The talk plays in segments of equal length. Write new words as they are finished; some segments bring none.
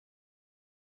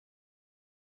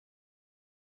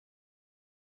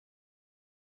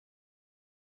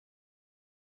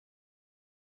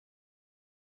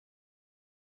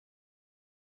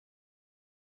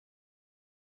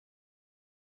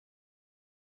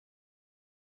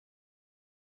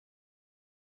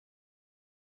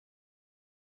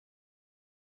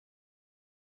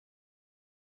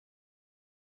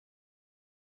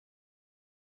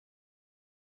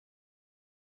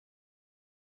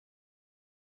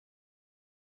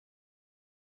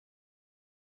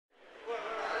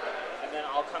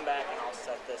come back and I'll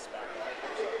set this back up.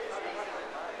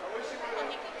 And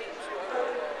he can do his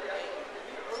scoreboard, right?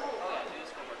 Oh yeah, do his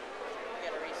scoreboard. We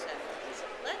gotta reset.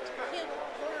 Let him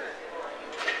learn.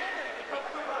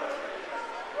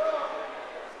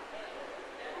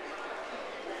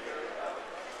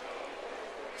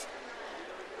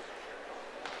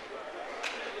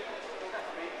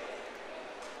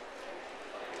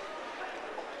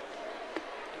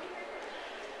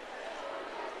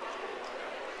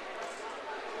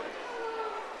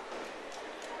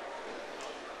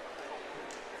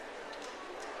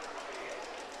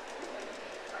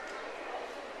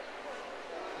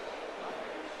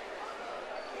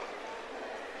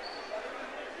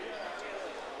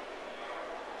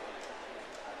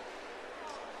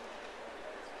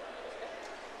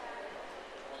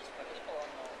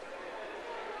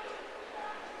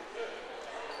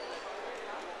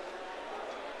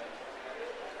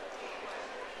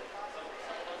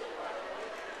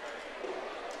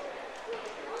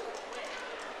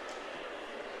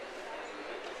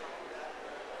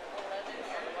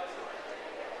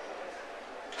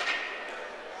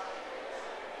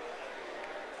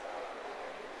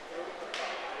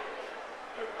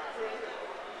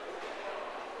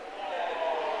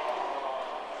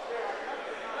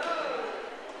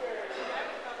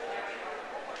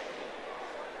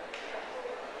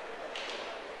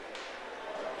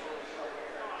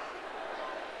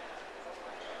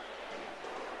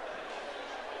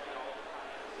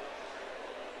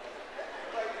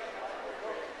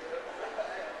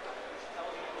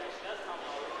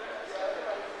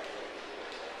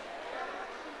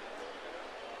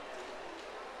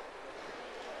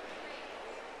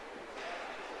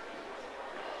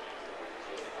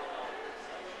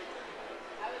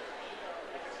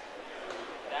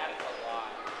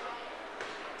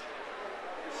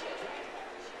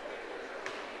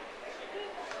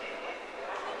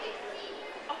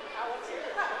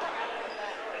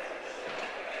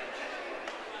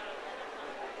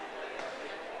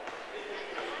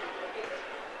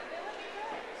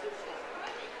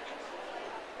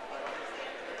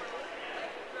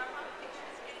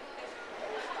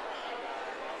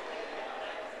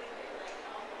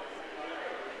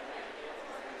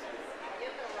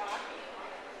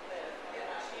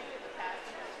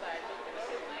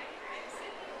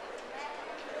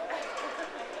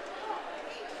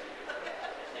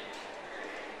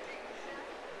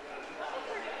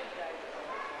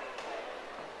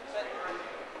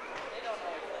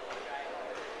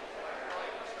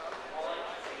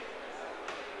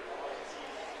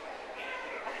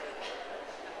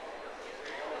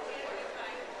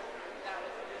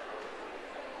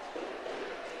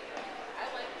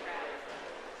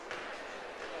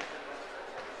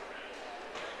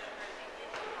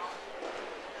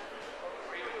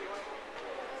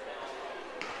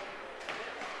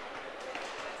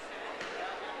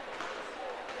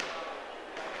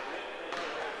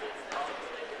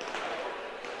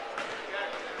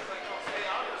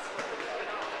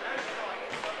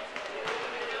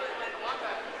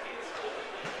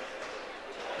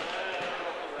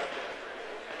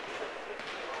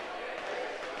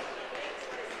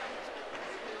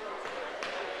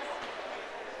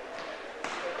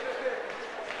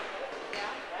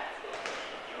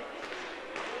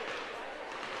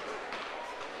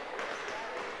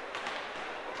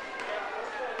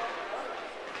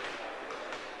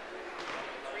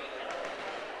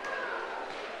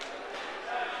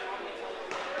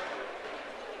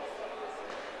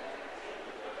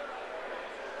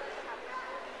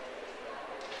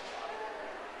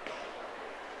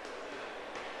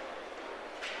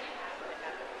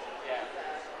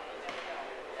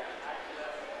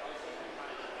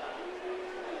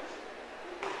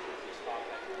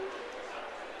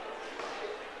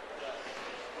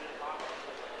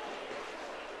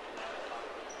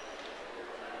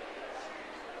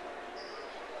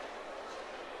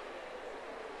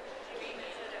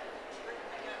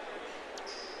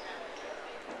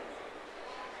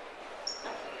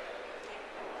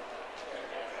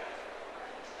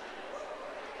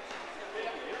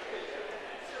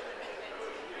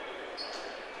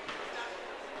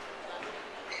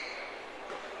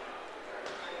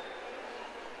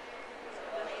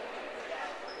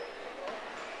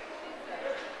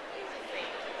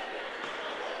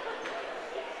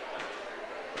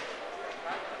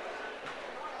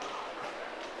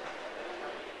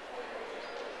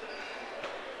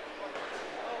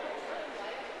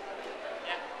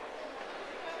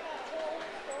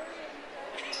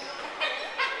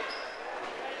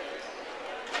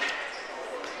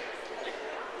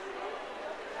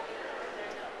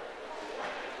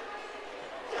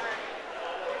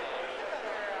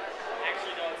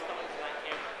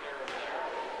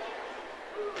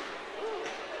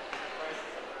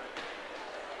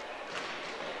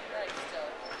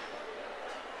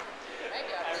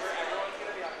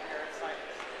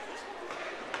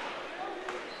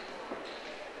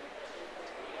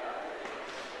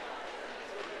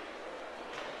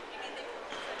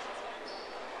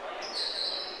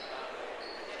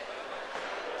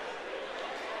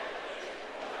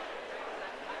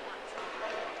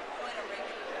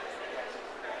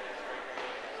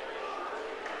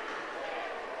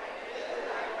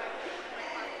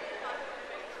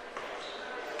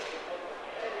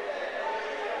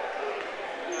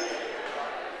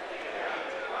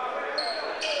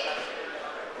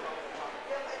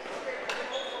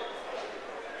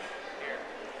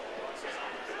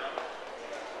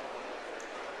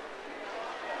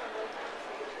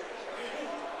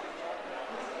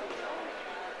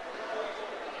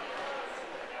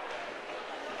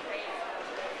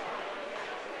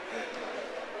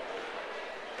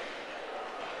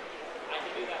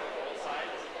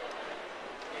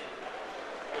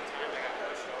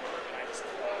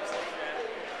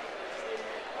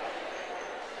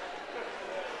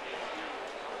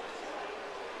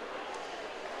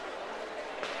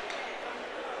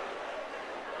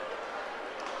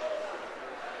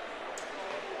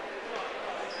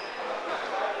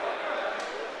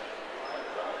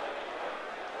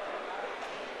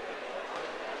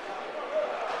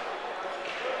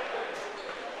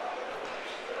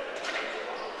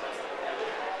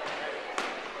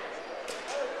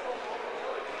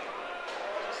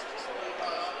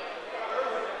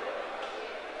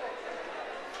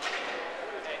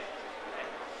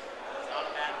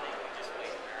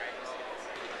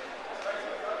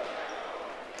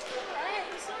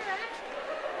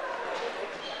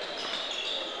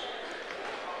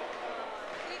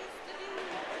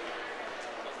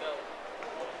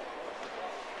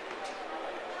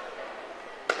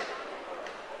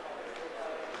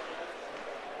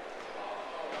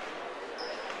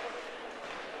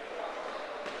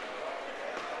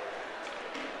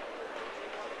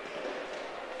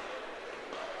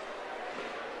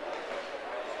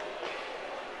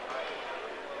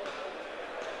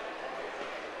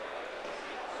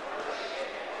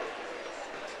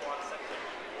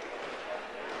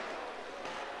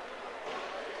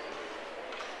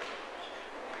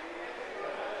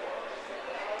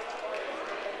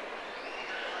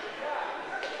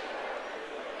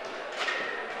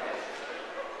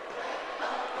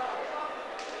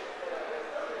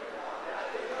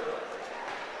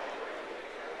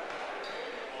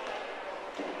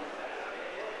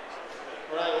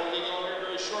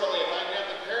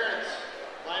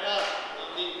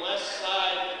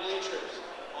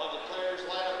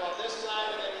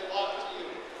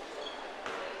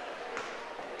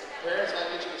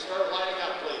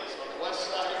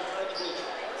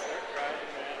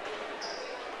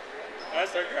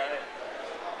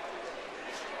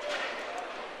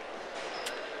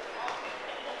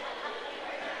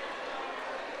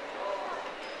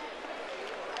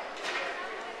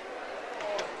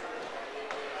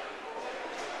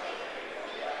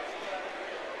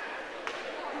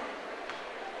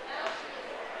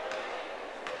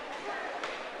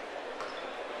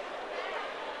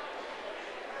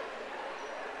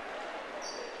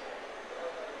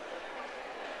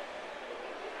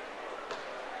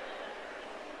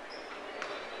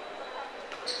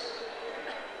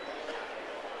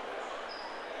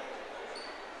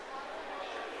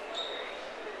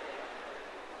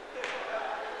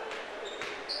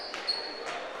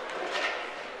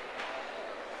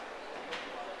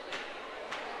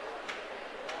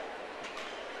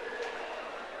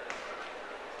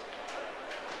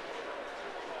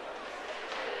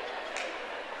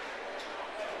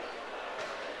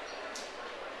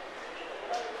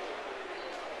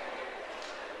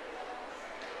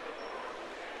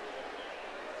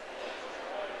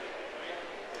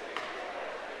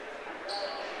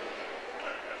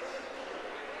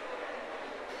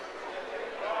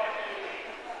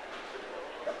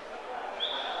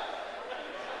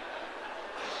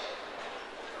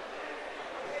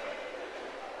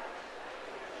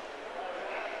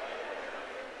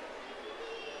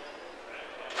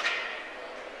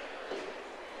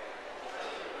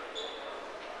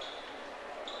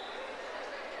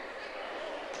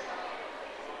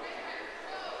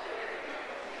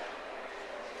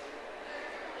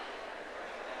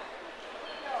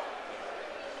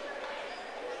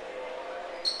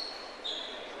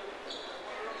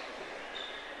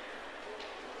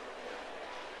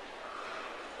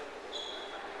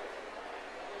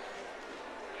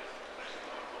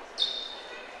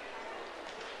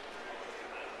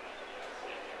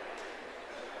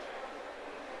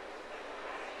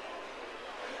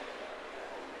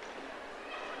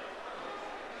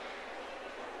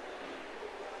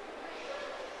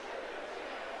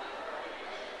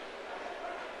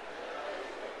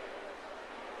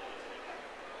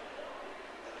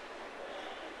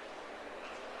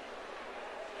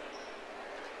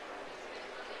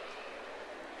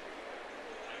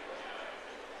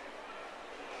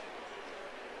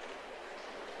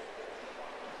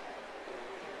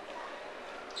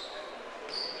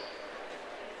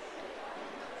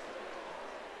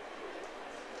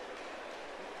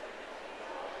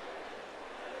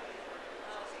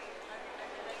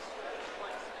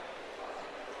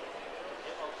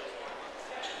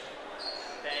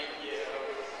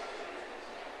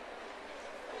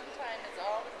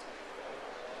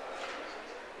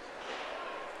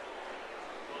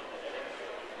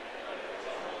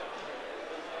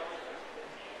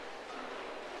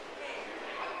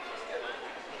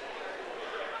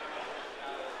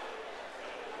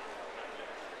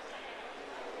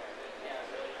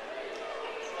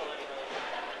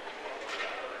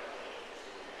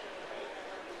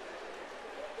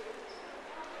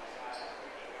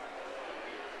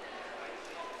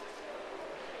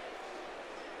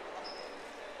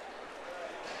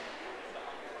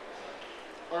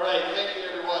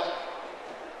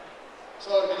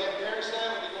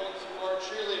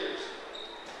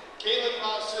 Caitlin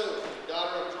Masu,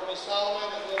 daughter of Tony Solomon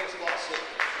and Louis Masu.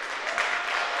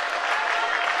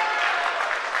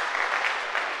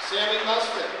 Sammy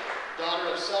Mustin,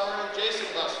 daughter of Summer and Jason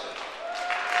Mustin.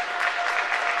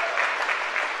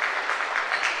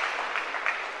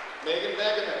 Megan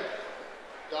Begeman,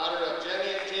 daughter of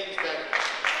Jenny and James Begeman.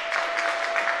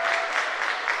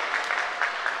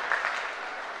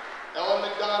 Ellen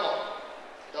McDonald,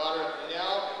 daughter of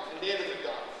Danielle and David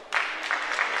McDonald.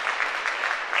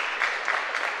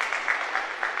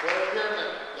 Claire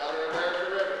Pierman, daughter of Erica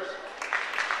Rivers.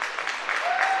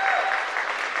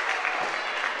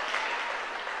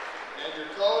 And your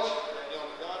coach, Danielle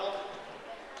McDonald,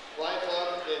 wife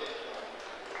of David McDonald.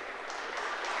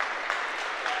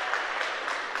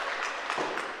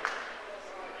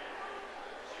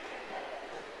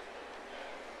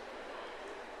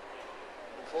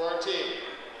 For our team,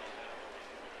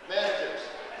 managers,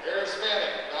 Eris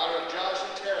Fanning, daughter of Josh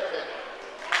and Tara Fanning.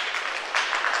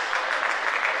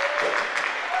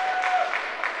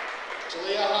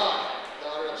 Talia Hahn,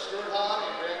 daughter of Stuart Hahn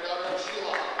and granddaughter of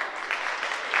Sheila Hahn.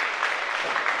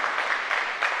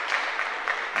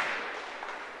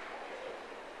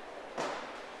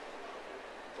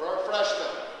 For our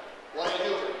freshmen, Wayne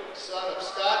Hoover, son of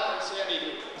Scott and Sandy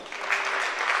Hoover.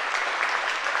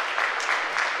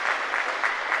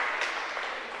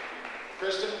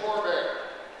 Kristen Forbear,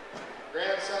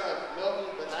 grandson of Milton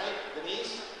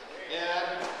Benice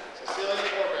and Cecilia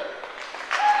Forbear.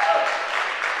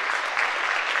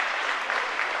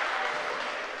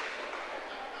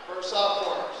 For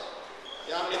sophomores,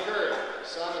 Yamini Curry,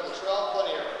 son of Latrell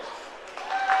Pleniers.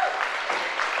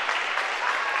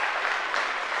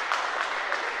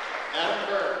 Adam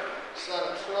Byrne, son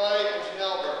of Troy and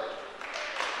Janelle Byrne.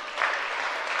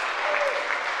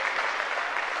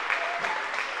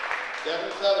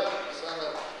 Devin Featherman, son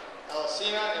of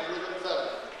Alicina and Ruben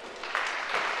Featherman.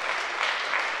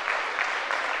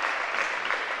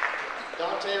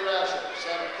 Dante Rasher,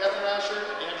 son of Kevin Rasher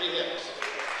and Angie Hicks.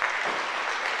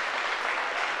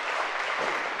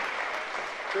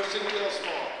 Kristen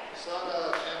Gilsmall, son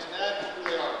of Antoinette and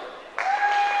Juliard.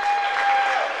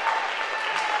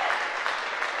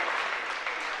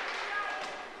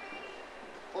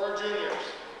 For our juniors,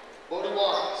 Bodie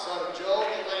Warren, son of Joe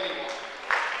and Laney Warren.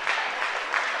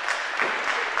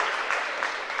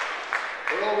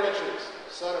 Earl Richards,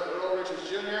 son of Earl Richards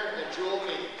Jr. and Jewel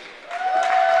Meeks.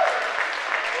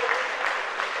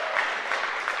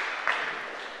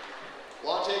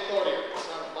 Lante Codier,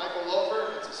 son of Michael Lofer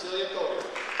and Cecilia Codier.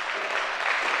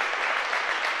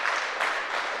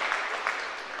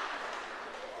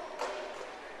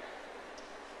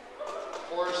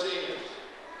 For our seniors,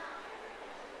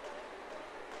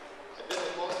 I've been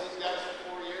with most of these guys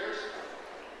for 4 years.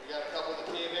 We got a couple that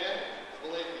came in,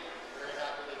 believe me, very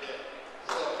happy they did.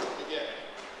 So, again,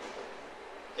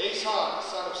 Ace Hahn,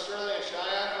 son of Sterling and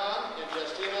Cheyenne Hahn, and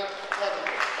Justina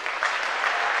Pleasant.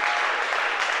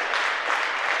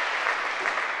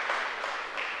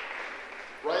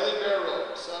 Riley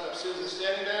Bearrow, son of Susan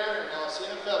Standing Bear and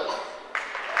Alicina Featherman.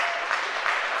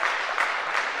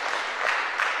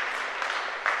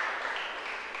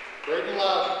 Braden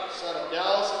Loudon, son of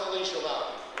Dallas and Alicia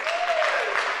Loudon.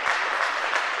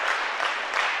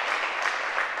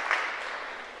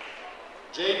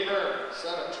 Jade Byrne,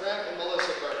 son of Trent and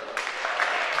Melissa Byrne.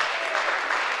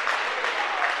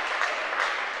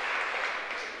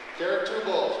 Derek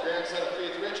Tubols, grandson of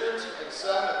Faith Richards and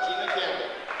son of Gina Campbell.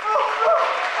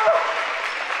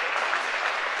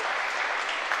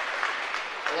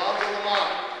 Alonzo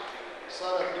Lamont,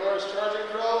 son of Doris Charging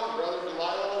Crow and brother of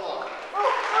Delilah Lamont.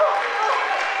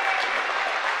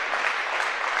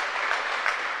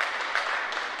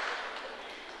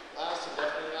 Last and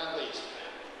definitely not least,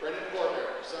 Brendan Porter,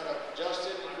 son of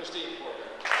Justin and Christine Porter.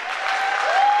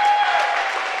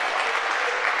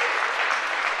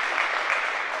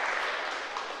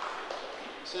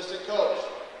 Assistant coach,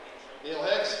 Neil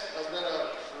Hicks, husband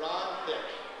of Sharon Hick.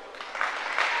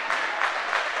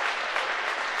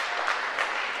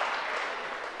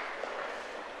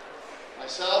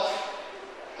 Myself,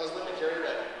 husband to Carrie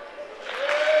Redden.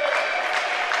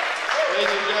 Ladies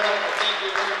and gentlemen, thank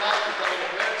you very much for coming to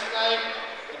prayers tonight.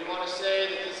 I do want to say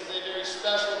that this is a very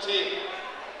special team.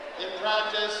 In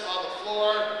practice, on the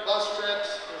floor, bus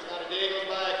trips, there's not a day goes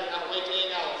by I cannot wait to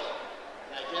hang out with them.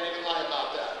 And I can't even lie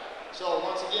about that. So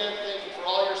once again, thank you for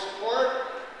all your support.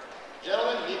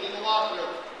 Gentlemen, meet me in the locker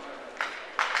room.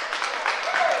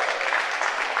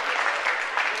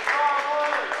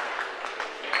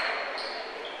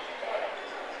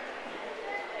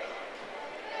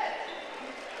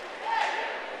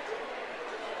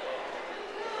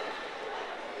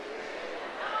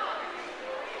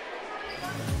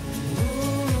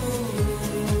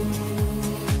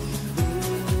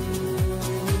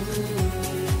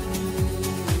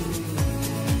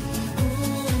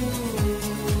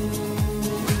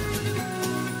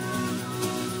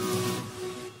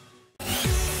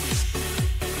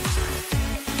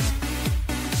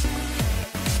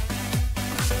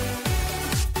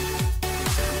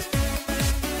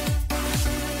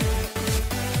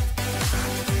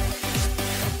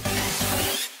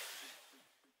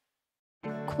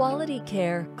 Quality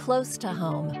care close to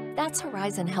home. That's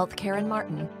Horizon Healthcare in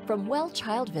Martin. From well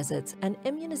child visits and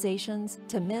immunizations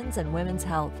to men's and women's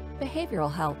health,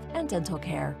 behavioral health, and dental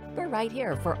care. We're right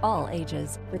here for all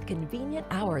ages with convenient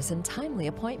hours and timely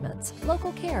appointments.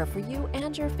 Local care for you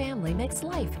and your family makes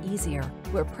life easier.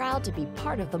 We're proud to be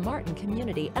part of the Martin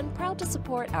community and proud to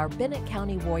support our Bennett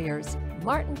County Warriors.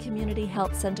 Martin Community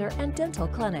Health Center and Dental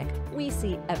Clinic. We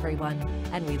see everyone,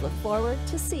 and we look forward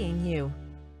to seeing you.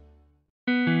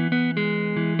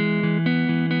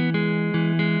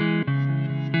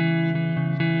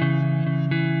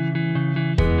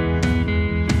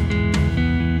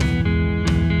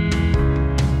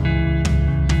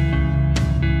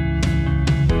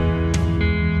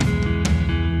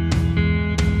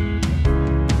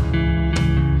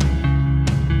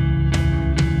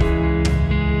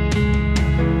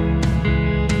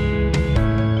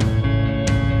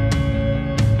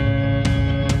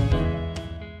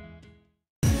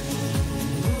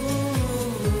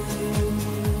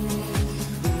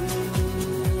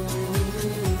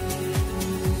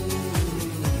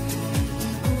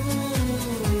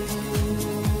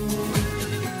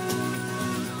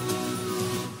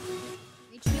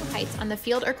 On the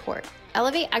field or court,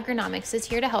 Elevate Agronomics is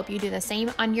here to help you do the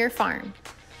same on your farm.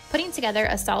 Putting together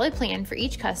a solid plan for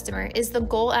each customer is the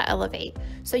goal at Elevate,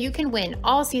 so you can win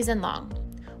all season long.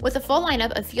 With a full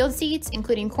lineup of field seeds,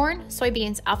 including corn,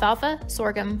 soybeans, alfalfa,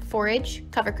 sorghum, forage,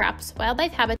 cover crops,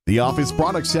 wildlife habitat. The Office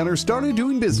Product Center started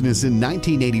doing business in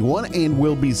 1981 and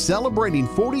will be celebrating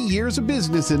 40 years of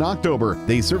business in October.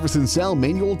 They service and sell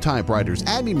manual typewriters,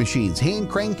 adding machines, hand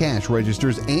crank cash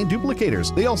registers, and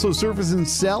duplicators. They also service and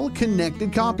sell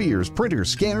connected copiers, printers,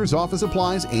 scanners, office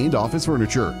supplies, and office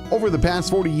furniture. Over the past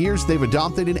 40 years, they've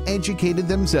adopted and educated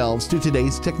themselves to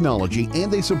today's technology,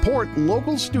 and they support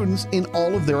local students in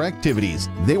all of their activities.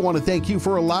 They want to thank you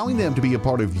for allowing them to be a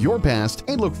part of your past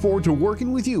and look forward to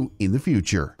working with you in the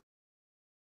future.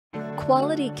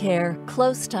 Quality care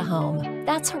close to home.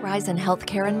 That's Horizon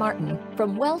Healthcare in Martin.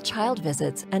 From well child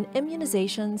visits and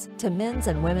immunizations to men's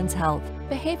and women's health,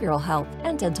 behavioral health,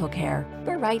 and dental care.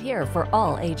 We're right here for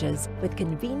all ages with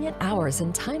convenient hours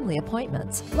and timely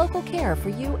appointments. Local care for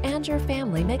you and your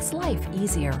family makes life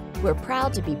easier. We're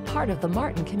proud to be part of the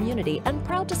Martin community and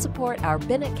proud to support our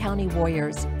Bennett County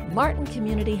Warriors. Martin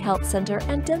Community Health Center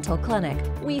and Dental Clinic.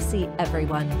 We see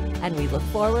everyone, and we look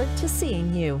forward to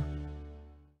seeing you.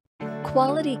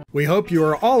 Quality. We hope you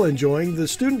are all enjoying the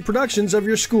student productions of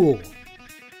your school.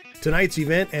 Tonight's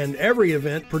event and every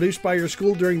event produced by your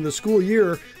school during the school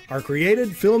year are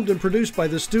created, filmed, and produced by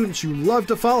the students you love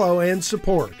to follow and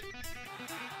support.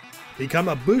 Become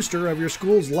a booster of your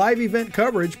school's live event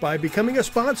coverage by becoming a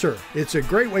sponsor. It's a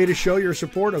great way to show your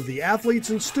support of the athletes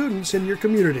and students in your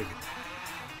community.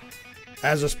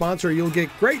 As a sponsor, you'll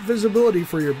get great visibility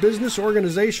for your business,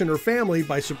 organization, or family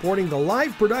by supporting the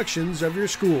live productions of your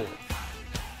school.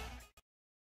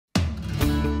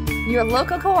 Your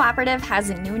local cooperative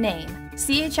has a new name.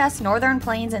 CHS Northern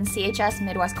Plains and CHS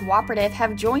Midwest Cooperative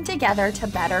have joined together to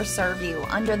better serve you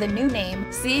under the new name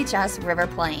CHS River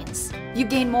Plains. You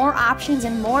gain more options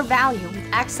and more value with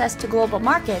access to global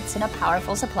markets and a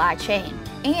powerful supply chain.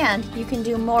 And you can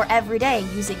do more every day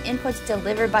using inputs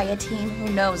delivered by a team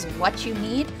who knows what you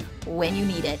need when you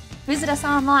need it. Visit us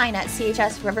online at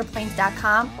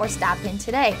chsriverplains.com or stop in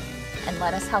today and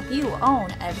let us help you own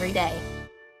every day.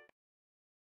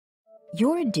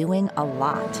 You're doing a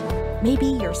lot. Maybe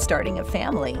you're starting a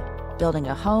family, building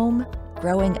a home,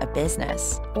 growing a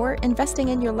business, or investing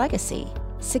in your legacy.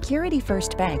 Security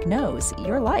First Bank knows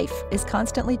your life is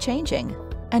constantly changing.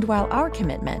 And while our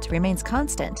commitment remains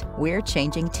constant, we're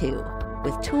changing too,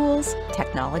 with tools,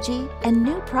 technology, and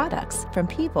new products from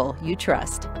people you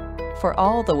trust. For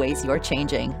all the ways you're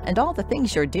changing and all the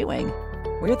things you're doing,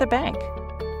 we're the bank.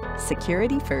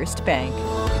 Security First Bank.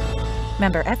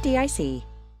 Member FDIC.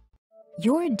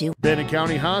 You're due. Bennett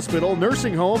County Hospital,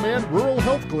 Nursing Home, and Rural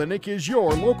Health Clinic is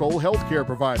your local health care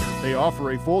provider. They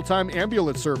offer a full-time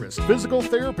ambulance service, physical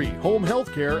therapy, home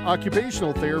health care,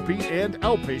 occupational therapy, and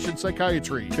outpatient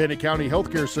psychiatry. Bennett County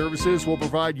Healthcare Services will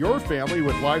provide your family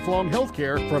with lifelong health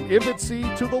care from infancy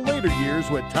to the later years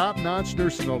with top-notch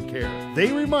nursing home care.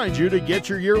 They remind you to get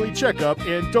your yearly checkup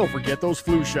and don't forget those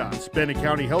flu shots. Bennett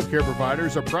County Healthcare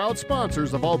Providers are proud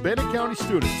sponsors of all Bennett County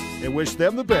students and wish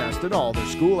them the best in all their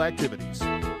school activities.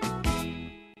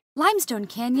 Limestone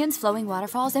canyons, flowing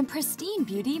waterfalls, and pristine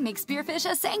beauty make Spearfish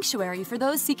a sanctuary for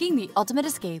those seeking the ultimate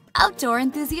escape. Outdoor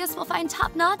enthusiasts will find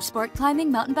top-notch sport climbing,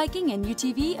 mountain biking, and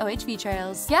UTV OHV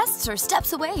trails. Guests are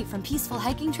steps away from peaceful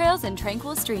hiking trails and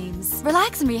tranquil streams.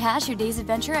 Relax and rehash your day's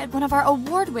adventure at one of our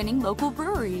award-winning local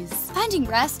breweries. Finding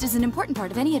rest is an important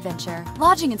part of any adventure.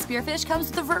 Lodging in Spearfish comes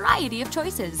with a variety of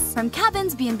choices, from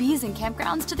cabins, B&Bs, and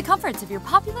campgrounds to the comforts of your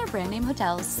popular brand-name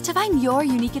hotels. To find your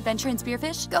unique adventure in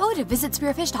Spearfish, go to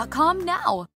visitspearfish.com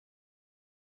now.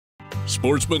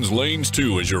 Sportsman's Lanes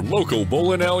 2 is your local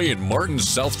bowling alley in Martin,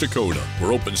 South Dakota.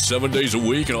 We're open 7 days a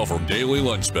week and offer daily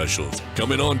lunch specials.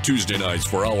 Come in on Tuesday nights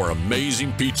for our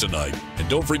amazing pizza night. And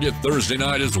don't forget Thursday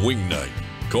night is wing night.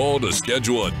 Call to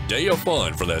schedule a day of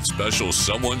fun for that special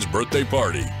someone's birthday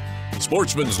party.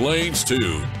 Sportsman's Lanes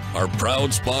 2 are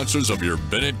proud sponsors of your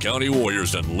Bennett County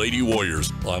Warriors and Lady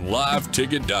Warriors on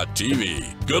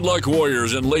liveticket.tv. Good luck,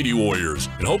 Warriors and Lady Warriors,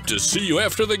 and hope to see you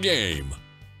after the game.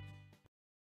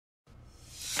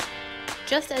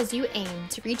 Just as you aim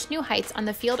to reach new heights on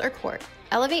the field or court,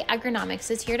 Elevate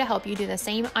Agronomics is here to help you do the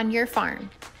same on your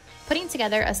farm. Putting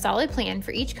together a solid plan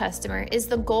for each customer is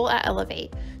the goal at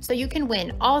Elevate, so you can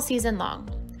win all season long.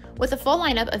 With a full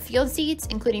lineup of field seeds,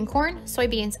 including corn,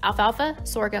 soybeans, alfalfa,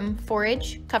 sorghum,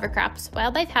 forage, cover crops,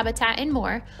 wildlife habitat, and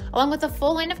more, along with a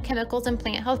full line of chemicals and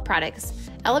plant health products,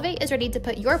 Elevate is ready to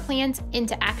put your plans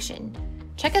into action.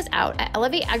 Check us out at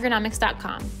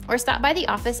elevateagronomics.com or stop by the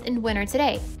office in Winter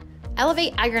today.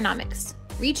 Elevate Agronomics.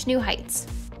 Reach new heights.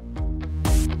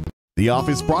 The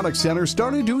Office Product Center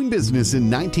started doing business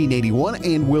in 1981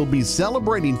 and will be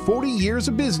celebrating 40 years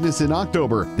of business in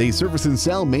October. They service and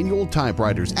sell manual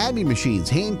typewriters, adding machines,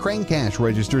 hand crank cash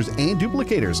registers, and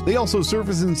duplicators. They also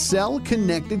service and sell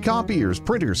connected copiers,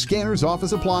 printers, scanners,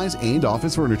 office supplies, and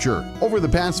office furniture. Over the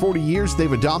past 40 years,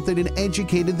 they've adopted and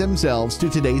educated themselves to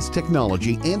today's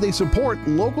technology, and they support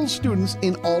local students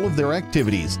in all of their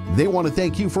activities. They want to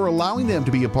thank you for allowing them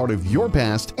to be a part of your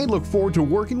past and look forward to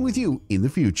working with you in the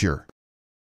future.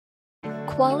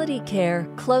 Quality care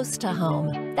close to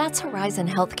home. That's Horizon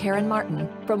Healthcare in Martin.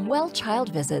 From well child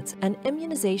visits and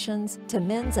immunizations to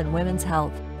men's and women's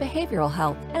health, behavioral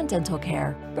health, and dental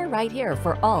care. We're right here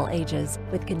for all ages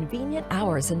with convenient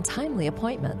hours and timely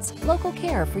appointments. Local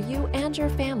care for you and your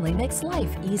family makes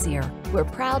life easier. We're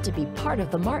proud to be part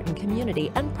of the Martin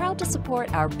community and proud to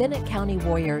support our Bennett County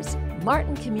Warriors.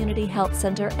 Martin Community Health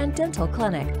Center and Dental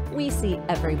Clinic. We see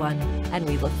everyone, and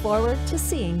we look forward to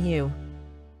seeing you.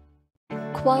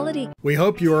 Quality. We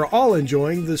hope you are all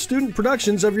enjoying the student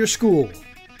productions of your school.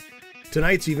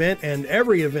 Tonight's event and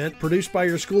every event produced by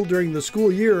your school during the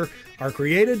school year are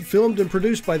created, filmed, and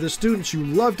produced by the students you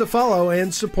love to follow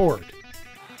and support.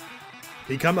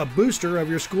 Become a booster of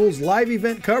your school's live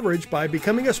event coverage by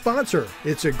becoming a sponsor.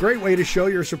 It's a great way to show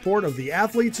your support of the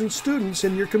athletes and students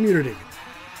in your community.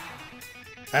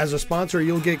 As a sponsor,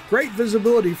 you'll get great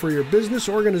visibility for your business,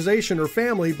 organization, or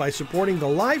family by supporting the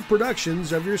live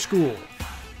productions of your school.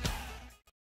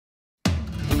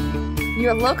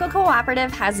 Your local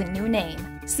cooperative has a new name.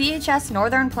 CHS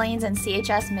Northern Plains and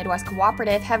CHS Midwest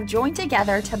Cooperative have joined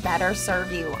together to better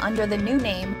serve you under the new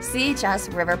name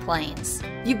CHS River Plains.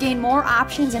 You gain more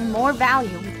options and more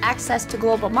value with access to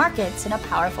global markets and a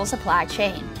powerful supply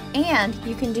chain. And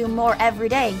you can do more every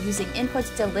day using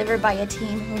inputs delivered by a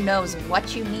team who knows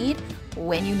what you need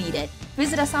when you need it.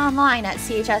 Visit us online at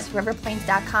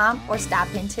chsriverplains.com or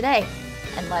stop in today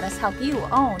and let us help you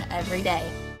own every day.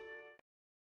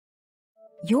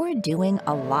 You're doing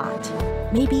a lot.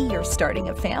 Maybe you're starting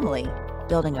a family,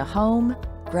 building a home,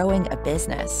 growing a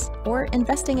business, or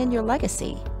investing in your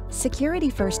legacy. Security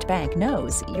First Bank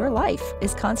knows your life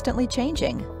is constantly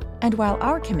changing. And while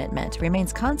our commitment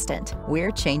remains constant, we're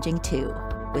changing too,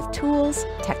 with tools,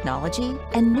 technology,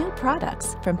 and new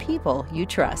products from people you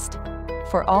trust.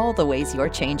 For all the ways you're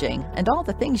changing and all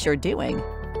the things you're doing,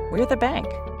 we're the bank.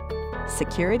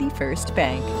 Security First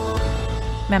Bank.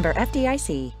 Member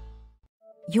FDIC.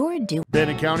 You're doing.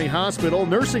 Bennett County Hospital,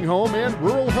 Nursing Home, and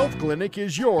Rural Health Clinic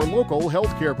is your local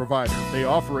health care provider. They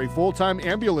offer a full-time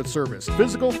ambulance service,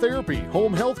 physical therapy,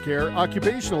 home health care,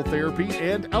 occupational therapy,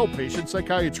 and outpatient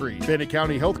psychiatry. Bennett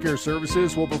County Healthcare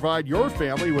Services will provide your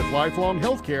family with lifelong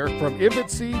health care from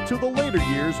infancy to the later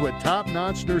years with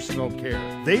top-notch nursing home care.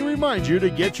 They remind you to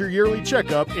get your yearly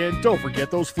checkup and don't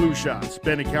forget those flu shots.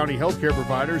 Bennett County Healthcare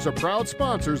Providers are proud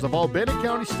sponsors of all Bennett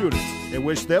County students and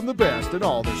wish them the best in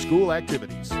all their school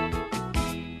activities.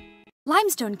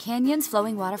 Limestone canyons,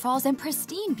 flowing waterfalls, and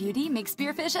pristine beauty make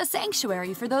Spearfish a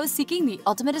sanctuary for those seeking the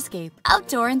ultimate escape.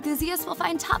 Outdoor enthusiasts will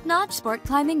find top-notch sport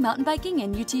climbing, mountain biking,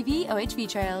 and UTV OHV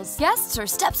trails. Guests are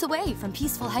steps away from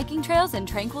peaceful hiking trails and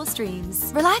tranquil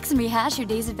streams. Relax and rehash your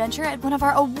day's adventure at one of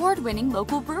our award-winning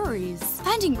local breweries.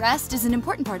 Finding rest is an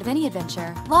important part of any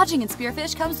adventure. Lodging in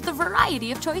Spearfish comes with a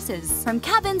variety of choices, from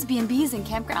cabins, B&Bs, and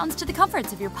campgrounds to the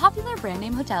comforts of your popular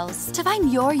brand-name hotels. To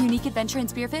find your unique adventure in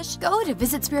Spearfish, go to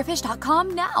visitspearfish.com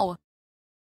now.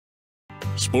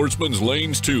 Sportsman's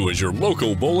Lanes 2 is your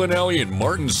local bowling alley in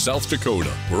Martin, South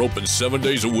Dakota. We're open 7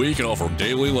 days a week and offer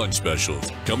daily lunch specials.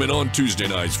 Come in on Tuesday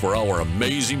nights for our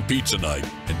amazing pizza night.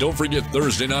 And don't forget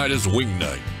Thursday night is wing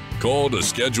night. Call to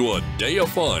schedule a day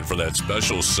of fun for that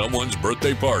special someone's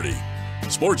birthday party.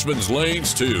 Sportsman's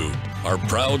Lanes 2 are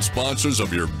proud sponsors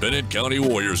of your Bennett County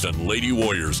Warriors and Lady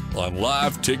Warriors on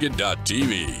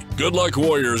liveticket.tv. Good luck,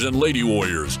 Warriors and Lady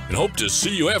Warriors, and hope to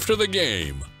see you after the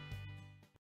game.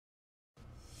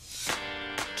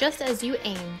 Just as you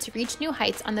aim to reach new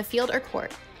heights on the field or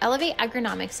court, Elevate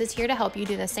Agronomics is here to help you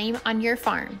do the same on your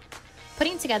farm.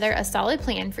 Putting together a solid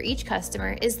plan for each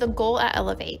customer is the goal at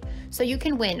Elevate, so you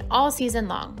can win all season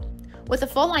long. With a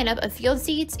full lineup of field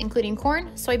seeds, including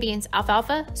corn, soybeans,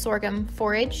 alfalfa, sorghum,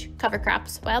 forage, cover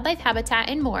crops, wildlife habitat,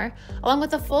 and more, along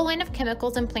with a full line of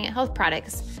chemicals and plant health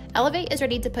products, Elevate is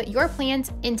ready to put your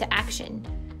plans into action.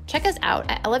 Check us out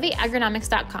at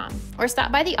elevateagronomics.com or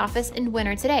stop by the office in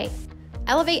Winter today.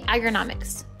 Elevate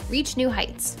Agronomics. Reach new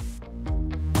heights.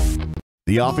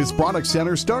 The Office Product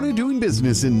Center started doing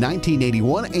business in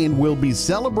 1981 and will be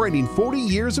celebrating 40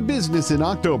 years of business in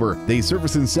October. They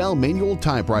service and sell manual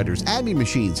typewriters, adding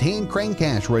machines, hand crank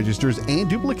cash registers, and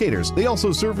duplicators. They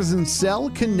also service and sell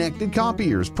connected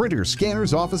copiers, printers,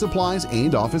 scanners, office supplies,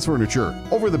 and office furniture.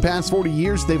 Over the past 40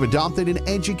 years, they've adopted and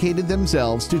educated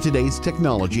themselves to today's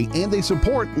technology, and they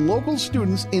support local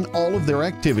students in all of their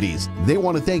activities. They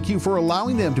want to thank you for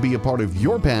allowing them to be a part of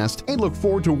your past and look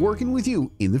forward to working with you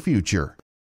in the future.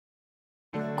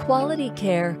 Quality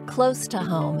care close to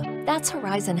home. That's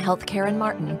Horizon Healthcare in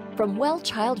Martin. From well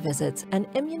child visits and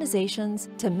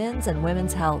immunizations to men's and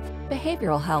women's health,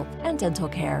 behavioral health, and dental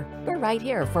care. We're right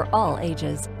here for all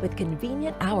ages with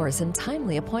convenient hours and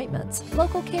timely appointments.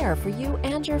 Local care for you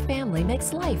and your family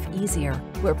makes life easier.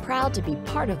 We're proud to be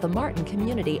part of the Martin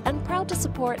community and proud to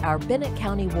support our Bennett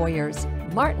County Warriors.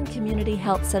 Martin Community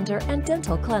Health Center and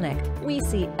Dental Clinic. We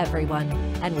see everyone,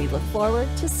 and we look forward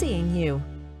to seeing you.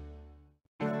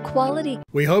 Quality.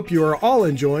 We hope you are all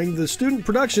enjoying the student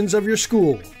productions of your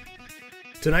school.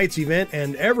 Tonight's event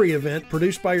and every event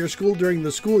produced by your school during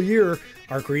the school year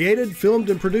are created, filmed,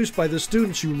 and produced by the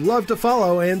students you love to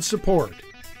follow and support.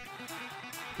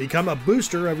 Become a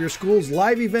booster of your school's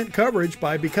live event coverage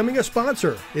by becoming a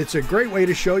sponsor. It's a great way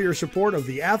to show your support of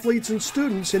the athletes and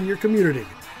students in your community.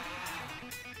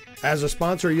 As a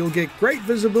sponsor, you'll get great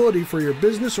visibility for your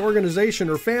business,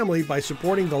 organization, or family by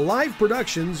supporting the live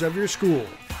productions of your school.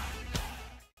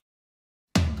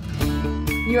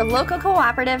 Your local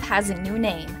cooperative has a new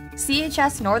name.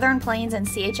 CHS Northern Plains and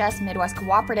CHS Midwest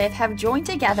Cooperative have joined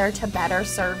together to better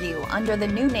serve you under the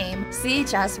new name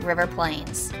CHS River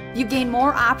Plains. You gain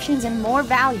more options and more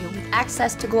value with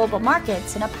access to global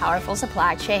markets and a powerful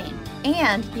supply chain.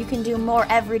 And you can do more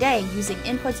every day using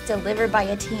inputs delivered by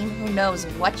a team who knows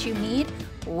what you need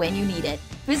when you need it.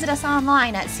 Visit us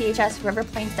online at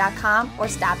chsriverplains.com or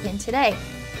stop in today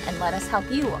and let us help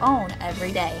you own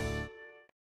every day.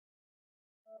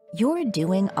 You're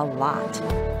doing a lot.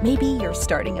 Maybe you're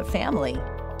starting a family,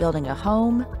 building a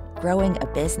home, growing a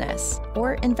business,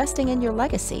 or investing in your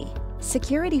legacy.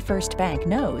 Security First Bank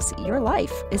knows your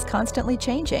life is constantly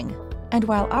changing. And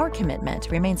while our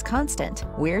commitment remains constant,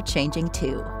 we're changing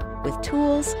too, with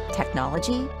tools,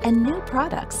 technology, and new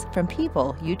products from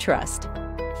people you trust.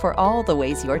 For all the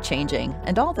ways you're changing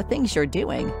and all the things you're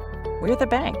doing, we're the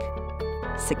bank.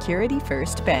 Security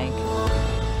First Bank.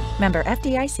 Member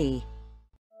FDIC.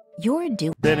 You're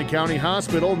doing. Bennett County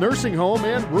Hospital, Nursing Home,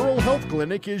 and Rural Health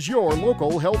Clinic is your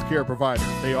local health care provider.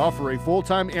 They offer a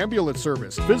full-time ambulance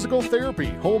service, physical therapy,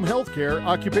 home health care,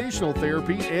 occupational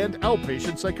therapy, and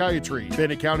outpatient psychiatry.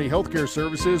 Bennett County Healthcare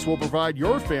Services will provide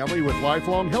your family with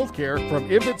lifelong health care from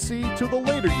infancy to the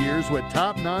later years with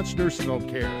top-notch nursing home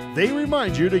care. They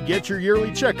remind you to get your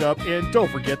yearly checkup and don't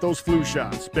forget those flu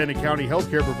shots. Bennett County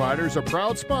Healthcare Providers are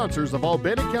proud sponsors of all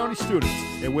Bennett County students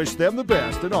and wish them the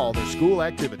best in all their school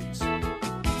activities.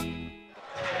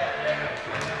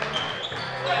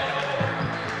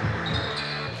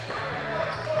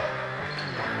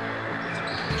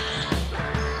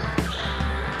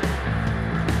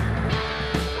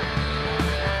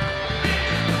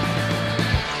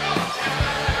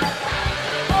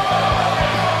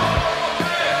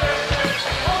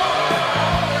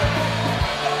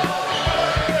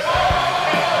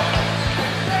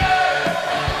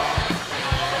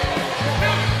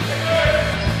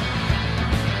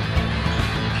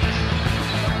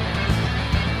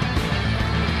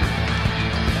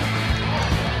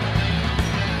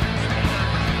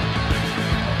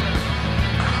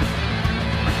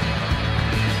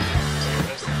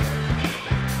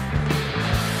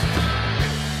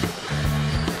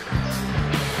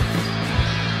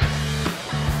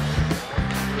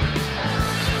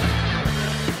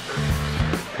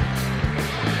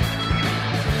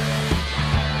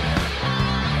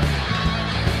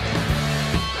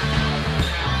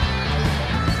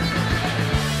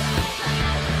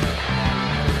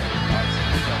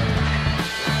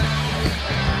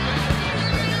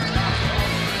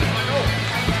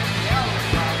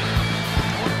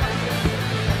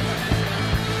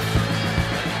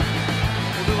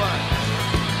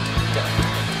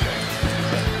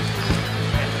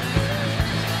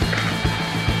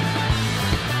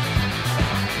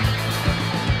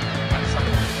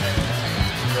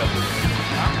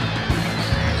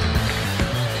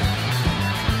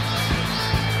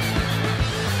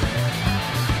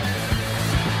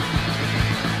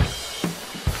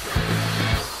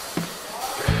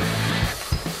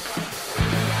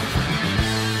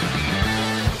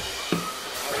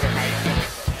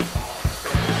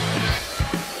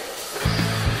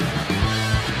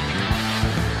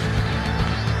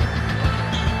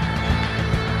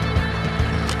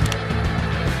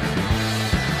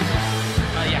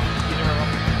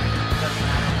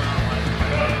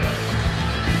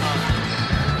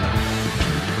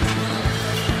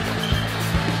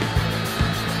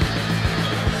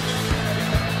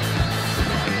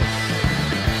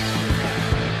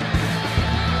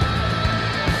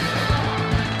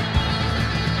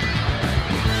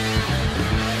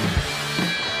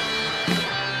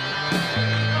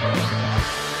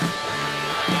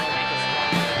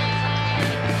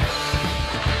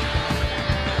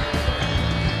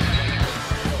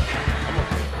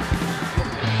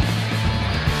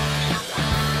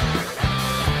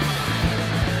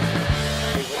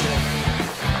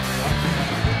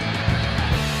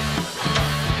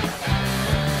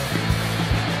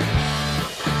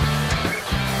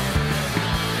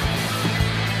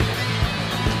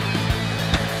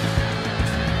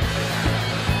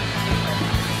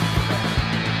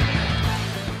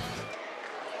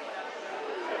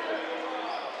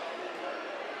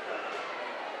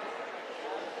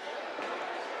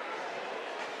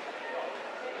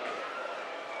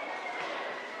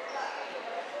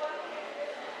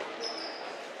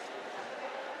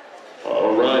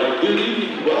 good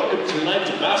evening. Welcome to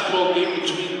tonight's basketball game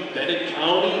between Bennett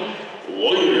County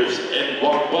Warriors and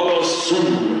Wakpala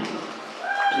Sioux.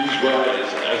 Please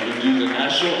rise as we do the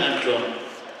national anthem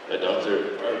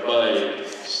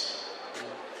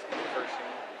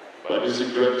by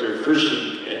music director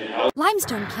Christian and Hal.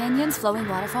 Limestone canyons, flowing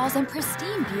waterfalls, and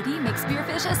pristine beauty make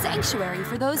Spearfish a sanctuary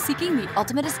for those seeking the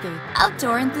ultimate escape.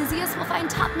 Outdoor enthusiasts will find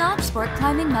top-notch sport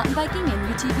climbing, mountain biking,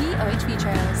 and UTV OHV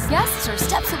trails. Guests are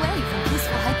steps away from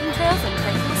peaceful hiking trails and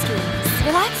tranquil streams.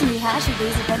 Relax and rehash your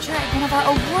day's adventure at one of our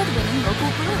award-winning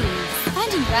local breweries.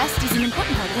 Finding rest is an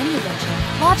important part of any adventure.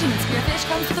 Lodging in Spearfish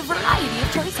comes with a variety of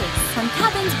choices, from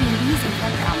cabins, B&Bs, and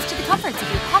campgrounds to the comforts of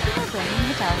your popular brand new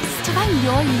hotels. To find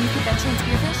your unique adventure in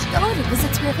Spearfish, go to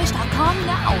visitspearfish.com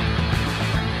now.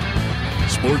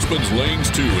 Sportsman's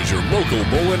Lanes 2 is your local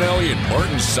bowling alley in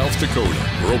Martin, South Dakota.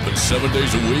 We're open 7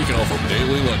 days a week and offer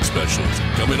daily lunch specials.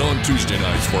 Come in on Tuesday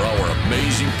nights for our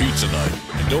amazing pizza night.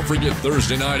 And don't forget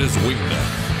Thursday night is wing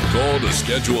night. Call to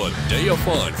schedule a day of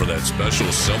fun for that special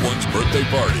someone's birthday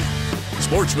party.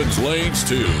 Sportsman's Lanes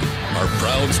 2 are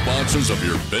proud sponsors of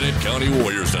your Bennett County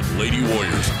Warriors and Lady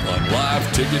Warriors on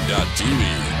LiveTicket.tv.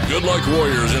 Good luck,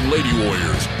 Warriors and Lady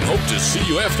Warriors. Hope to see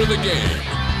you after the game.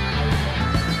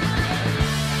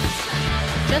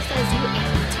 Just as you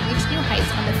aim to reach new heights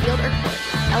on the field or court,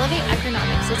 Elevate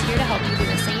Agronomics is here to help you do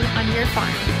the same on your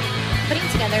farm. Putting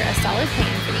together a solid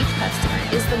plan for each customer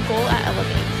is the goal at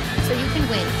Elevate, so you can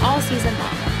win all season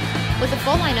long. With a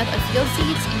full lineup of field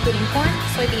seeds, including corn,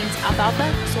 soybeans, alfalfa,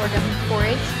 sorghum,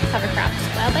 forage, cover crops,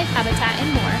 wildlife habitat,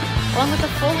 and more, along with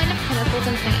a full line of chemicals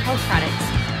and plant health products,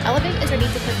 Elevate is ready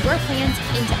to put your plans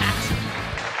into action.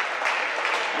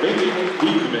 Raymond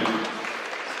Beekman,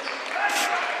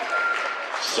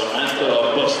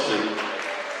 Samantha Buston,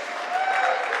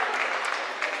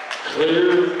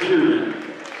 Claire Pearman,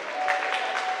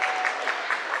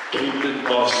 Caitlin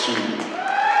Bossu.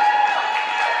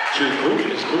 Cheer coach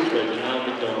is coached by John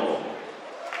McDonald.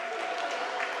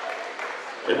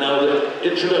 And now the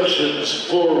introductions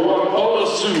for Wakpala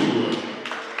Sioux.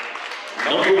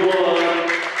 Number 1,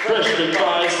 freshman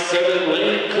 5'7",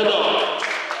 Lane Cadoc.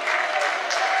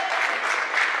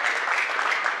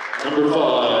 Number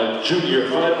 5, junior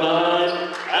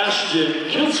 5'9", Ashton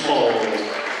Kilsmall.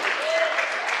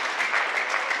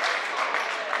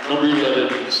 Number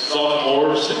 11,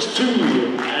 sophomore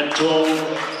 6'2", Anton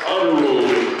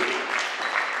Otterode.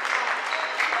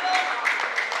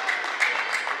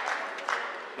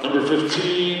 Number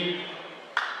 15,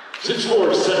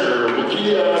 6'4", center,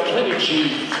 Wakia Kenichi.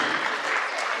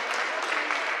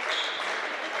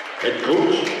 Head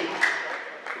coach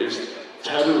is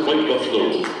Tatter White Buffalo.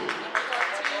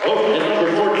 Oh, and number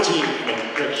 14,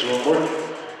 correction one more.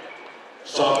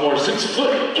 Sophomore 6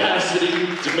 foot, Cassidy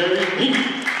Demary Pete.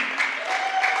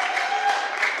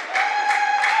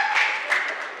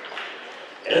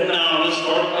 And now the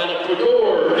start lineup for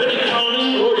your Bennett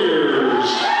County Warriors.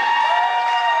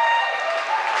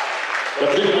 The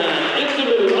big man in the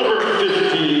middle, number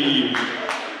 50,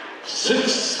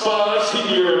 6'5",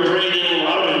 senior Brandon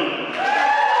Loudon.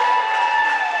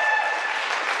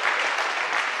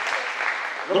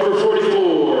 Number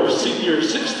 44, senior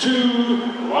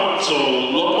 6'2", Lonzo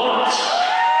Lamont.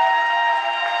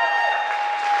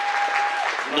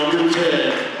 Number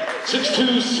 10,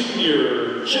 6'2",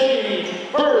 senior Jay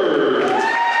Bird.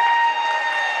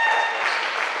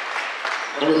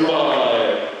 Number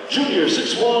 5, junior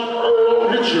 6'1", Earl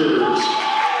Richards.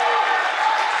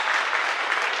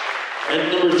 And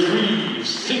number 3,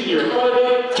 senior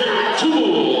 5'8", Terry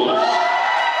Tools.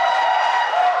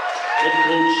 Head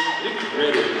coach Nick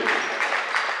Reddick.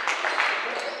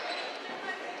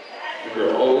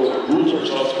 Remember, all the rules are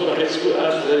South Dakota High School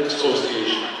Athletics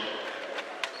Association.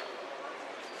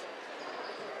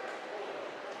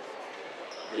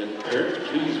 And parents,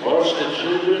 please watch the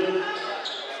children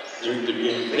during the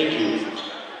game. Thank you.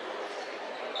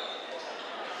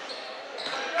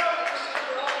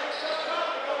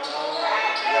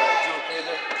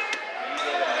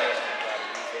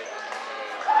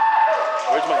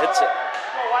 Where's my headset?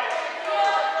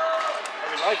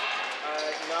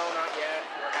 No, not yet.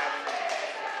 We're having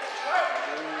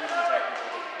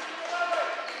technical.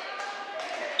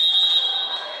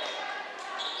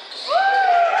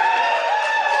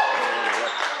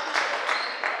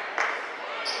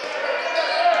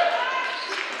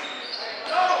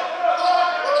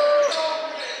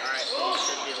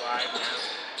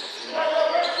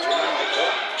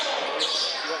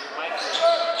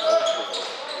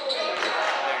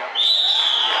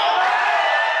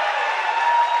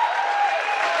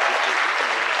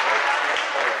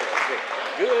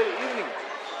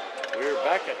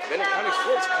 back at the Bennett County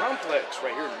Sports Complex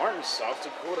right here in Martin, South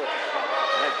Dakota.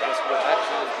 Tonight, basketball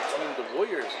action is between the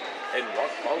Warriors and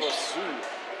Wakpala Sioux.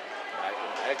 Back in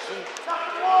action,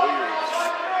 Warriors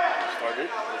started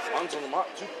with Lonzo Lamont,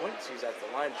 2 points. He's at the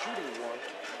line shooting one.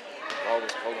 Ball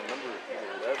was called on number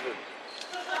 11.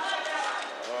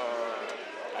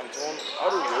 Antoine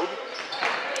Otterwood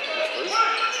was first.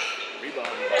 Rebound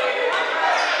by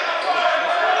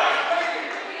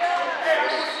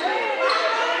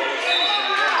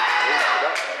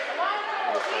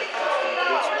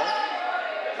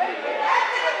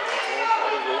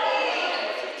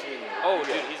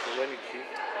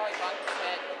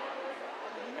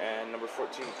and number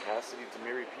 14, Cassidy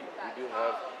Demiri Pete. We do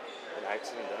have an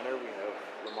accident down there. We have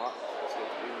Lamont. Let's get the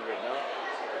bleeding right now.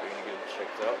 We're going to get him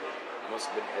checked out. Must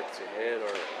have been head to head or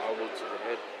elbow to the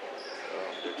head.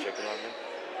 They're checking on him.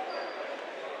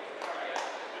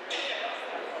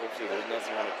 Hopefully there's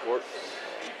nothing on the court.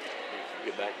 We can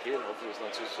get back in. Hopefully it's not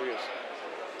too serious.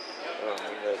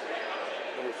 We had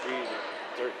number 3,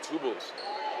 Derek Tubos.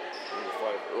 Number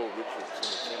 5, Earl Richards.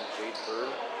 Number 10, Jade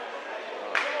Byrne.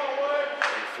 Number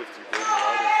 50, Brady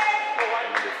Ryder.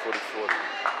 And number 44,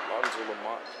 Lonzo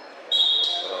Lamont.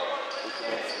 Who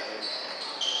came in for him?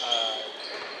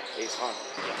 Ace Han.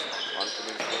 Han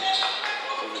came in for him.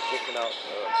 So we're checking out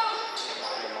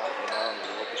Lamont right now, and we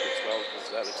hope he gets well,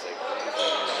 because that looks like he's right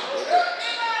around the over.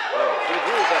 For the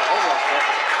viewers at home last night,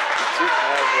 we did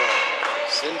have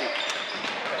Cindy.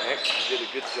 Next, she did a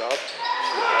good job.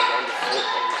 She had on the foot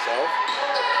by herself.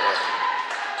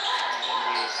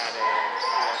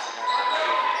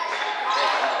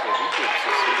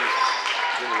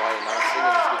 Doing a lot of announcing,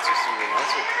 and it's good to see the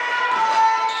announcer.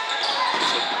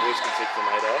 Looks like the boys can take the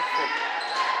night off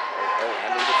and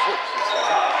handle the foot.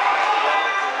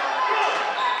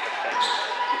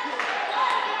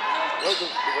 Well, the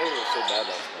weather was so bad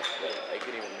last night that I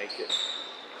couldn't even make it.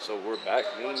 So we're back.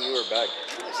 Me and you are back.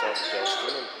 Myself,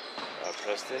 Justin, and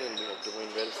Preston, and we have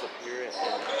Dwayne Redis up here, and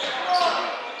Cindy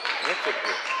Nick up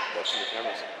here watching the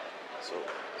cameras. So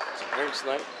it's parents'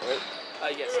 night, right?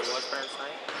 Yes, it was parents'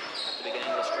 night. At the beginning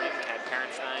of the stream, we had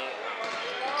parents' night.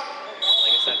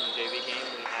 Like I said, in the JV game,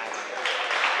 we had...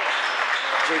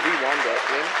 JV won that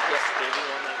game? Yes, JV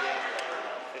won that game.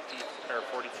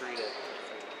 43 to 3.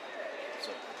 So,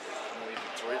 unbelievable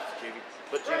victorious JV.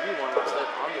 But JV won last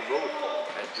night on the road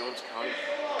at Jones County.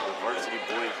 The varsity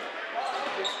boys,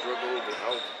 they struggled, they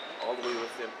held all the way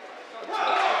with them until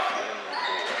the end.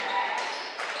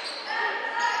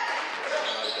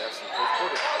 That's in the first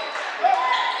quarter.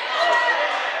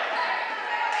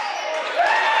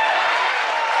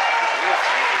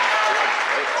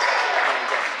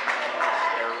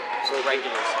 The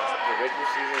regular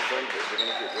season is done, but they're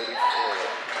going to get ready for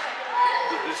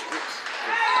the districts.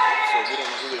 So we don't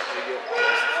know who they play yet.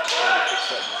 Trying to fix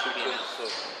that this weekend. So the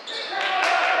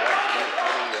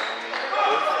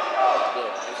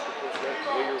high school coach, right?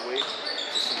 Warrior Way,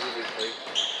 to see who they play.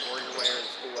 Warrior Way or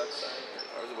the school website.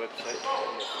 Or the website.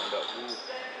 And we'll find out who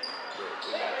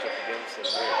they match up against and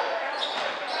where.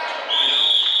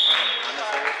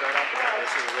 Honestly, right off the bat,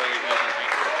 this is a really easy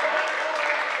thing for them.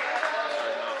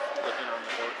 Looking on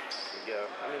the court. Yeah,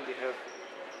 I mean, they have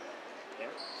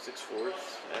 6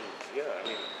 forwards, and yeah, I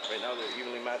mean, right now they're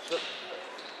evenly matched up.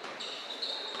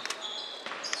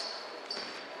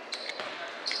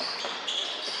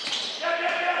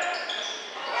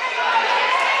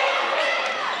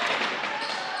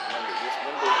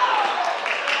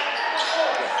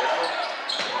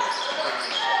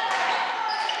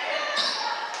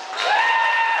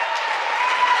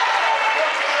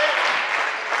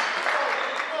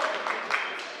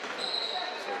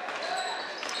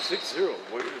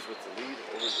 Warriors with the lead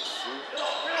over the Sioux. Those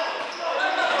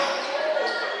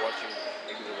that are watching,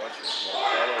 maybe they're watching from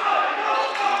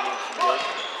Wakpala.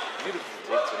 Beautiful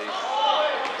day today.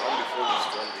 Long before the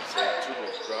storm, they say 2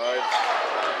 more drives.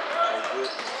 All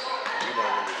good.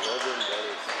 Rebound number 11. That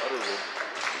is Utterwood.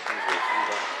 He comes with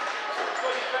rebound. So,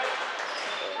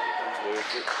 he comes away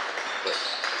with it. But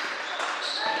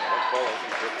Wakpala,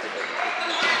 he's good for that.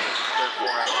 They're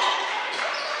 4 out.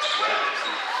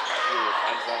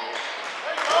 Hands on here.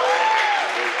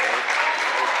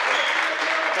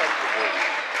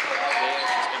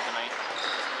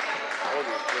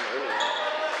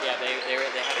 Yeah,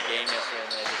 they had a game yesterday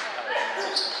and they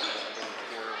just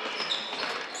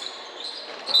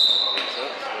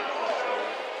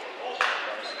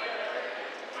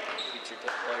featured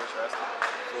players rested.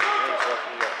 So the players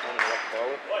watching that one in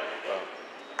Wakpala.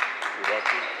 You're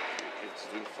watching, it's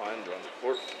doing fine, they're on the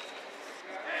court.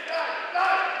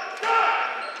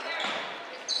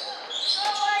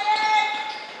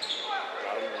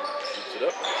 Shoots it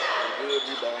up. Good.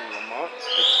 good rebound in Lamont.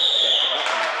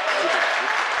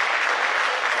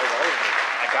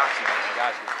 I got you, man. I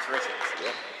got you. Terrific.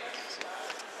 Yeah.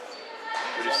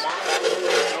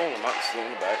 No, Lamont's still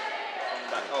in the back.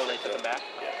 Oh, they took him back?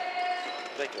 Yeah.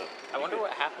 Like I wonder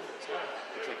what happened to him.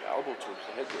 It's like elbow towards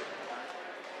the head there.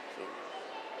 So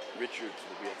Richards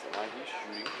will be at the line. He's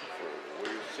shooting for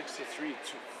Warriors 63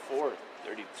 to 4,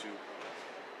 32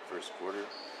 first quarter.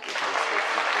 Yeah,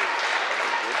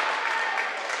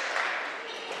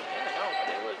 no,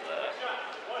 but it was.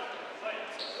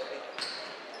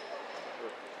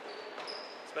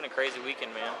 It's been a crazy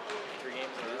weekend, man. 3 games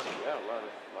in a row. Yeah, a lot of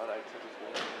activities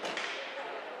going on.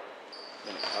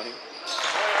 Bennett County.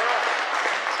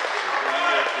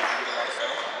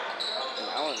 And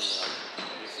Allen,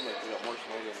 they seem like they got more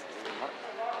snow than Martin.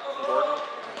 Gordon,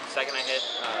 second I hit,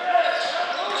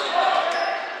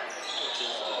 which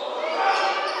is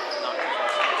not too far.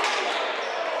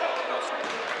 No snow.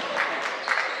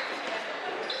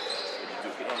 Did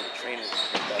you get on the train and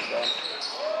get back down?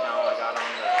 No, I got on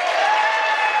the.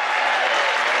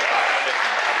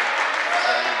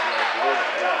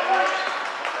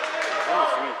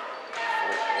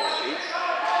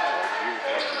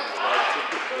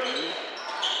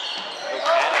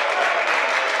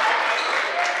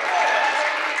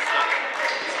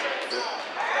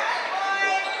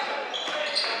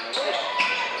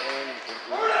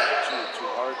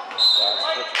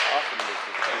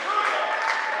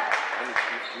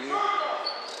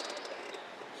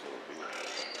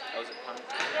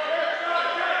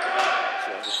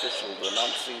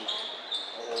 Announcing.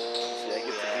 See, I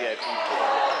get the VIP for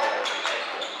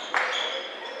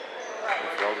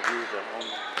all the viewers at home.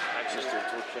 Actually, Mr.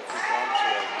 Tool check me down, so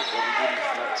I get everybody's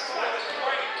nuts.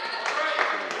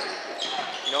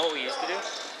 You know what we used to do?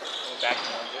 Back in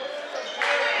London, we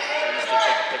used to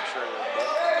take a picture of the book.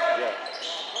 Yeah.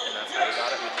 And that's how we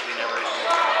got it. We never even made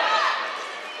it.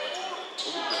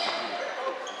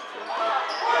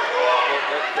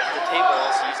 The table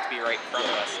also used to be right in front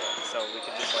of us, so we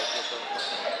could just like look over.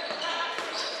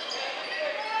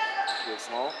 Feel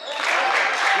small? We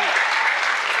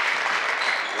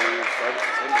started to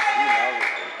 10 to 3 now.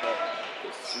 We're cut.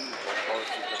 It's 2. Wakpala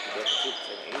took up the deficit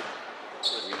 10-8.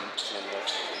 3-10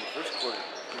 left in the first quarter.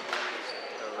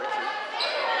 Richard.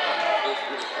 First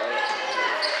quarter started.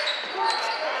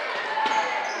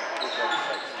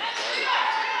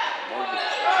 Morgan.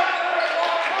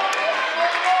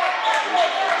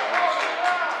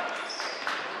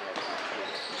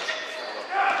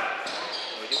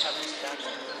 We do have these stats.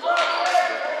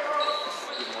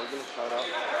 Give Morgan a shout out.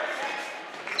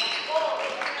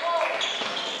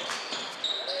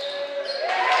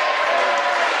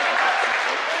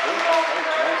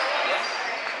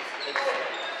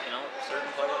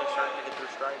 Certain players are starting to hit their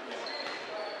stride.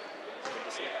 It's good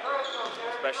to see.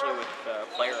 Especially with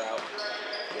player out.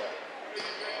 Yeah.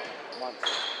 Come on.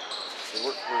 They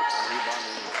work for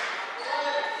rebounding.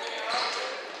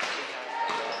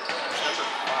 Number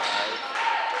 5.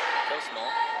 So small.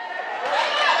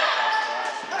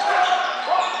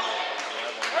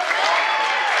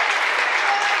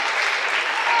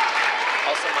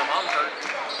 Also, my mom heard you.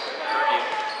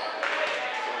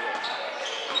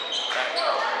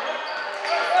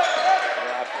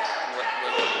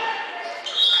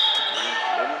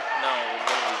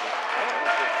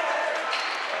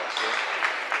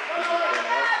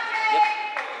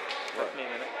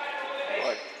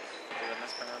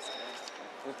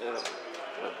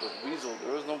 But weasel,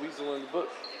 there was no weasel in the book.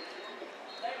 So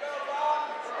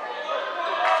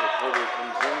Porter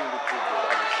comes in with the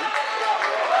sheet.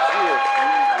 0,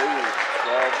 3, Warriors,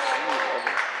 12,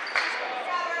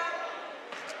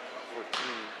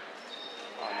 14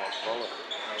 on Wakpala.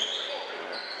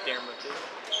 Darren with it.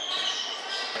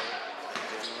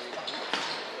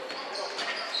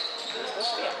 There's supposed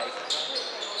to be a hike.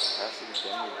 Passing to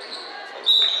Bennett.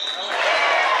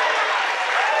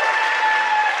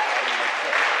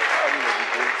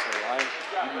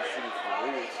 He'd be shooting for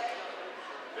Warriors.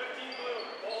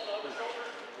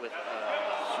 With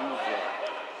shoes,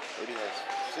 already has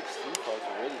 16 fouls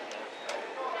already.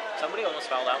 Somebody almost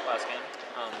fouled out last game.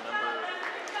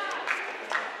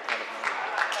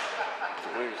 The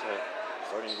Warriors have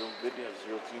starting real good. They have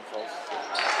 0 team fouls.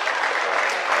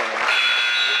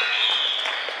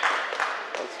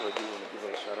 Also, I do want to give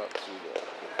a shout out to the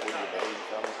Bennett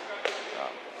family.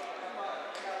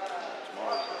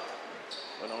 Tomorrow's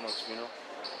Winona Smino.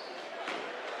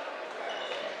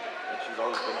 And she's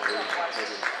always been very supportive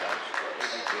and staunch for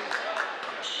everything.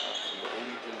 From the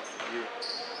early things to here,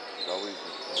 she's always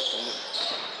been independent.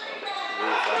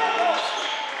 Very family ladies.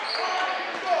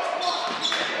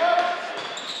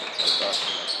 That's awesome.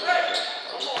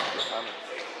 That's family.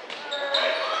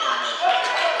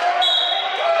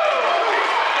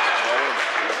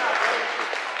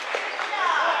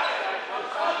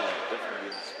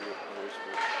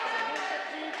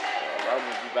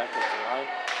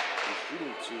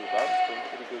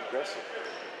 impressive.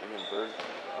 Even Bird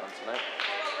tonight,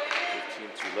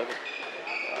 15-11.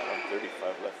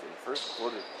 1:35 left in the first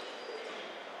quarter.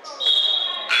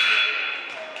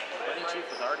 Burning Chief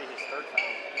was already his third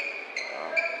foul.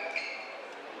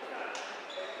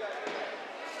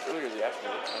 Earlier they asked me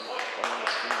what time on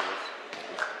the screen was.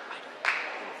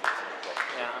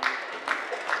 Yeah,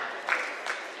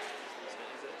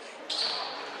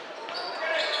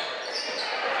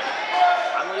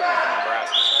 I'm leaving for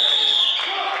Nebraska, so I gotta leave.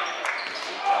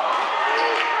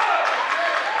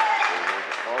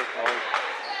 Foul call.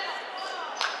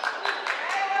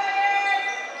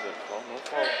 Is it foul? No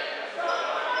foul.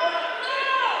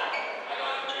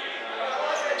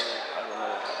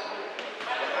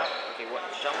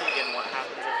 Tell me again what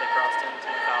happens if they cross 10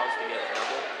 fouls to get a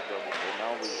double? Double. Well,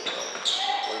 now we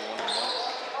play 1-1.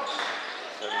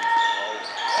 7 fouls.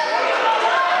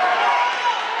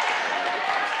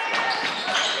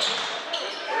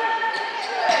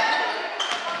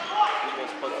 He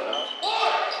just puts it up.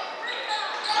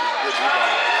 Good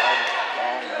rebound.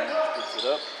 Long reach, puts it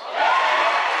up.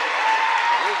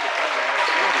 Where's the camera?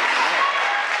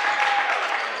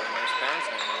 There's parents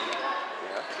now.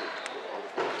 Yeah, that's it.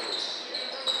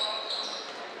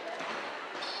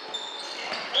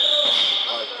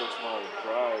 Small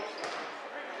drives.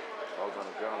 Ball's on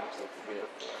the ground. Looks like we get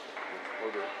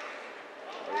quarter.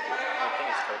 I think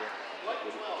it's quarter.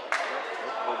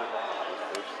 Quarter.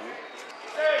 First team.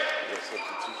 We got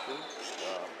substitution.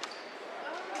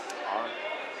 On.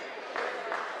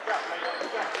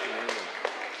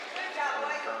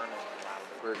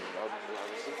 Bird and Loudon,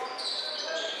 obviously.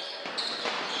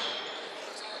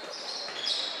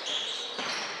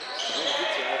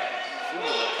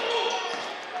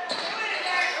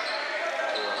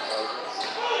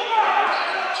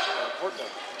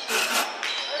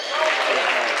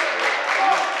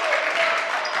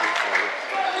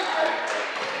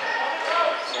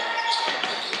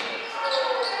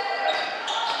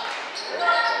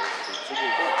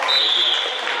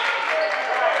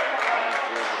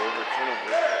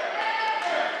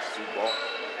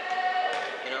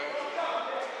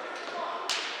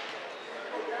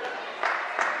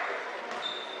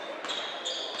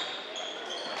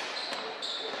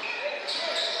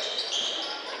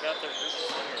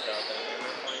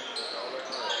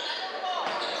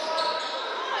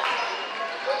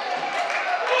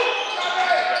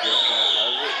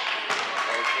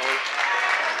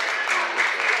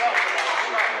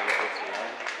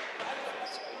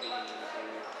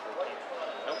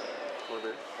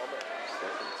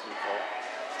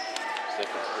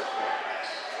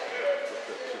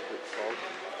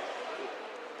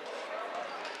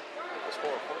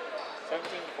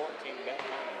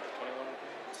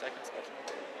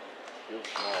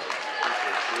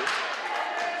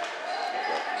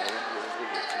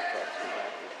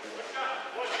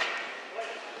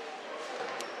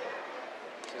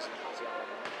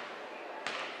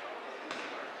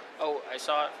 I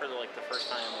saw it for the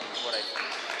first time. What I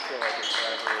feel like it's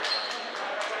forever is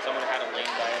someone had a lane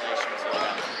violation, so they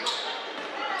got free.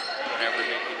 Whenever he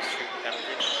was street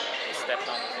penalty, they stepped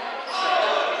on the field. I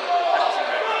haven't seen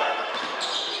that forever.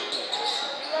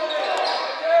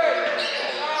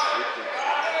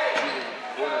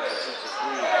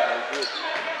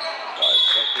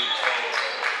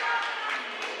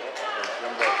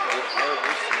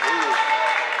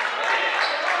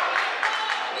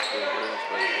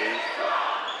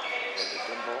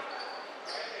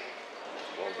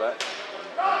 Back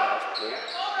and last play.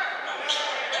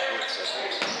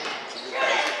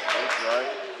 Drive.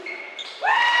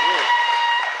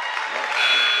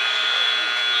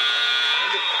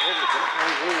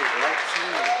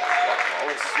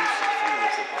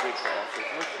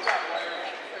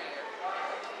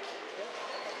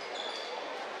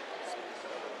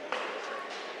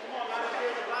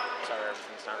 Sorry,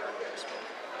 everything's not right this way.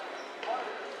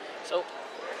 So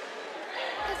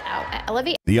out at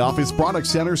Elevate. The Office Product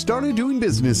Center started doing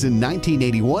business in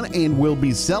 1981 and will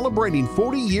be celebrating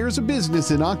 40 years of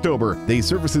business in October. They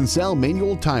service and sell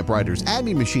manual typewriters,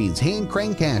 adding machines, hand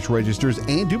crank cash registers,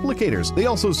 and duplicators. They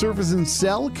also service and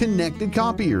sell connected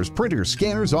copiers, printers,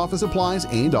 scanners, office supplies,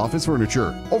 and office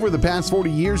furniture. Over the past 40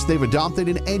 years, they've adopted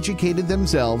and educated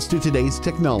themselves to today's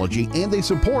technology, and they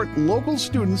support local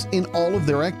students in all of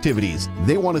their activities.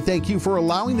 They want to thank you for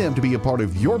allowing them to be a part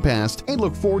of your past and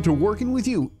look forward to working with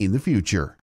you in the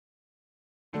future.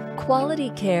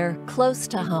 Quality care close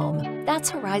to home. That's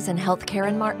Horizon Healthcare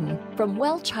in Martin. From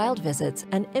well child visits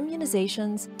and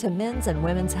immunizations to men's and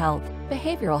women's health,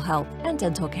 behavioral health, and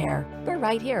dental care. We're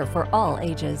right here for all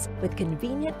ages with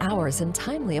convenient hours and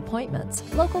timely appointments.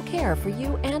 Local care for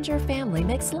you and your family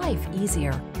makes life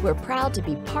easier. We're proud to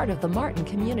be part of the Martin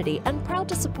community and proud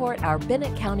to support our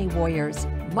Bennett County Warriors.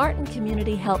 Martin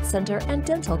Community Health Center and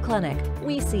Dental Clinic.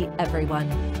 We see everyone,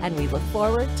 and we look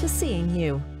forward to seeing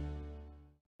you.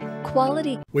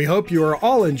 Quality. We hope you are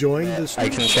all enjoying this. I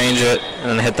can change it and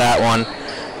then hit that one.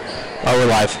 Oh, we're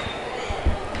live.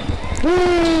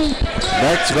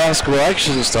 Back to basketball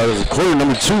action. Started with quarter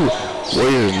number 2.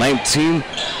 Warriors 19.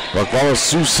 Wakpala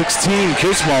Sioux 16.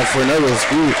 Kidsmall for another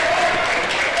screw.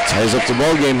 Ties up the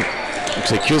ball game.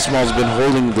 Looks like Kidsmall's been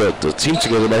holding the team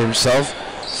together by himself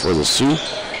for the Sioux.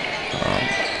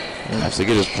 Have to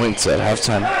get his points at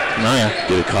halftime. Oh yeah.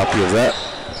 Get a copy of that.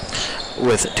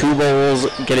 With 2 bowls,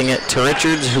 getting it to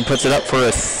Richards, who puts it up for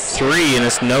a 3, and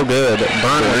it's no good.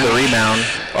 Byrne with the rebound.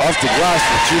 Off the glass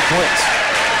for 2 points.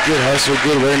 Good hustle,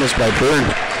 good awareness by Byrne.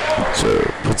 So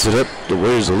puts it up. The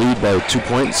Warriors the lead by 2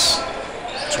 points.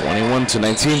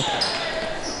 21-19.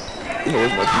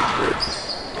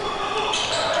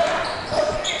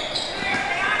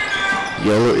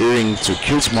 Yellow earring to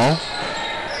Kidsmall.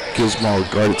 Kidsmall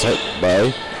guarded tight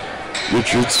by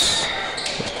Richards.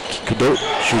 Cadote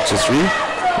shoots a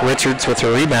 3. Richards with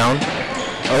a rebound.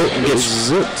 Oh, gets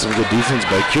it. Some good defense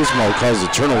by Kidsmall caused a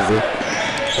turnover.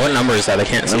 What number is that? I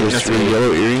can't see. Number 3,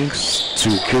 yellow earrings to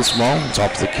Kidsmall,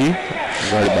 top of the key,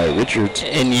 guarded by Richards.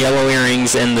 And yellow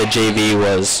earrings in the JV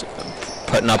was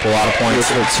putting up a lot of points.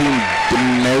 For team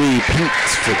Mary Pink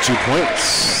for 2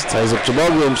 points. Ties up the ball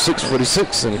game,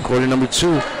 6:46, and quarter number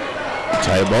 2.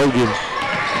 Tie ball game.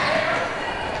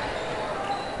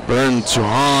 Byrne to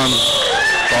Hahn.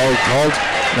 Foul called.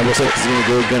 Number 6 is going to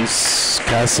go against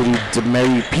Cassidy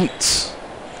DeMary Pete.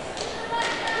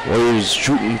 Warriors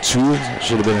shooting 2.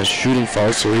 Should have been a shooting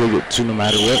foul, so he'll get 2 no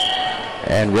matter what.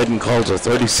 And Redden calls a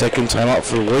 30-second timeout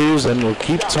for Warriors, and we'll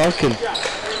keep talking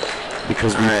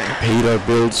because we paid our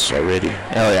bills already.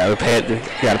 Oh yeah, we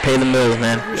got to pay the bills,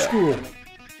 man. Your school.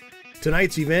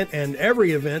 Tonight's event and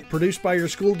every event produced by your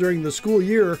school during the school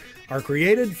year are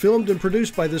created, filmed, and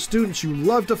produced by the students you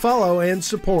love to follow and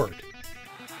support.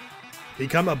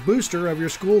 Become a booster of your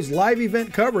school's live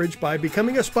event coverage by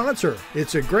becoming a sponsor.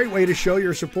 It's a great way to show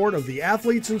your support of the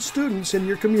athletes and students in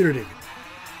your community.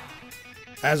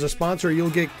 As a sponsor, you'll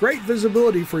get great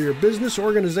visibility for your business,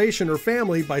 organization, or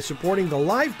family by supporting the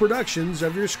live productions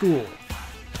of your school.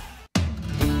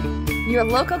 Your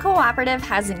local cooperative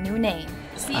has a new name.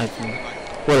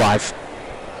 We're live.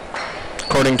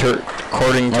 According to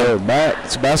back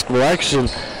to basketball action.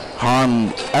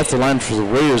 Hahn at the line for the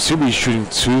Warriors. He'll be shooting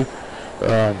 2.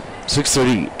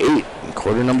 6:38.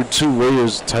 Quarter number 2.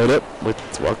 Warriors tied up with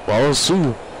Wakpala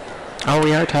Sioux. Oh,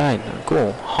 we are tied.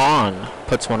 Cool. Hahn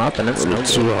puts one up, and it's no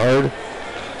too hard.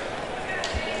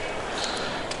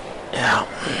 Yeah.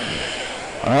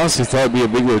 I honestly thought it'd be a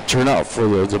bigger turnout for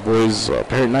the boys'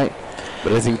 parent night,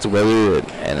 but I think the weather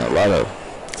and a lot of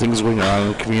things going on in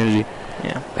the community.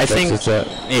 Yeah, I think.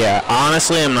 Yeah,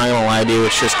 honestly, I'm not gonna lie to you.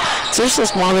 It's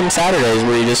just one of them Saturdays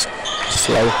where you just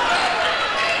slow.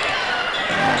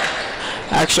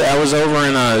 Actually, I was over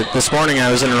in this morning.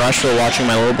 I was in Rushville watching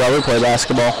my little brother play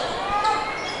basketball.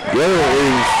 The other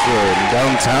way from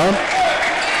downtown,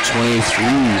 23.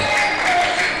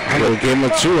 I got a game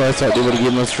of 2. I thought they would have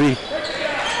given him a 3.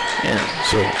 Yeah.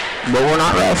 So, but we're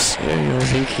not refs. Yeah, I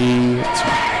think he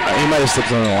might have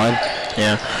slipped on the line.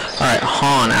 Yeah. All right,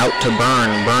 Hahn out to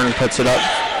Byrne. Byrne puts it up.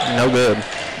 No good.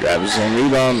 Grabs his own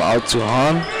rebound out to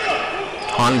Hahn.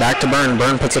 Hahn back to Byrne.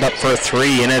 Byrne puts it up for a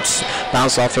 3, and it's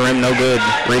bounced off the rim. No good.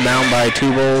 Rebound by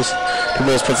 2 Bulls. 2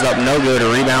 Bulls puts it up. No good. A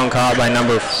rebound caught by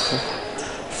number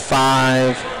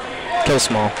 5.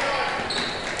 Kidsmall.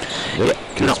 Yep.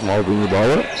 Kidsmall bring the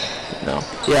ball up? No.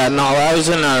 Yeah, no, I was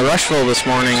in Rushville this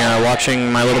morning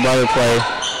watching my little brother play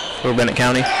for Bennett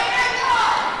County.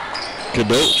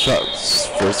 Cadote shots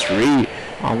for 3.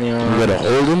 On the I'm going to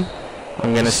hold him.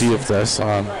 I'm going to see if that's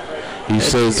on. He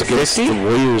says against the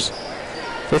Warriors.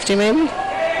 50 maybe?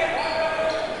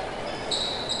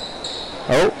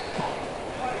 Oh.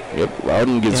 Yep,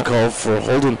 Loudon gets called for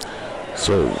holding.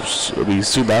 So it'll be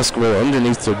Sioux basketball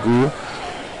underneath the goal.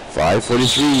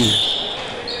 5:43.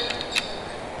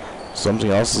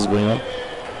 Something else is going on.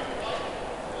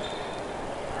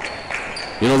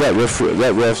 You know that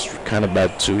ref's kind of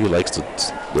bad too. He likes to.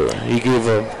 He gave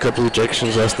a couple of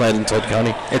ejections last night in Todd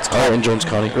County. It's called in Jones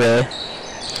County. Really?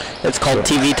 It's called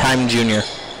TV Time Junior.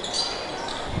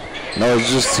 No,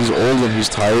 it's just he's old and he's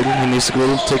tired. He needs to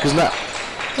go take his nap.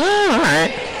 Oh, all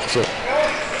right. So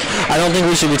I don't think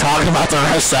we should be talking about the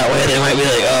refs that way. They might be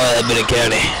like, oh, that Bennett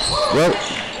County. Well,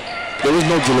 there was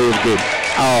no delay of good.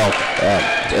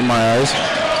 In my eyes,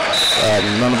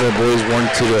 none of our boys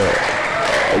warranted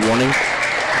a warning.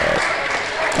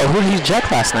 Who did he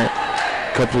eject last night?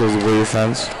 A couple of the Warrior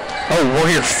fans. Oh,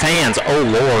 Warrior fans. Oh,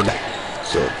 Lord.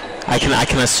 So I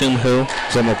can assume who.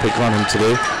 So I'm going to pick on him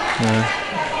today.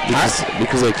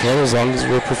 Because I can, as long as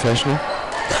we're professional.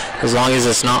 As long as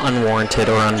it's not unwarranted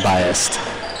or unbiased.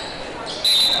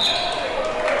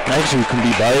 Actually, we can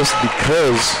be biased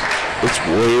because it's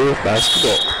Warrior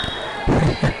basketball.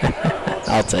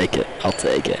 I'll take it. I'll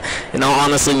take it. You know,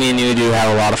 honestly, me and you do have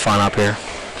a lot of fun up here.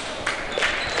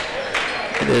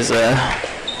 It is,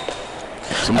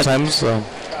 sometimes,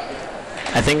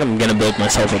 I think I'm going to build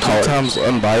myself a tolerance. Sometimes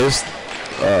unbiased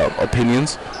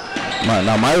opinions.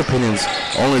 My opinions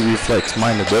only reflect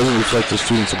mine. It doesn't reflect the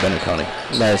students of Bennett County.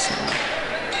 That's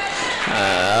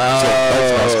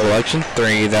basketball action.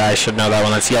 3. That I should know that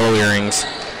one. That's yellow earrings.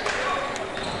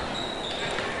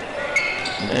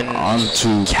 And on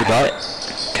to Cadet.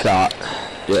 Yeah,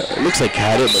 it looks like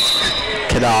Cadet, but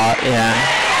Cadet. Yeah.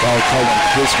 Foul called on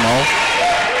Chris Mall.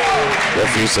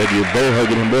 Referee said you better hug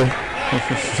him, bro.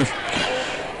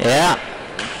 Yeah.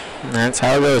 That's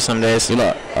how it goes some days. You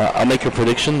know, I'll make a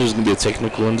prediction. There's going to be a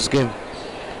technical in this game.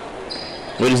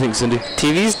 What do you think, Cindy?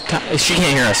 She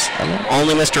can't hear us.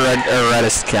 Only Mr.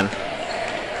 Redis can.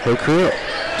 Poker up.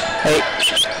 Hey.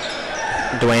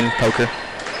 Dwayne, poker.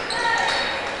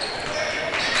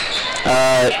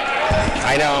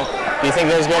 I know. Do you think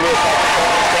there's going to be a technical in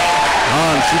this game?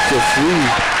 On, shoot the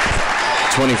 3.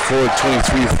 24,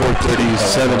 23,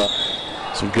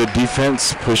 437. Some good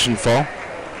defense, push and fall.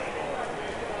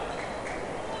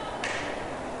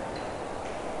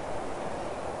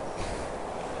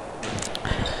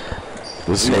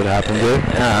 Let's see what happened there.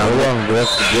 Hold on, the ref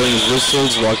blowing his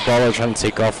whistles, Wakpala trying to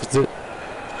take off with it.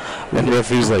 And the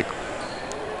referee's like,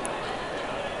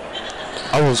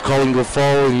 I was calling a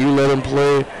foul and you let him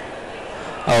play.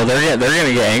 Oh, they're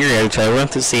gonna get angry at each other. We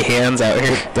want to see hands out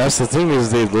here. That's the thing, is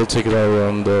they'll take it out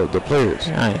on the players.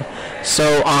 Yeah.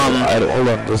 So hold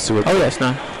on, let's see what. Oh yes,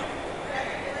 no.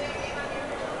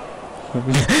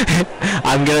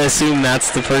 I'm gonna assume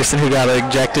that's the person who got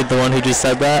ejected, the one who just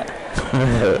said that.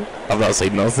 I'm not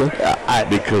saying nothing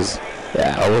because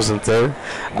I wasn't there,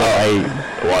 but I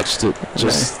watched it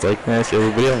just like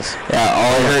everybody else. Yeah,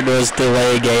 all I heard was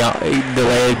delay a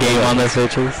game on their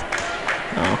pitches.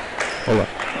 Oh, hold on.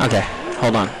 Okay,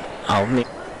 hold on.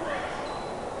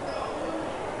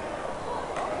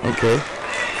 Okay,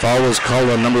 foul was called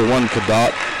on number 1,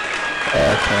 Cadet.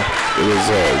 It was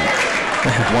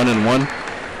 1 and 1.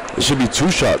 It should be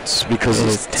 2 shots because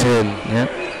it's 10. Yeah.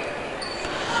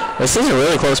 This is a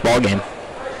really close ball game.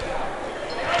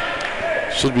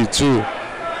 Should be 2.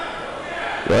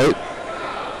 Right?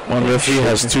 One referee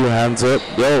has 2 hands up.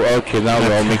 Oh, okay, now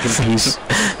they're all making peace.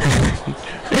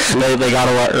 they got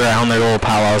around their little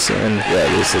powwows and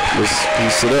they said, let's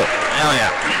piece it up. Hell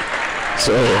yeah.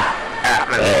 So,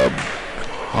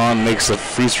 Han makes a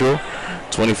free throw,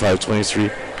 25-23.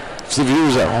 For the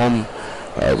viewers at home,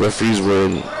 referees were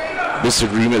in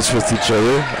disagreements with each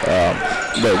other,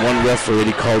 but one ref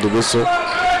already called a whistle,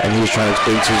 and he was trying to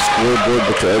explain to his scoreboard,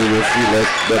 but the other referee let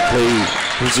that play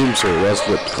resume, so that's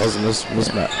what caused this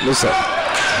miss-up.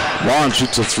 Juan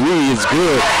shoots a 3, it's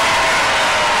good.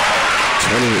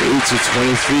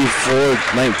 28-23,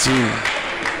 4-19.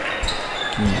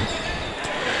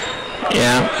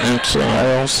 Yeah, it's, I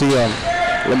don't see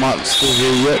Lamont still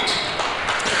here yet.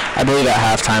 I believe at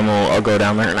halftime I'll go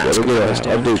down there and ask.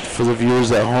 Update for the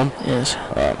viewers at home. Yes.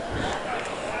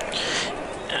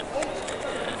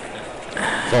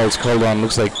 Foul's called on.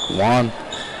 Looks like Juan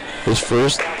is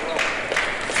first.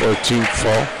 14th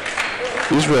foul.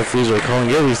 These referees are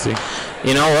calling everything.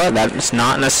 You know what? That's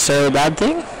not necessarily a bad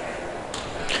thing.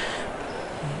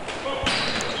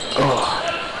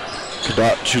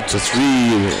 Cadet shoots a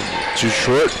 3, too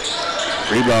short.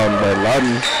 Rebound by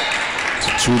Loudon to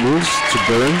Toulouse, to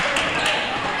Byrne.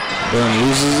 Byrne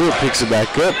loses it, picks it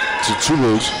back up to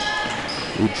Toulouse,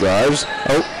 who drives.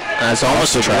 Oh, that's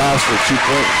almost a glass for 2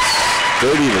 points.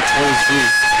 30-23.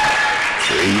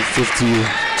 8:50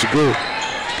 to go.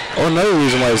 Oh, another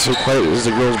reason why it's so quiet is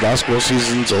the girls' basketball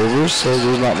season's over, so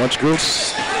there's not much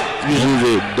girls.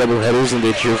 Usually they double headers and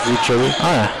they cheer for each other.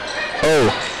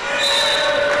 Oh.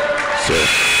 So,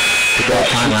 Cadet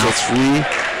shoots a 3.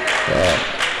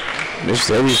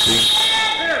 Missed everything.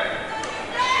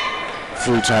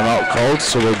 Full timeout called,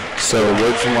 so a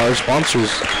word from our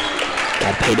sponsors.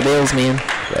 Gotta pay the bills, man.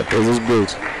 Gotta pay those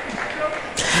bills.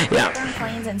 Yeah. Northern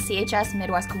Plains and CHS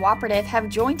Midwest Cooperative have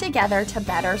joined together to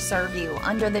better serve you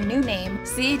under the new name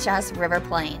CHS River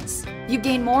Plains. You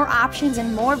gain more options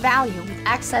and more value with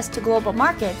access to global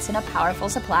markets and a powerful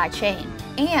supply chain.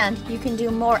 And you can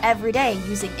do more every day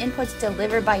using inputs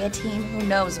delivered by a team who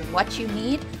knows what you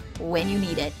need when you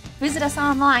need it. Visit us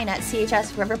online at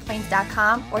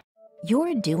chsriverplains.com or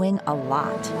You're doing a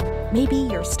lot. Maybe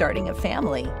you're starting a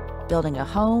family, building a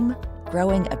home,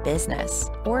 growing a business,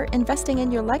 or investing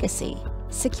in your legacy.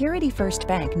 Security First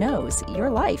Bank knows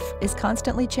your life is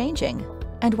constantly changing.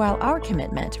 And while our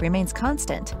commitment remains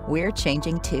constant, we're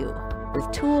changing too,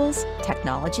 with tools,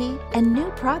 technology, and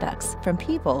new products from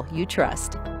people you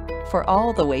trust. For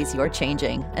all the ways you're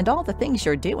changing and all the things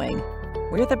you're doing,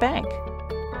 we're the bank.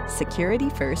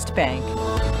 Security First Bank.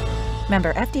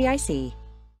 Member FDIC.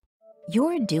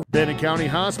 You're doing Bennett County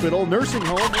Hospital Nursing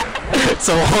Home. It's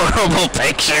a horrible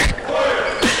picture.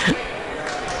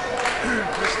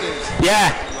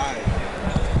 Yeah.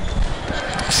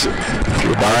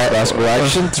 Basketball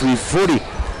action,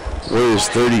 340. Warriors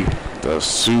 30. The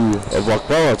Sioux of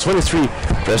Wakpala, 23.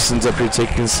 Preston's up here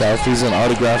taking selfies and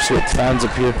autographs with fans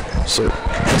up here. So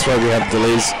that's why we have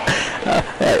delays.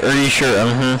 Are you sure?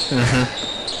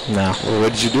 No. Well,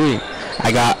 what did you do?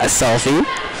 I got a selfie.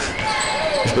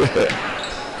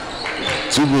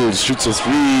 Tubu shoots a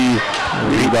 3.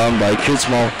 Rebound by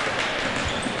Kidsmall.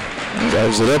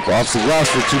 Drives it up off the glass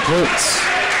for 2 points.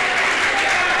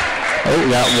 Oh,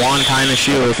 we got one time to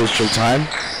shoot. Official time.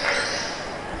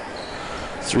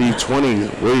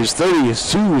 3:20. Warriors 30.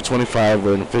 Sioux 25.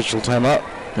 An official timeout.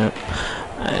 Yep.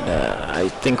 And I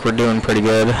think we're doing pretty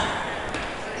good.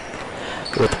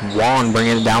 With Juan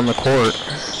bringing it down the court.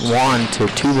 Juan to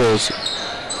Tubals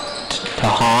to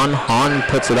Han. Han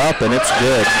puts it up and it's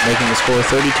good, making the score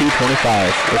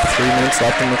 32-25 with 3 minutes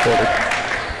left in the quarter.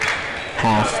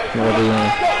 Half.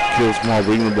 Kidsmall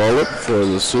bringing the ball up for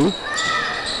the Sioux.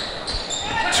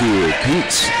 To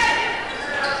Pete's.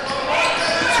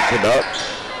 To put up.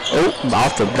 Oh,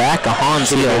 off the back of Han's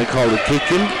heel. They called a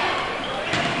kick in.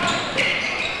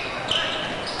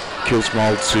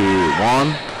 Kidsmall to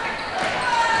Juan.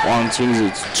 Juan swings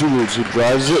it to Tubals who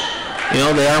drives it. You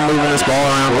know, they are moving this ball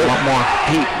around a lot more.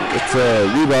 Pete with the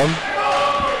rebound.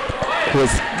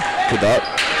 With Cadet.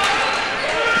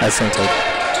 That's something.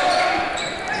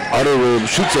 Otterwood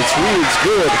shoots a 3. It's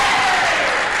good.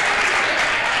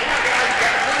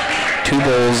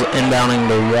 Tubals inbounding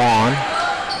the Juan.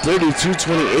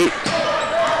 32-28.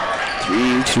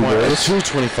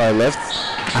 2:25 left.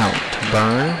 Out to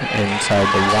Burn inside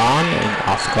the Juan and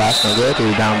off the glass, no good.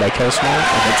 Rebound by Kosmall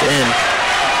and it's in.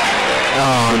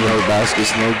 Oh, no,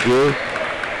 basket's no good.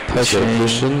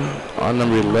 Pushing on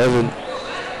number 11.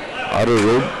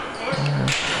 Otterwood.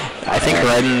 I think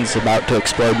Redden's about to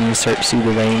explode and you start to see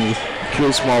the veins.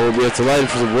 Kidsmall will be at the line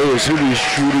for the Warriors. He'll be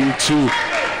shooting 2.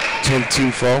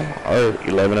 10-team foul, or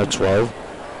 11 or 12.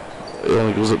 It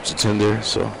only goes up to 10 there,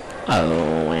 so.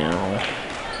 Oh, wow.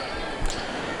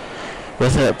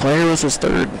 With that player was his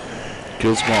third.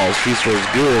 Kidsmall's free throw is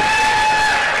good.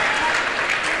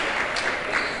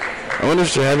 I wonder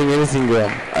if they're having anything at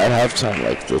halftime,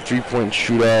 like the 3-point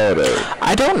shootout or...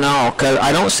 I don't know, because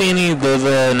I don't see any of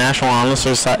the National Honor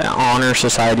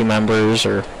Society members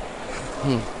or...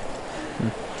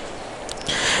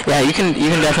 Yeah, you can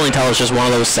definitely tell it's just one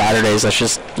of those Saturdays that's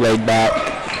just laid back.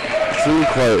 Fully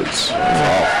quiet.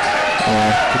 Wow.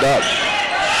 Cadet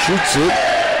shoots it.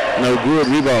 No good.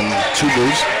 Rebound.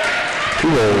 Tubals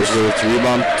with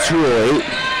rebound. 2:08.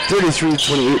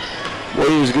 33-28.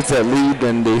 Warriors gets that lead,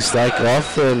 and they stack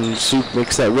off, and Sioux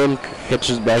makes that run,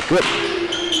 catches back up.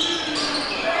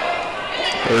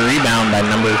 A rebound by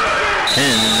number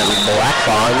 10, Black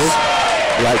Fox.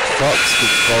 Black Fox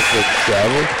gets called for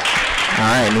travel.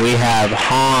 Alright, and we have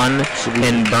Han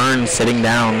and Burns sitting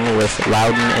down with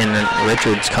Loudon and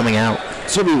Richards coming out.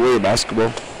 So we Warrior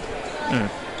basketball.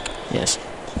 Yes.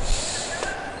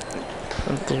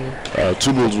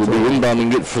 Tubals will be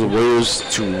inbounding it for the Warriors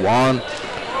to Juan.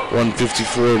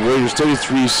 154. Warriors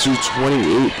 33, Sioux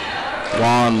 28.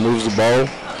 Juan moves the ball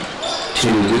to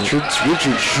Richards.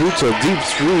 Richards shoots a deep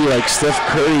 3 like Steph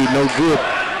Curry, no good.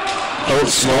 Oh,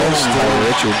 small by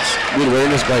Richards. Good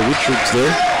awareness by Richards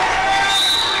there.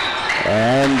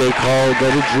 And they call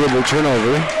double dribble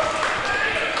turnover.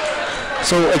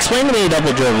 So explain to me a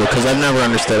double dribble, because I've never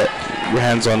understood it. Your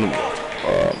hands on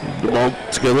the ball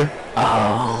together.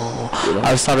 Oh, you know?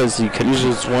 I just thought it was you could.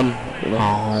 Usually it's one. You know?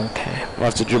 Oh, okay. I'll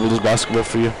have to dribble this basketball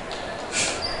for you.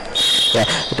 Yeah.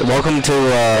 Welcome to.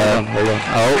 Hold on.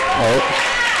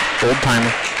 Oh, old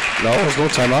timer. No, there's no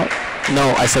timeout.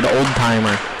 No, I said old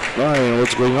timer. No, I don't know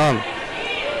what's going on.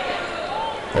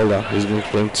 Hold on. He's going to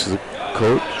explain to the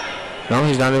coach. No,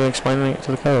 he's not even explaining it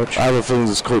to the coach. I have a feeling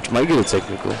this coach might get a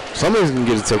technical. Somebody's going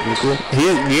to get a technical.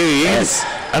 He is.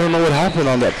 I don't know what happened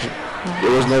on that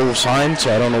There was no sign,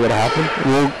 so I don't know what happened.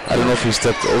 I don't know if he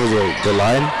stepped over the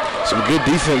line. Some good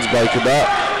defense by Kadat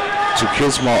to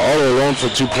kill Small all alone for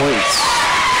 2 points.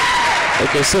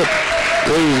 Like I said,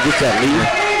 Warriors get that lead,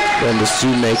 then the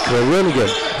Sioux make a run again.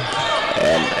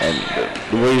 And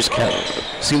the Warriors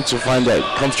seem to find that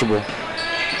comfortable.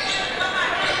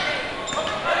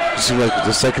 It seems like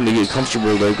the second they get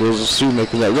comfortable, there goes the Sioux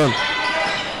making that run.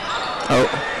 Oh,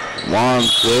 Juan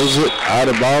throws it out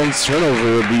of bounds. Turnover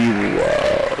will be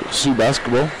Sioux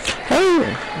basketball. Oh,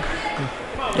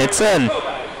 it's in.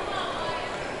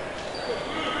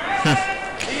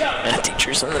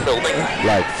 Teachers in the building.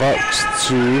 Like Fox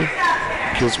to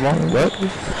Kismall. What?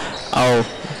 Oh,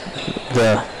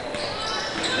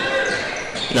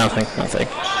 nothing.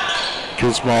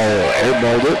 Kismall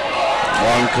airballed it.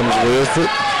 Juan comes with it.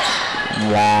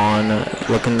 Juan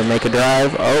looking to make a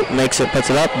drive. Oh, makes it, puts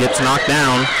it up, gets knocked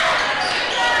down.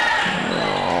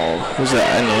 Oh, who's that?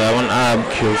 I know that one.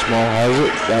 Kismall has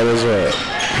it. That was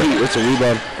it's a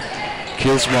rebound.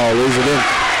 Kismall lays it in.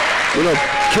 You know,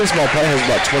 Kismall probably has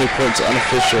about 20 points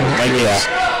unofficial.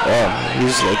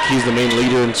 He's the main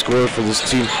leader and scorer for this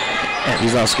team.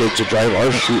 He's not scared to drive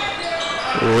or shoot.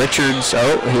 Richards,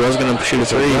 he was going to shoot a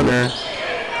three.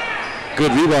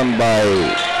 Good rebound by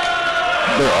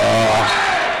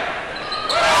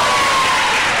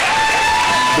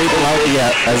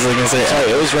I was going to say.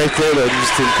 Sorry, it was right there that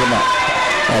just didn't come out.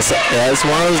 It's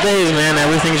one of those days, man.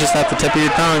 Everything's just at the tip of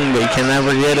your tongue, but you can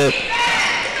never get it.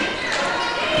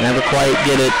 Never quite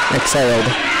get it exhaled.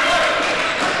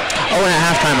 Oh, and at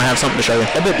halftime, I have something to show you.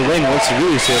 I bet Dwayne wants to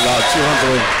really say a lot too, huh,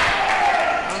 Dwayne?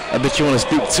 I bet you want to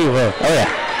speak too, huh? Oh, yeah.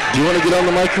 Do you want to get on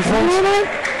the microphone?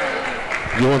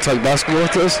 You want to talk basketball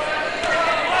with us?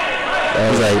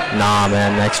 He's like, nah,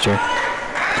 man, next year.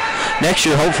 Next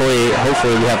year, hopefully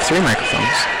we have 3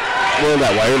 microphones. Well,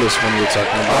 that wireless one you're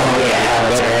talking about. Oh, yeah,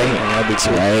 that's right. That's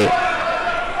right.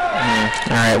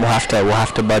 All right, we'll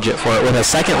have to budget for it. With a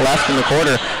second left in the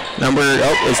quarter,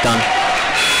 it's done.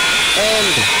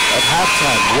 And at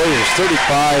halftime, Warriors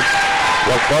 35,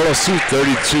 Wakpala Sioux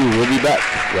 32. We'll be back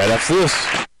right after this.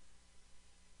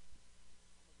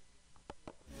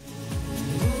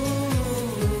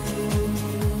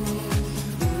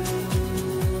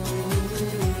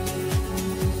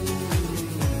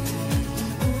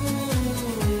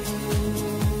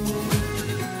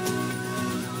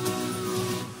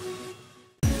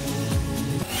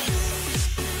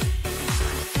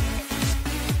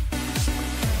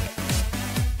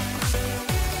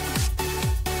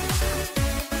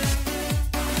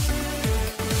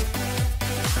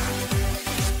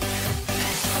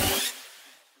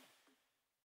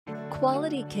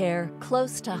 Quality care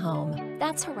close to home.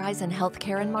 That's Horizon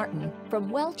Healthcare in Martin.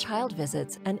 From well child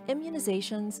visits and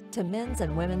immunizations to men's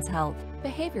and women's health,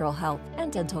 behavioral health,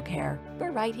 and dental care.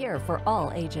 We're right here for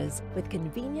all ages with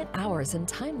convenient hours and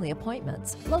timely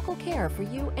appointments. Local care for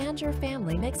you and your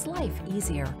family makes life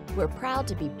easier. We're proud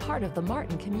to be part of the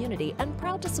Martin community and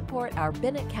proud to support our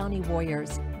Bennett County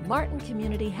Warriors. Martin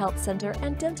Community Health Center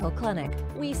and Dental Clinic.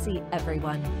 We see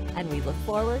everyone, and we look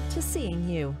forward to seeing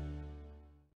you.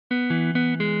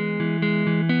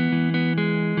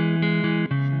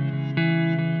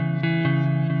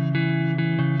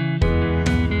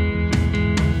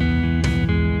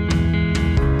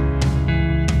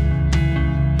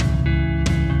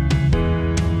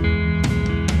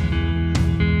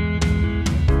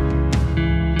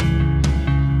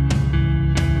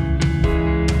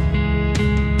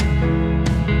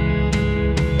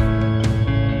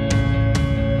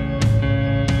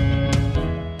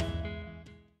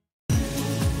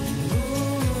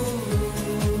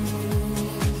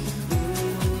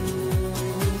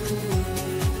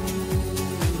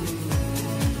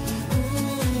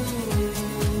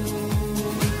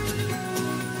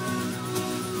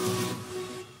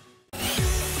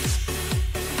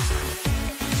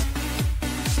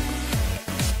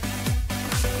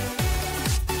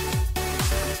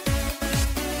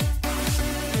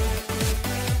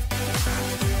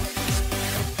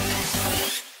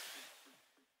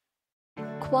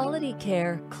 Quality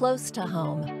care close to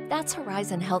home. That's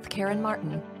Horizon Healthcare in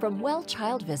Martin. From well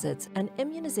child visits and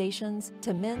immunizations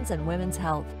to men's and women's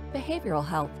health, behavioral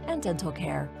health, and dental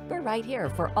care. We're right here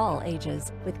for all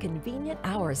ages with convenient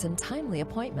hours and timely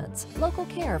appointments. Local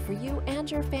care for you and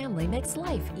your family makes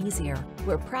life easier.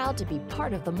 We're proud to be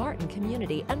part of the Martin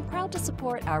community and proud to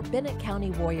support our Bennett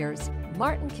County Warriors.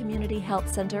 Martin Community Health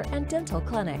Center and Dental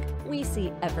Clinic. We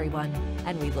see everyone,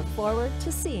 and we look forward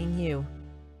to seeing you.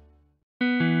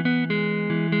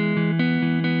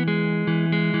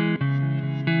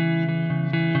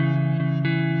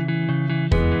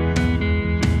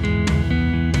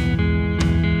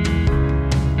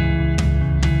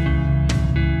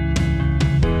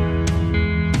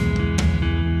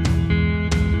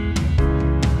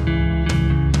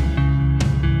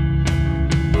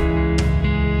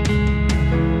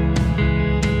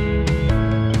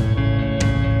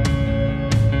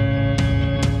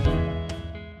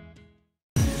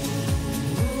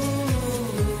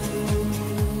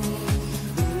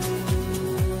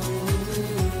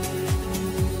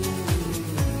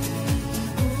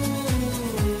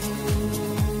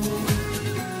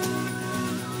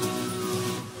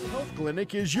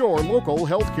 Clinic is your local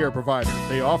healthcare provider.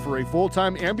 They offer a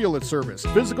full-time ambulance service,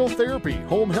 physical therapy,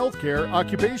 home health care,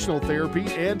 occupational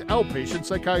therapy, and outpatient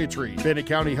psychiatry. Bennett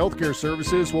County Healthcare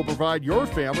Services will provide your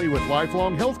family with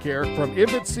lifelong health care from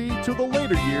infancy to the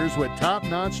later years with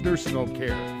top-notch nursing home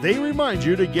care. They remind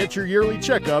you to get your yearly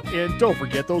checkup and don't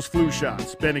forget those flu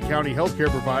shots. Bennett County Healthcare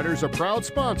Providers are proud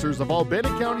sponsors of all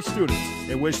Bennett County students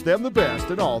and wish them the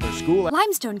best in all their school.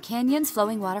 Limestone canyons,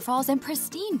 flowing waterfalls, and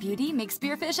pristine beauty make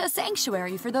Spearfish a sanctuary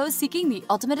for those seeking the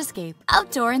ultimate escape.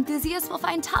 Outdoor enthusiasts will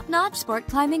find top-notch sport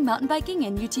climbing, mountain biking,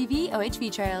 and UTV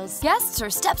OHV trails. Guests are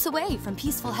steps away from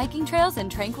peaceful hiking trails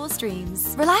and tranquil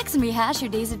streams. Relax and rehash your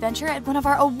day's adventure at one of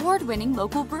our award-winning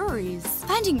local breweries.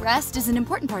 Finding rest is an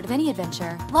important part of any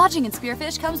adventure. Lodging in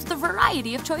Spearfish comes with a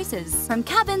variety of choices, from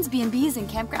cabins, B&Bs, and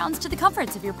campgrounds to the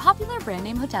comforts of your popular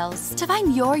brand-name hotels. To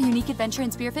find your unique adventure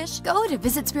in Spearfish, go to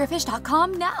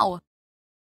visitspearfish.com now.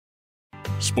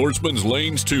 Sportsman's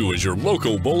Lanes 2 is your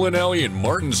local bowling alley in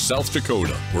Martin, South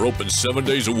Dakota. We're open 7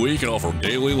 days a week and offer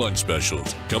daily lunch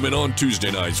specials. Come in on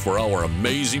Tuesday nights for our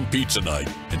amazing pizza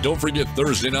night. And don't forget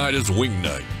Thursday night is wing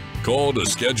night. Call to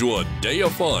schedule a day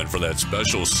of fun for that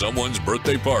special someone's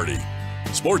birthday party.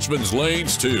 Sportsman's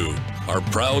Lanes 2 are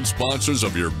proud sponsors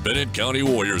of your Bennett County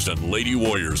Warriors and Lady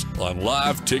Warriors on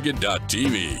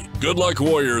liveticket.tv. Good luck,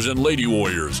 Warriors and Lady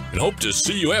Warriors, and hope to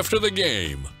see you after the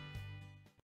game.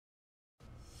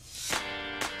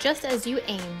 Just as you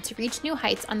aim to reach new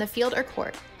heights on the field or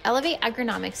court, Elevate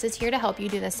Agronomics is here to help you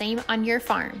do the same on your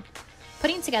farm.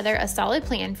 Putting together a solid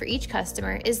plan for each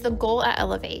customer is the goal at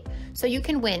Elevate, so you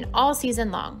can win all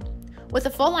season long. With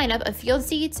a full lineup of field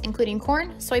seeds, including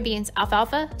corn, soybeans,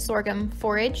 alfalfa, sorghum,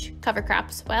 forage, cover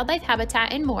crops, wildlife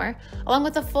habitat, and more, along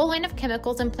with a full line of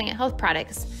chemicals and plant health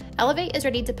products, Elevate is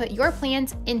ready to put your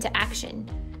plans into action.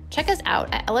 Check us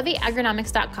out at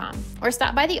elevateagronomics.com or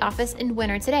stop by the office in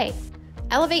Winter today.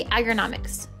 Elevate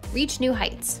Agronomics. Reach new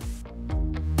heights.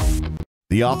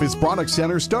 The Office Product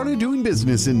Center started doing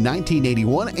business in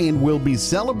 1981 and will be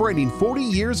celebrating 40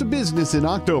 years of business in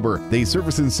October. They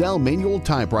service and sell manual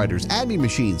typewriters, admin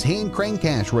machines, hand crank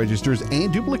cash registers,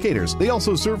 and duplicators. They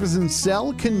also service and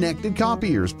sell connected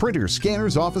copiers, printers,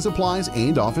 scanners, office supplies,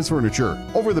 and office furniture.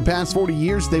 Over the past 40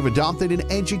 years, they've adopted and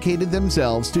educated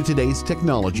themselves to today's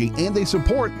technology, and they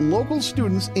support local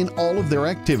students in all of their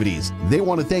activities. They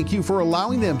want to thank you for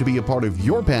allowing them to be a part of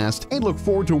your past and look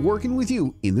forward to working with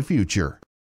you in the future.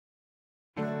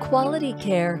 Quality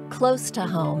care close to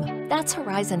home. That's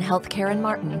Horizon Healthcare in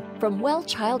Martin. From well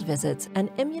child visits and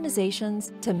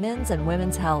immunizations to men's and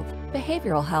women's health,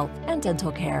 behavioral health, and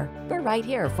dental care. We're right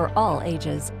here for all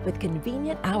ages with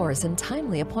convenient hours and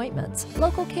timely appointments.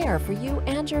 Local care for you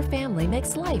and your family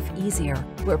makes life easier.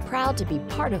 We're proud to be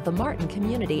part of the Martin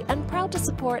community and proud to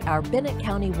support our Bennett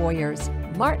County Warriors.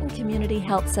 Martin Community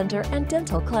Health Center and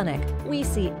Dental Clinic. We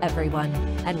see everyone,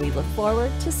 and we look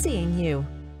forward to seeing you.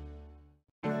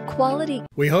 Quality.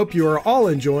 We hope you are all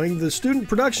enjoying the student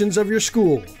productions of your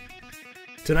school.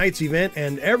 Tonight's event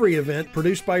and every event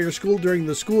produced by your school during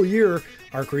the school year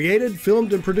are created,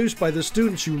 filmed, and produced by the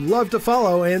students you love to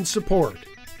follow and support.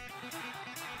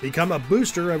 Become a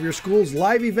booster of your school's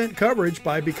live event coverage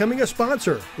by becoming a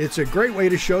sponsor. It's a great way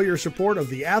to show your support of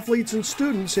the athletes and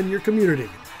students in your community.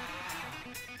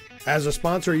 As a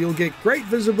sponsor, you'll get great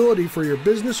visibility for your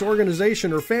business,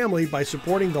 organization, or family by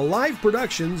supporting the live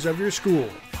productions of your school.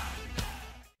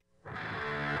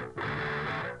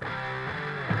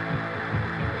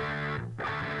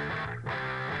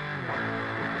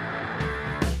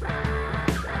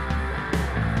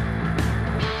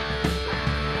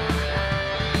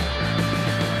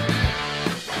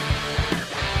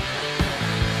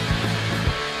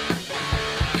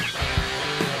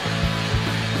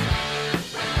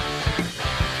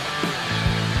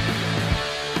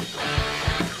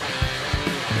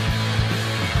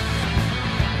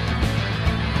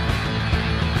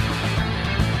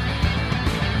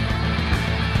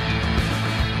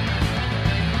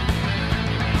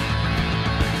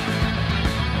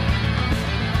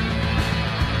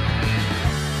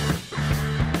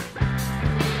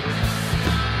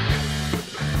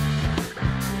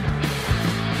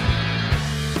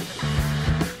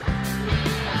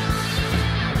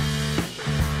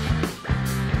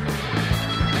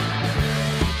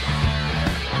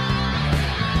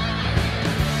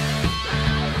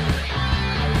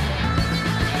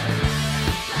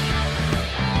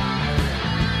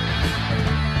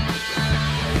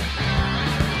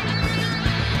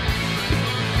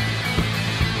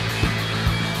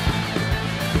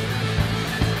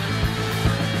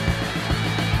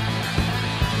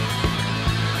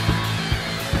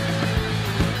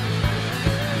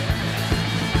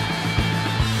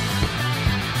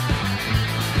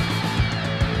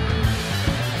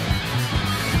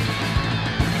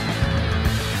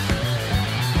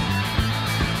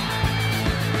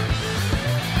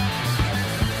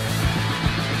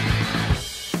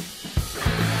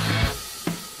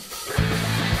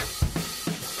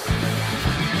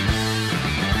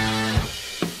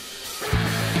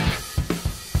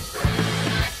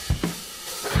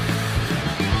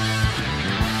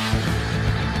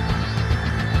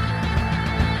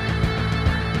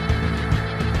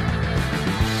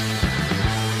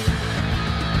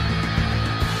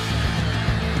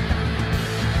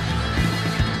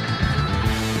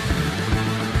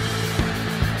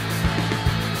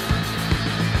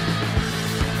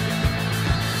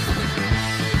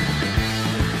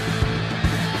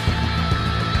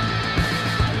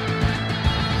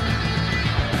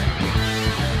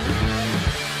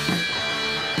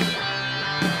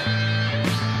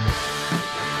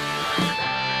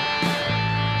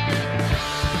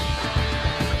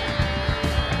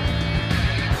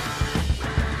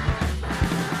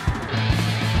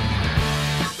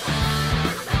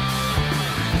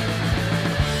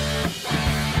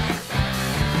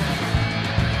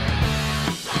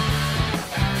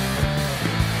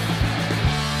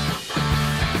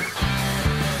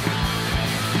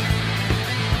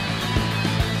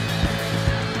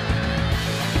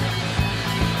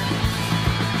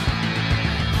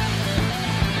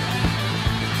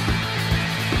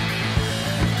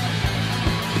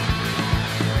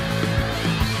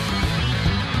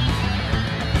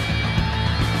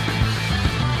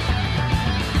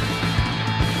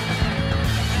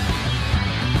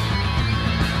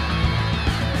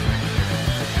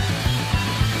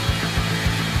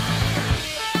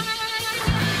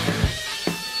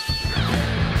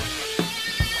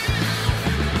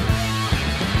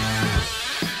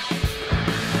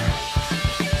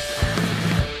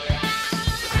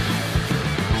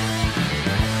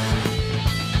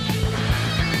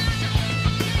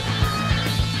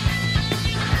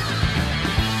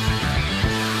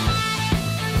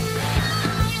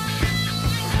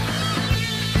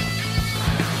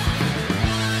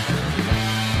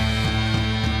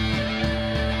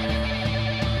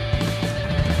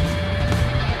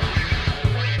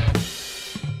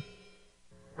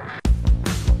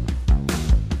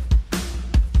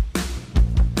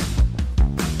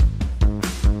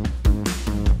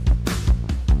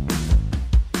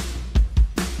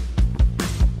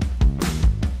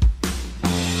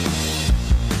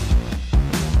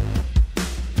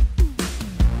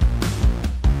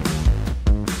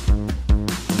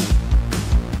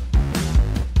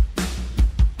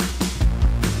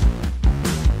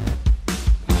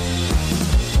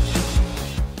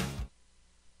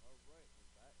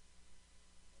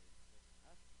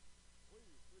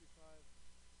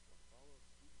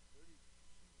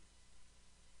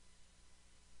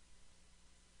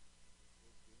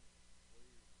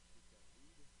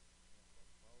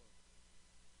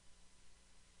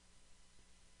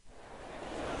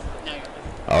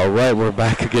 All right, we're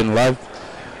back again live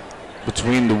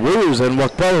between the Warriors and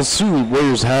Wakpala Sioux.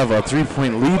 Warriors have a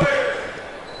 3-point lead.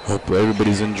 Hope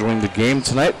everybody's enjoying the game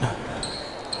tonight.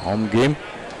 Home game.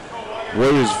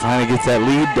 Warriors finally get that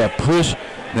lead, that push.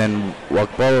 Then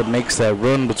Wakpala makes that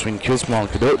run between Kilsmall and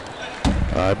Cadott.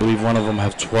 I believe one of them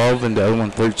have 12 and the other one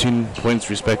 13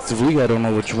 points respectively. I don't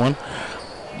know which one.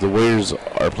 The Warriors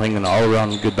are playing an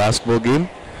all-around good basketball game.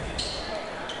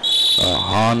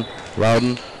 Hahn,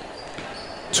 Loudon,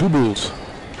 Tubles,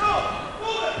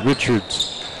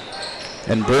 Richards,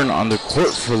 and Byrne on the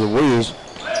court for the Warriors.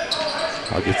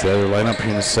 I'll get to the other lineup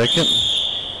here in a second.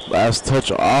 Last touch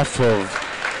off of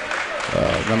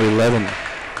number 11,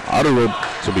 Otterwood,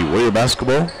 to be Warrior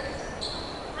basketball.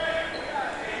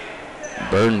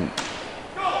 Byrne,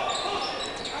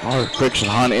 correction,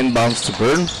 Hahn inbounds to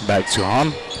Byrne, back to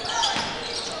Hahn,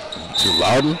 to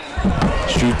Loudon,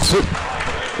 shoots it.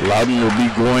 Loudon will be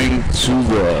going to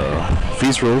the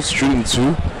free throws, shooting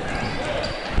 2.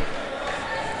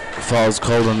 Foul is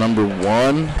called on number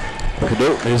 1.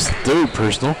 Cadott, his 3rd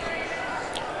personal.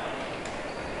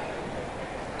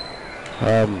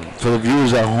 For the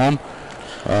viewers at home,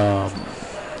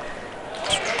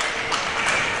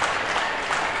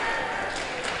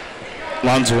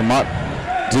 Lonzo Lamont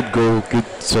did go get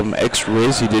some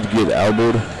x-rays. He did get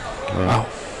elbowed.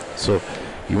 So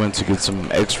he went to get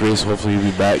some x-rays. Hopefully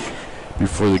he'll be back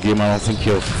before the game. I don't think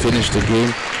he'll finish the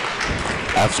game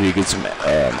after he gets some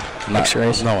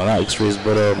x-rays? No, not x-rays,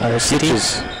 but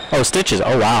stitches. Oh, stitches.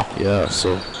 Oh, wow. Yeah,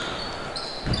 so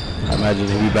I imagine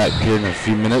he'll be back here in a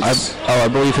few minutes. I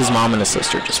believe his mom and his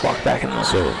sister just walked back in the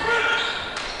room.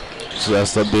 So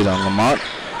that's the update on Lamont.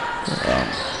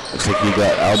 Looks like he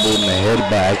got elbowed in the head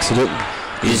by accident.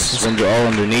 He's went all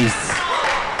underneath.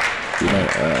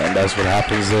 And that's what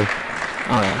happens there.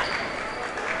 Oh, yeah.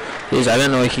 Jeez, I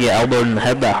didn't know he could get elbowed in the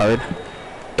head that hard.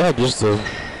 Yeah, just a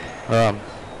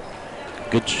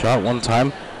good shot one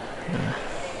time. Yeah.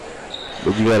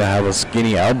 But you gotta have a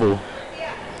skinny elbow.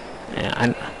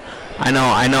 Yeah, I know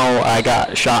I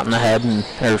got shot in the head,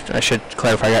 or I should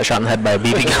clarify, I got shot in the head by a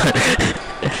BB gun.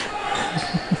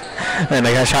 And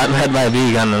I got shot in the head by a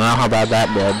BB gun, and I know how bad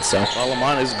that did, so. Well,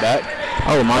 Lamont is back.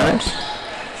 Oh, Lamont is?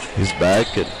 He's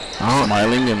back and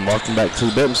smiling and walking back to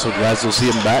the bench, so glad to see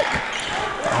him back.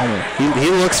 Oh, he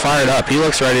looks fired up. He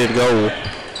looks ready to go.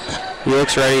 He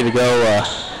looks ready to go.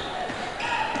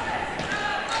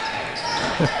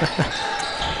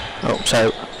 Oh,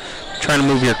 sorry. Trying to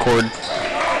move your cord.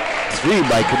 3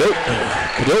 by Cadott.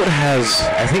 Cadott has,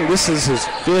 I think this is his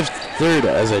 5th third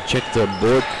as I checked the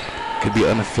board. Could be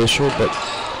unofficial, but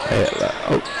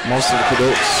most of the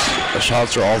Cadott's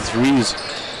shots are all 3s.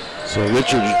 So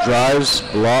Richards drives,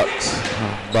 blocked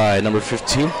by number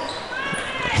 15,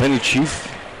 Plenty Chief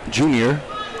Jr.,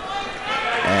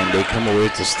 and they come away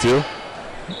to steal.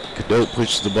 Cadott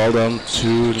pushes the ball down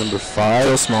to number 5.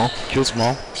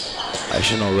 Kilsmall. I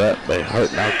should know that by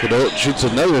heart now. Cadott shoots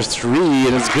another 3,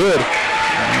 and it's good.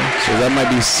 So that might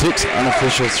be 6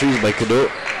 unofficial 3s by Cadott.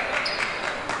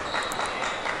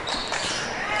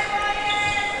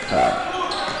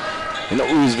 You know,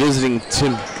 we was visiting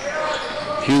Tim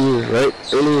Hugher, right,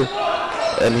 earlier,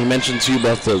 and he mentioned to you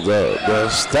about the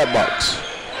stat box.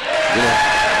 You know,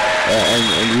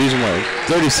 and the reason why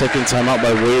 30-second timeout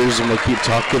by Warriors, and we'll keep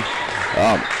talking.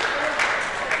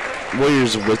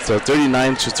 Warriors with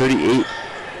 39-38,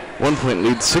 1-point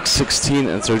lead, 6:16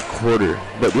 in third quarter.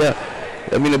 But yeah,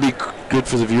 I mean, it'd be good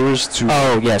for the viewers to.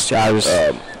 Oh yes, I was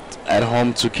at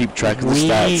home to keep track of the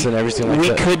stats and everything like that.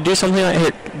 We could do something like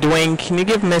here. Dwayne, can you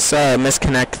give Miss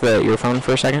Connect the earphone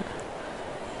for a second?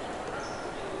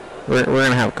 We're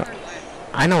gonna have a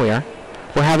I know we are.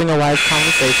 We're having a live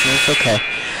conversation. It's okay.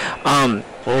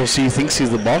 Oh, so he thinks he's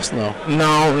the boss now?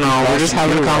 No, we're just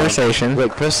having a conversation.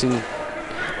 Like pressing.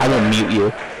 I will mute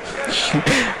you.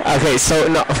 Okay, so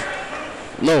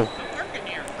no.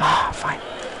 Fine.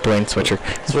 Dwayne, switcher.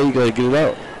 That's why you gotta get it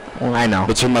out. Well, I know.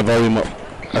 But turn my volume up.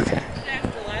 Okay.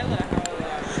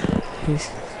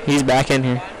 He's back in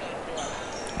here.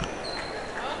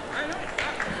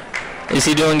 Is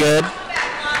he doing good?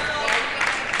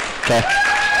 Okay.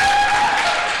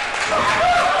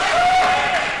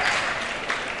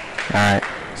 Alright.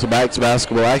 So back to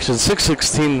basketball action.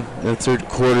 6:16 in the third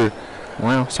quarter.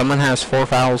 Wow, someone has 4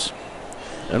 fouls.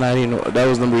 And I didn't know that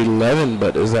was number 11,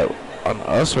 but is that on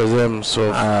us or them?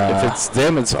 So if it's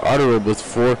them, it's Otterwood with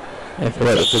 4. If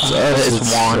it's us,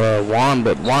 it's Juan.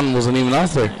 But Juan wasn't even out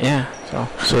there. Yeah.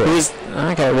 So who's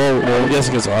okay? Well, I'm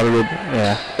guessing it's Otterwood.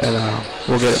 Yeah. And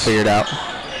we'll get it figured out.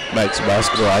 Back to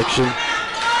basketball action.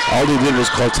 All they did was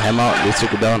call timeout. They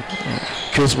took it down.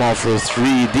 Kilsmall for a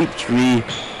 3, deep 3.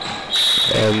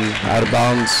 And out of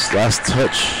bounds, last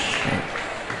touch.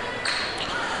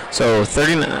 So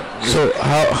 39. So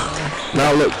how?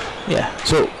 Now look. Yeah.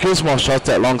 So Kingsmall shot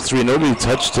that long three. Nobody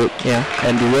touched it. Yeah.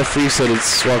 And the referee said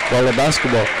it's Wakpala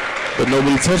basketball, but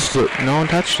nobody touched it. No one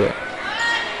touched it.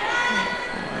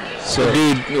 So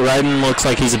dude, Ryden looks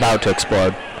like he's about to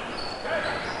explode.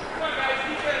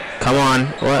 Come on.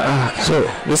 What? So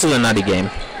this is a nutty game.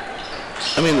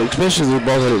 I mean, especially the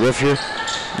ball that it ref here.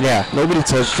 Yeah. Nobody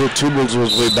touched it. Two Bulls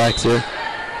was way back there.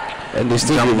 And they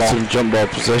still give it some jump ball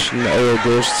possession. The arrow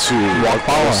goes to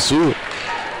Wakpala.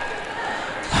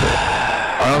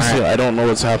 Honestly, I don't know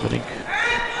what's happening.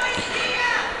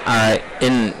 All right,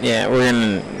 we're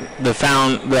in the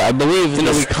I believe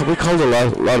we called a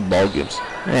lot of ball games.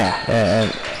 Yeah,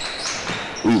 and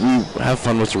we have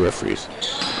fun with the referees,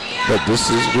 but this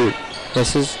is weird.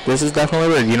 This is definitely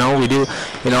weird. You know, we do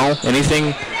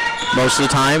anything most of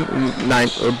the time,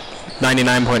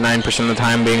 99.9% of the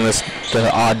time being the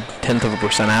odd 1/10 of a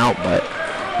percent out, but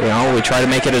we try to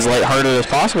make it as lighthearted as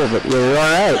possible. But we're all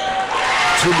right.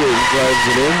 Two Bulls drives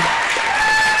it in,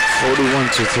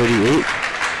 41-38.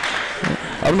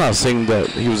 I'm not saying that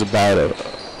he was a bad.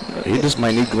 He just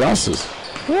might need glasses.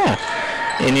 Yeah,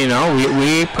 and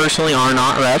we personally are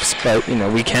not refs, but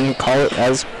we can call it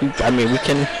as. I mean, we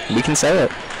can say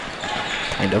it.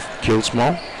 Kind of. Killed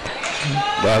small.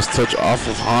 Last touch off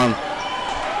of Han.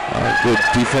 Good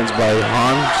defense by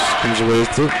Han. Just comes away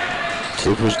with it.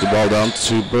 They push the ball down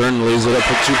to Byrne, lays it up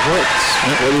for 2 points.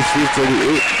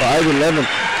 43-38, 5-11.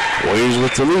 Warriors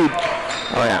with the lead.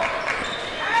 Oh yeah.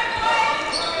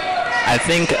 I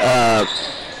think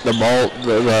the ball,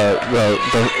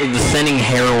 the thinning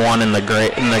hair one and the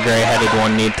gray-headed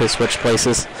one need to switch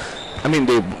places. I mean,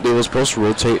 they were supposed to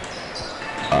rotate,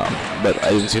 but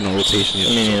I didn't see no rotation yet.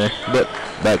 Me neither. But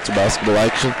back to basketball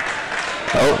action.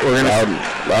 Oh, we're gonna.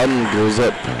 Loudon goes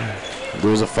up. There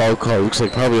was a foul call. Looks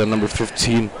like probably on number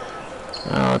 15.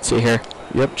 Let's see here.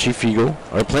 Yep, Chief Eagle.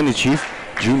 Or Plenty Chief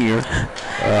Junior.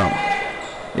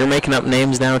 You're making up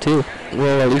names now too.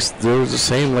 Well, at least there was the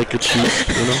same like a chief,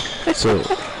 So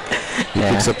he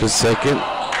picks up his second.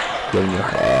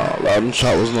 Loudon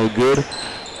shot was no good.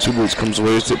 Two Bulls comes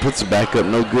away with it, puts it back up,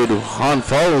 no good. Han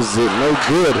follows it, no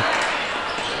good.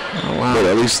 Oh, wow. But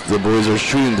at least the boys are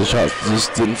shooting. The shots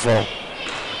just didn't fall.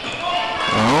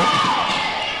 Oh.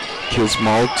 Kill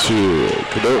small to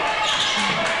Cadotte.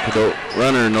 Cadotte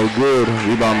runner, no good.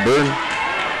 Rebound Byrne.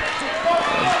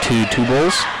 Two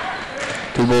Bulls.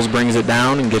 Two Bulls brings it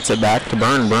down and gets it back to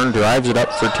Byrne. Byrne drives it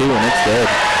up for 2 and it's good.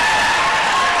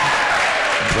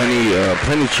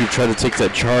 Plenty Chief tried to take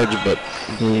that charge, but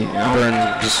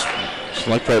Byrne just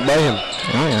snuck right by him.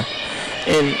 Oh yeah.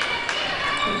 And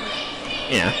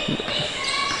yeah.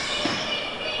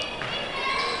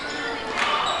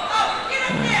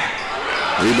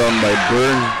 Rebound by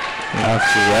Byrne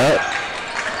after that.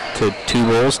 To Two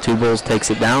Bulls. Two Bulls takes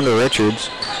it down to Richards.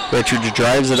 Richards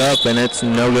drives it up, and it's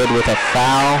no good with a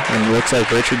foul, and it looks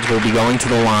like Richards will be going to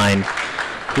the line.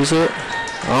 Who's it?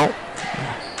 Oh.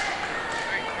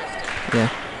 Yeah.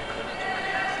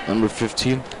 Number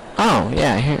 15. Oh,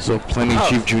 yeah. Here. So Plenty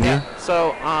Chief Jr. Yeah.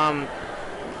 So,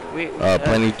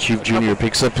 Plenty Chief Jr.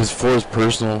 picks up his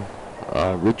personal.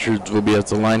 Richards will be at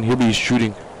the line. He'll be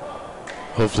shooting.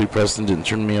 Hopefully Preston didn't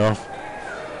turn me off.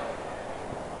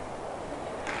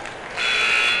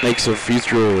 Makes a free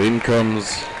throw. In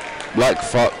comes Black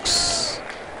Fox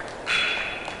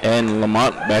and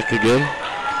Lamont back again.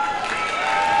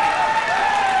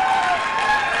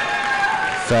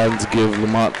 Fans give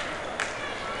Lamont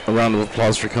a round of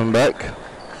applause for coming back.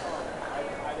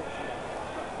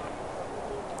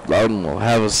 Loudon will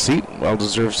have a seat,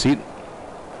 well-deserved seat.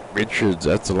 Richards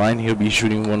at the line. He'll be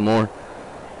shooting one more.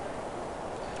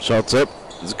 Shots up.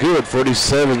 It's good.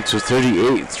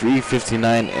 47-38.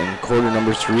 3:59 and quarter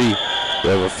number 3. We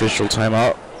have official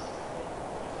timeout.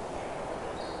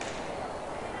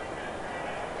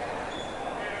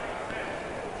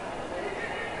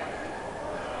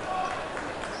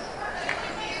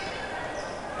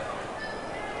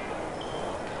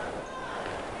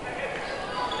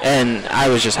 And I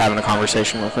was just having a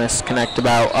conversation with Miss Connect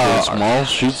about Small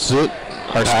shoots it.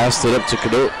 Passed it up to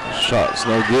Cadotte. Shot's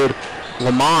no good.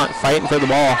 Lamont fighting for the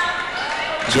ball.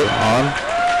 Get on.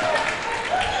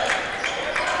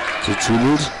 To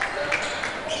Toulouse.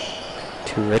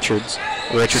 To Richards.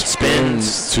 Richards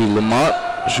spins. To Lamont.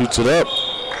 Shoots it up.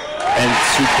 And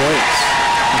 2 points.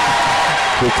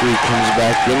 Quickly comes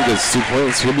back in. Gets 2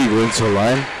 points. He'll be going to the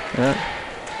line. Yeah.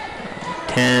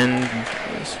 10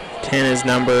 is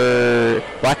number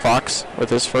Black Fox with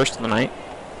his first of the night.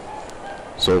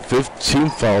 So 15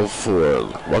 foul for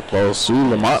Wakpala Sioux.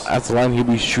 Lamont at the line, he'll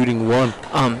be shooting 1.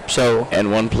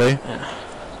 And 1 play. Yeah.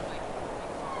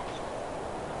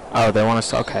 Oh, they want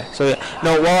us to, okay. So,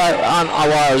 no, while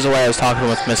I was away, I was talking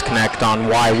with Miss Connect on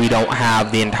why we don't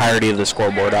have the entirety of the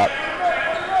scoreboard up.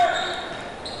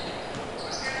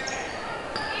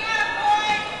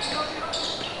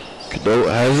 Cadeau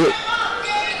has it.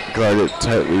 Guarded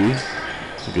tightly.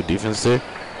 Good defense there.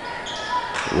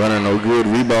 Running no good.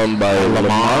 Rebound by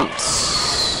Lamont.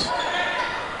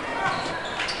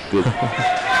 Good.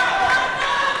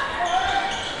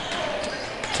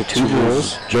 To two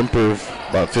balls. Jumper,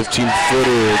 about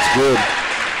 15-footer. It's good.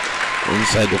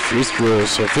 Inside the free throw.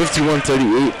 So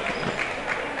 51-38.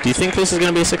 Do you think this is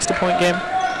going to be a 60-point game?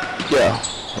 Yeah.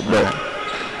 But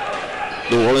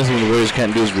the only thing the Warriors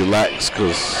can't do is relax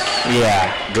because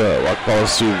the Wakpala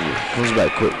Sioux comes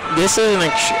back quick. This is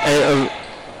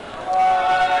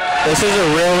a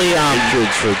really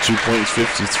Patriots for 2 points,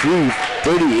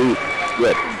 53-38.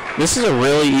 Good. This is a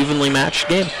really evenly matched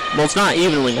game. Well, it's not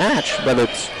evenly matched, but it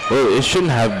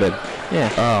shouldn't have been. Yeah.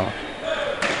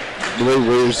 The way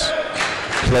Warriors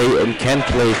play and can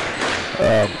play,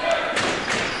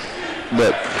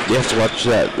 but you have to watch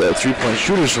that. The 3-point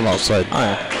shooters from outside. Oh,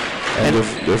 yeah. And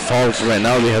their fouls right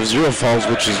now, they have 0 fouls,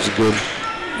 which is good.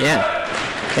 Yeah.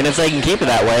 And if they can keep it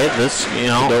that way, this,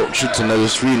 Don't shoot another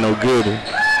 3, no good.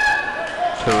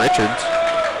 For Richards.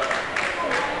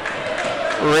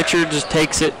 Richards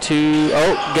takes it to,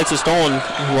 gets it stolen.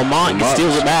 Lamont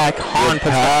steals it back. Hahn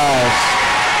puts pass.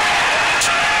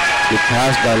 Good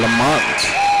pass by Lamont.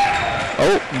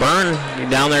 Byrne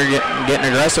down there getting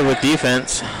aggressive with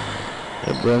defense.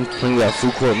 Byrne's playing that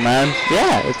full court man.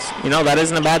 Yeah, it's that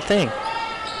isn't a bad thing.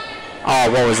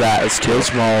 Oh, what was that? It's 2.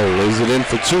 Small lays it in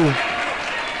for 2.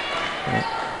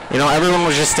 Everyone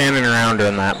was just standing around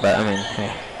doing that, but I mean,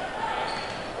 hey.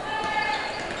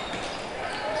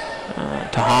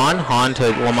 To Hahn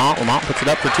to Lamont. Lamont puts it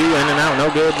up for 2, in and out, no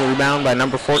good. Rebound by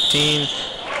number 14,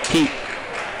 Pete.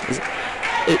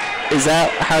 Is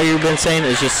that how you've been saying?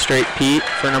 It's just straight Pete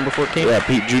for number 14? Yeah,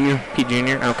 Pete Jr. Pete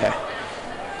Jr. Okay.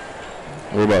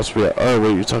 What about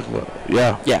what you're talking about?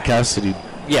 Yeah. Cassidy.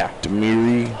 Yeah.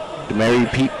 Demary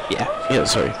Pete. Yeah,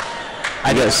 sorry.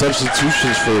 I got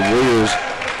substitutions for the Warriors.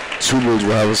 Tubers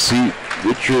will have a seat.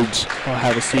 Richards will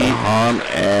have a seat. Hahn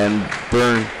and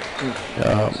Byrne.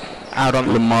 Out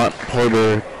on Lamont,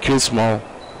 Porter, Kismal,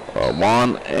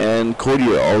 Juan, and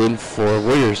Cody are all in for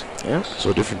Warriors. Yeah.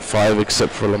 So different 5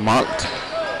 except for Lamont.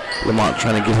 Lamont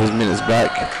trying to get his minutes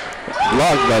back.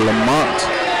 Blocked by Lamont.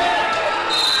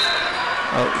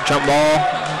 Jump ball.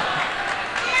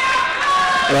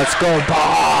 Let's go,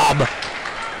 Bob.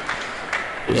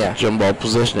 Jump ball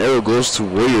possession. Arrow goes to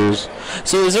Warriors.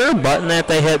 So is there a button that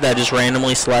they hit that just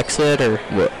randomly selects it, or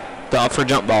what? For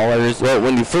jump ball, or is well,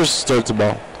 when you first start the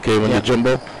ball, when the jump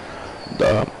ball,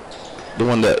 the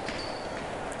one that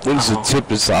wins the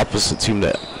tip is the opposite team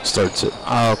that starts it.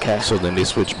 Oh, okay. So then they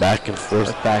switch back and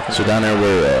forth. So down there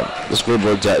where the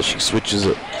scoreboard's at, she switches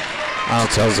it.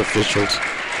 Tells officials.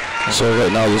 So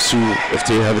right now the Sioux, if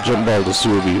they have a jump ball, the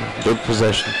Sioux will be their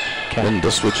possession. Then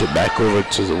they'll switch it back over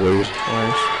to the Warriors.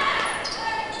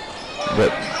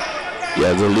 But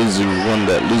yeah, the loser one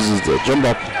that loses the jump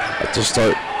ball at the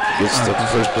start gets the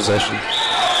first possession.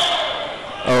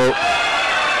 Oh,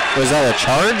 was that a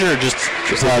charge or just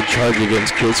a charge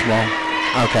against Kill Small?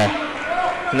 Okay,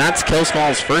 and that's Kill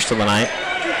Small's first of the night.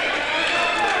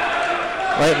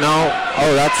 Wait, no.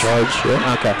 Oh, that's charge.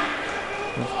 Yeah. Okay.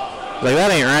 Like,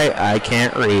 that ain't right. I can't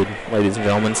read, ladies and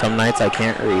gentlemen. Some nights I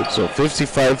can't read. So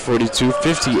 55-42,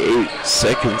 58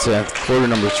 seconds at quarter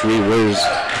number 3. Warriors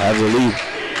have the lead.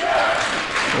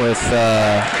 With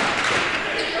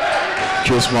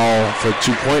Kill Small for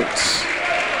 2 points.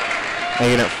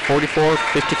 Making it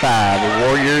 44-55. The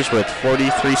Warriors with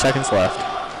 43 seconds left.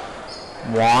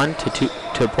 Juan to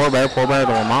Poor Bear to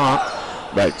Lamont.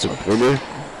 Back to Poor Bear.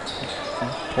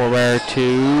 Poor Bear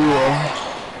to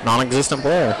non-existent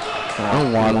player.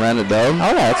 Juan ran it down.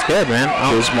 Oh, that's good, man.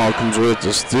 Kill Small comes with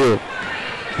the steal.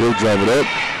 He'll drive it up.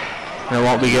 And it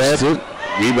won't be good.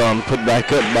 Rebound put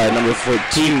back up by number 14.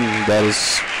 That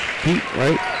is Pete,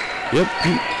 right? Yep,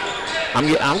 Pete. I'm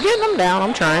getting them down.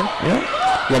 I'm trying. Yep.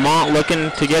 Lamont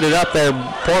looking to get it up there.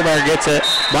 Poor Bear gets it.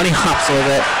 Bunny hops with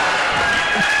it.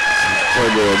 Poor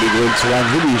Bear will be going to line.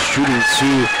 He'll be shooting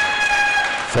 2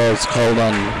 fouls called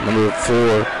on number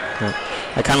 4.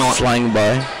 I kind of flying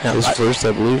by. His first,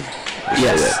 I believe.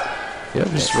 Yes. Yep,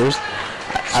 his first.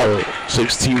 So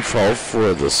 16 foul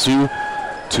for the Sioux.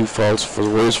 2 fouls for the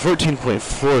Warriors.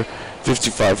 14.4.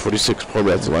 55-46. Poor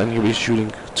Bear at the line. He'll be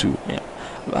shooting 2. Yeah.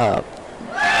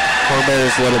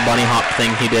 Corbear's little bunny hop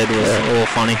thing he did was a little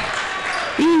funny.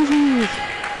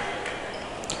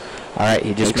 All right,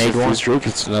 he just made one. Free stroke,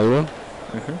 it's another one.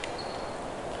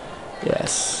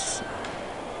 Yes.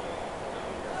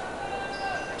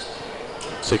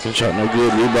 Second shot, no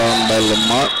good. Rebound by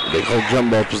Lamont. They call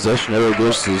jump ball possession. Arrow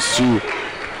goes to the Sioux.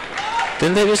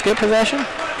 Didn't they just get possession?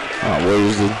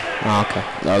 Warriors did. Oh, okay.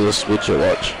 Now they'll switch it,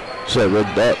 watch. See, I read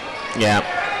that. Yeah.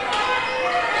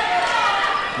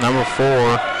 Number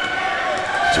 4.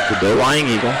 It's a Cadeau. Flying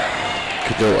Eagle.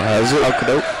 Cadeau has it. Oh,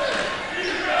 Cadeau.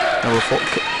 Number 4.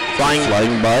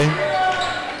 Flying by.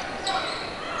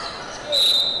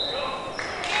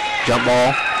 Jump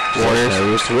ball.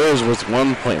 Warriors with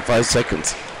 1.5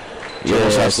 seconds. You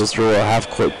almost have to throw a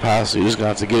half-court pass, so you're just going to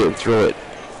have to get it and throw it.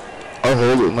 Or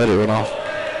hold it and let it run off.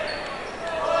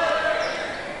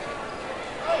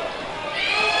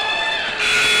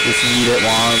 Just need it.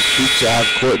 Juan shoots a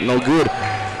half-court, no good.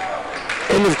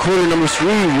 End of quarter number 3,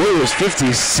 Warriors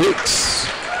 56.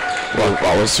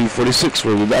 Wakpala Sioux 46.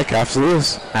 We'll be back after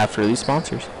this. After these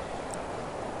sponsors.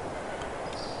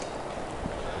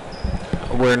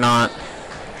 We're not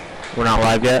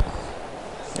live yet?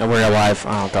 We're live.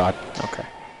 Oh, God. Okay.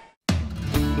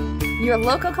 Your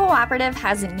local cooperative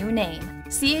has a new name.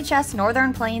 CHS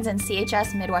Northern Plains and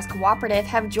CHS Midwest Cooperative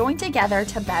have joined together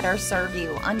to better serve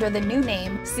you under the new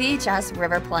name CHS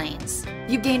River Plains.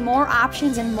 You gain more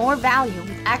options and more value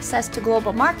with access to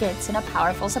global markets and a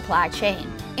powerful supply chain.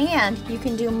 And you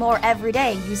can do more every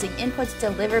day using inputs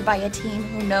delivered by a team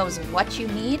who knows what you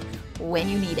need when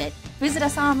you need it. Visit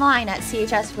us online at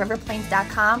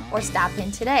chsriverplains.com or stop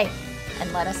in today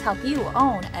and let us help you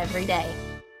own every day.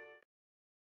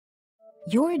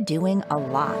 You're doing a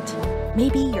lot.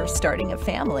 Maybe you're starting a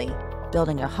family,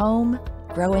 building a home,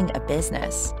 growing a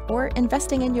business, or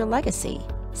investing in your legacy.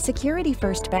 Security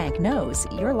First Bank knows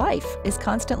your life is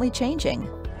constantly changing.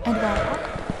 And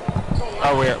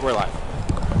while we're live.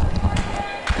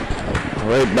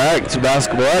 Right back to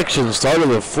basketball action. Start of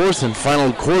the 4th and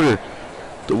final quarter.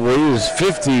 The Warriors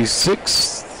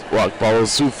 56, Wakpala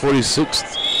Sioux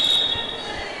 46th.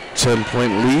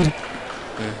 10-point lead.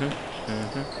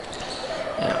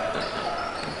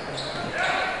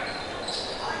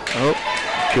 Oh,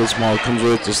 Killsmall comes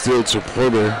with the steal to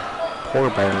Porter.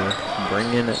 Porter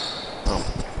bringing it.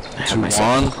 To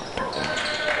Juan.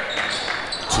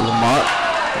 To Lamont.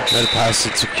 Try to pass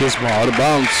it to Killsmall. Out of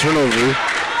bounds. Turnover.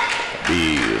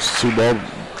 The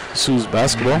Sioux's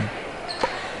basketball.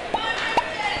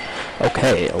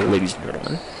 Okay, ladies and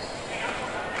gentlemen.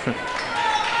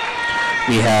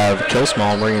 We have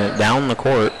Killsmall bringing it down the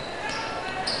court.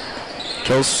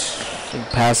 Kills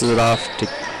passes it off to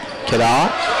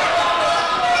Cadet.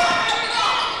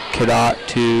 Cadet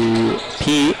to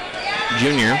Pete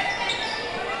Jr.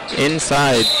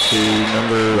 Inside to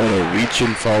number... reach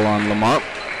and fall on Lamont.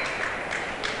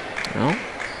 No.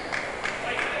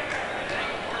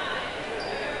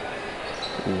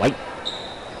 White.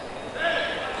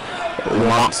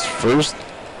 Lamont's first.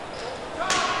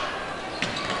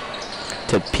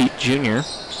 To Pete Jr.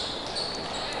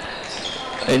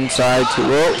 Inside to,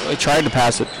 well, he tried to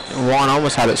pass it. Juan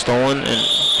almost had it stolen and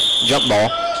jump ball.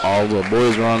 All the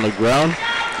boys are on the ground.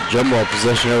 Jump ball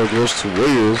possession ever goes to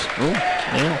Warriors. Oh,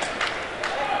 yeah.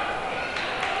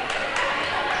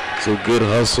 So good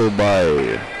hustle by.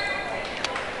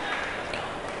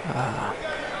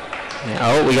 Yeah.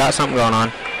 Oh, we got something going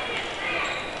on.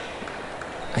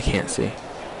 I can't see.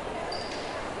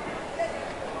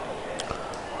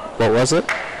 What was it?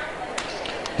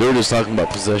 They were just talking about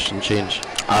possession change.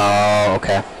 Oh,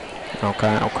 okay.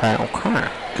 Okay.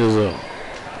 Because,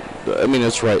 I mean,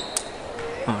 that's right.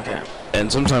 Okay.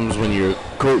 And sometimes when you're a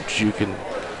coach, you can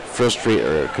frustrate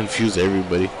or confuse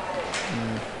everybody.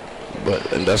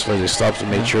 And that's why they stopped to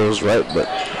make sure it was right. But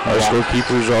our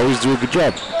scorekeepers always do a good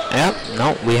job. Yep.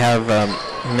 No, we have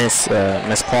Miss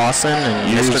Clausen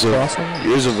and Mr. Clausen.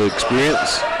 Years of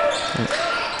experience.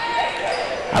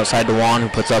 Outside to Juan, who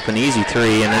puts up an easy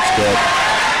 3, and it's good.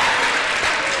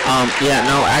 Yeah,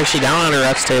 no, actually, down on our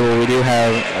refs table, we do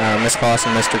have Miss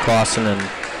Clausen, Mr. Clausen, and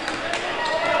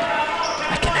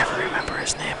I can never remember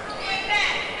his name.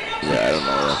 Yeah, I don't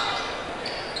know.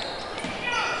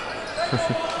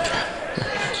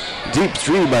 Deep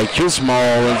 3 by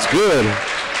Killsmall, it's good.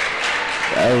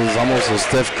 That was almost a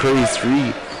Steph Curry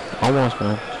 3. Almost,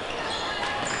 man.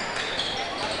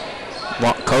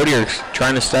 Well, Cody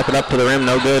trying to step it up to the rim,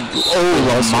 no good.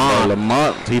 Oh,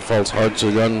 Lamont. He falls hard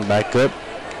to run back up.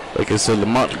 Like I said,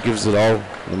 Lamont gives it all,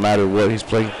 no matter what he's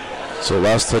playing. So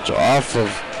last touch off of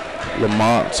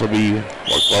Lamont. So be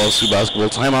Wakpala Sioux basketball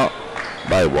timeout.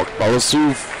 by Wakpala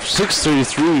Sioux.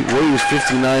 6:33. Warriors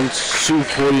 59. Sioux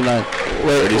 49.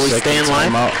 Wait, are we staying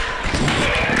live? Timeout.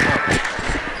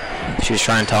 She was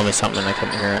trying to tell me something and I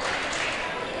couldn't hear it.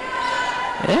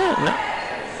 Yeah, no.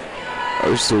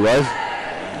 Are we still live?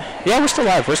 Yeah, we're still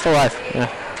live. We're still live. Yeah.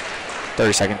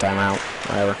 30-second timeout.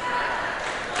 Whatever.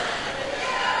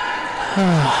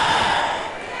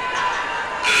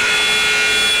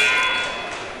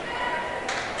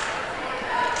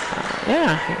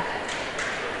 Yeah.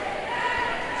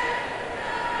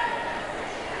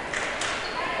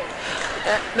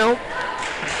 Nope.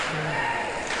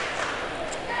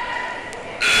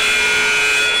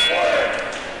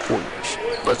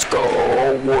 Let's go,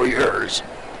 Warriors.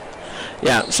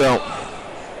 Yeah, so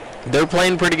they're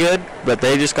playing pretty good, but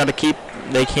they just got to keep.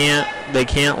 They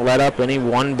can't let up any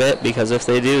one bit, because if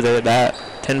they do, that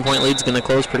 10-point lead's going to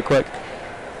close pretty quick.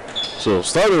 So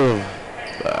start of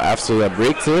after that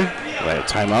break there, right,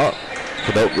 timeout.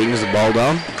 Cadet brings the ball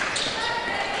down.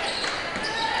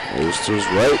 Goes to his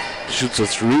right, shoots a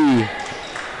three.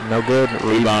 No good.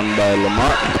 Rebound by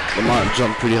Lamont. Lamont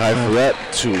jumped pretty high for that.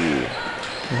 To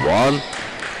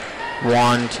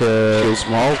Juan to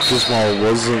Killsmall. Killsmall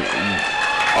wasn't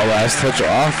a last touch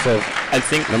off of, I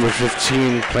think, number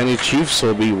 15, Plenty Chiefs, so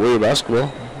it'll be Warrior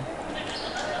basketball.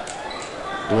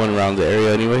 The one around the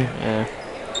area anyway. Yeah.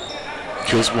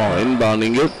 Killsmall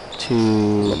inbounding it to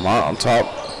Lamont on top.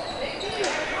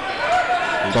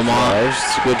 Lamont,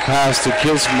 good pass to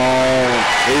Killsmall,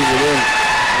 lays it in.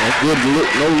 Good look,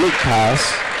 no look pass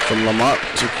from Lamont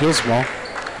to Killsmall.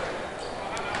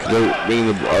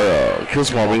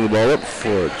 Killsmall bring the ball up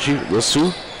for the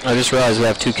Sioux. I just realized we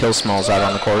have 2 Killsmalls out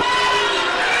on the court.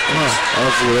 I don't know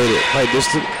if you related. Quite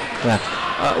distant. Yeah.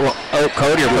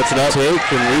 Cody puts it up.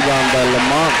 Take and rebound by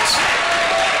Lamont.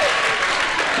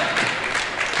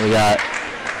 We got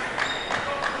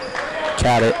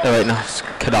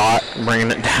Cadet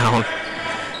bringing it down.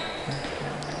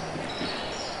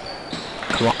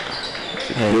 Come on.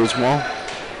 Killsmall.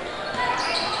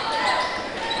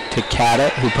 To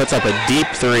Cadet, who puts up a deep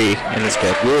 3 in this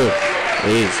game. Good.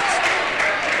 Jesus.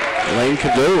 Lane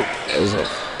Cadet is a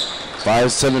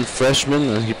 5'7" freshman,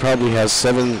 and he probably has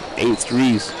 7-8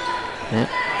 threes. Yeah.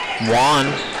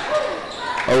 Juan.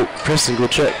 Oh, Preston, go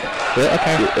check. Yeah,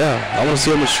 okay. Yeah, I want to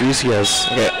see how much threes he has.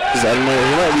 Okay. Because I don't know,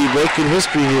 he might be breaking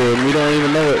history here, and we don't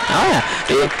even know it. Oh,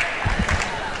 yeah.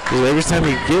 Because every time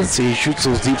he gets it, he shoots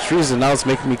those deep threes, and now it's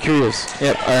making me curious.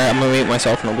 Yep, all right, I'm going to mute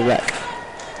myself, and I'll be back.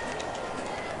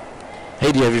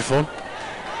 Hey, do you have your phone?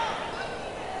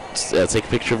 Take a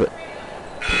picture of it.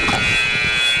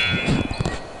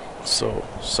 So,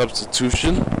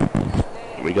 substitution.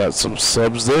 We got some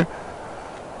subs there.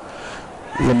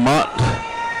 Lamont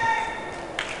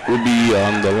will be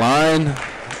on the line.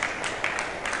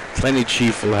 Plenty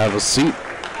Chief will have a seat.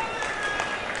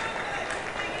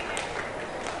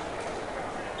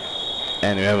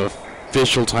 And we have an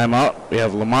official timeout. We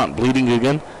have Lamont bleeding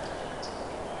again.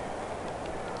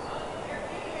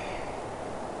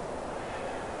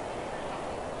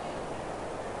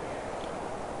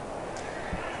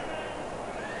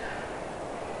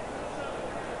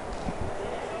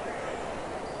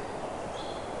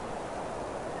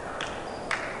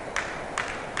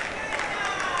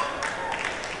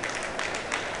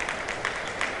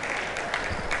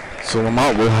 So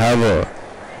Lamont will have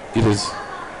get his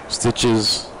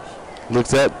stitches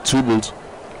looked at, tubled.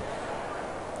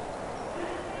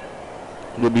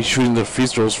 We'll be shooting the free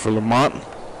throws for Lamont.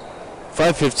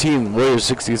 5:15, Warriors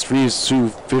 63, Sioux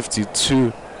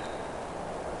 52.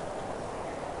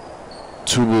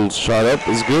 Tubled shot up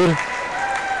is good.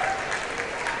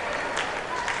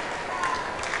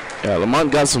 Yeah, Lamont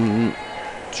got some,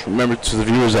 remember to the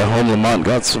viewers at home, Lamont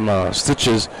got some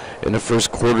stitches in the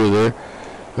first quarter there.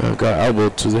 Got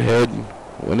elbowed to the head,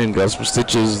 went in, got some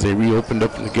stitches, they reopened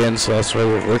up again, so that's why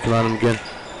we're working on him again.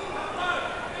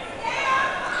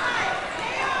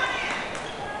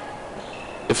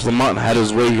 If Lamont had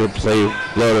his way, he'll play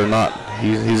blood or not.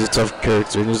 He's a tough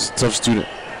character, and he's a tough student.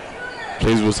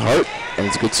 Plays with heart, and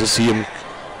it's good to see him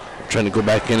trying to go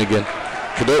back in again.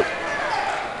 Cadet.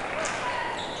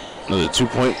 Another 2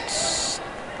 points.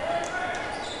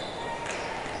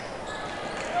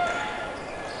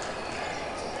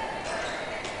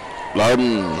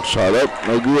 Loudon shot up,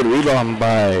 no good. Rebound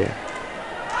by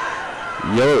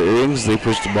Yellow Earrings. They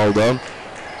push the ball down.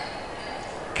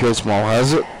 Killsmall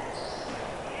has it.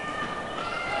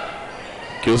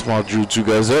 Killsmall drew 2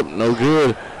 guys up, no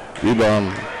good.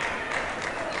 Rebound.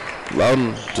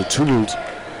 Loudon to Tubles.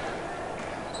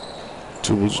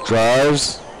 Tubles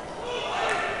drives.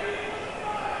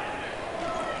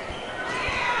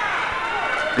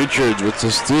 Richards with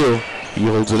the steal. He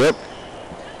holds it up.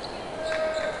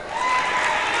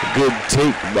 good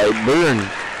take by Byrne.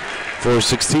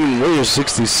 4-16, Warriors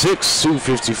 66, Sioux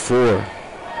 54.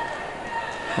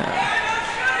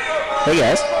 Hey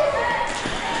guys.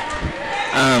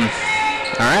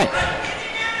 All right.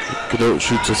 Cadet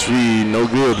shoots a 3, no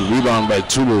good. Rebound by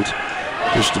Tubert.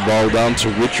 Push the ball down to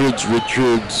Richards.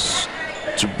 Richards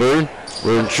to Byrne.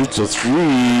 Byrne shoots a 3,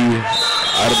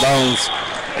 out of bounds.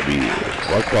 That'll be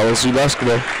Wakpala Sioux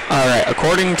basketball. All right.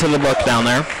 According to the book down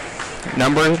there,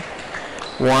 number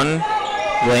 1,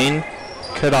 Lane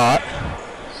Cadet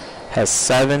has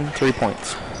 7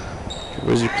 3-points.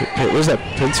 Where's that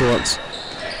pencil?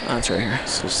 That's right here.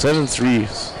 So 7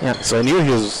 threes. Yeah. So I knew he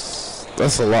was.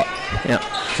 That's a lot. Yeah.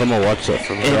 So I'm gonna watch that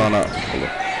from here on out.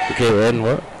 Okay, and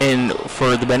what? And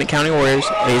for the Bennett County Warriors,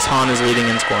 Ace Hahn is leading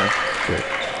in scoring. Okay.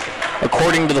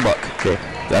 According to the book. Okay.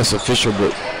 That's official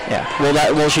book. Yeah.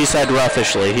 Well, she said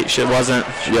officially. She wasn't.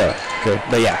 Yeah. Okay.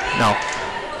 But yeah, no.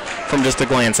 From just a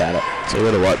glance at it. So we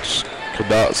gotta watch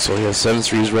Cadet. So he has 7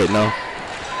 threes right now.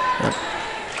 Yep.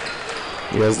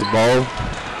 He has the ball.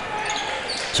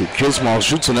 To Kismal,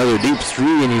 shoots another deep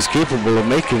 3, and he's capable of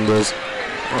making those.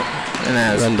 And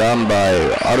as run down by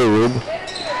Otterub.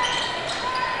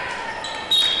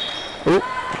 Oh,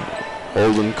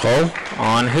 Holden call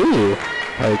on who?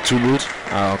 Tubert.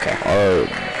 Oh, okay.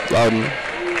 Loudon.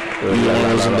 He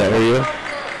was in that area.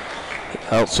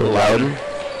 Oh, so Loudon.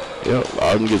 Yep,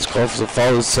 Loudon gets called for the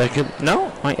foul his second.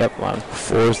 No. Yep, Loudon.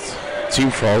 4th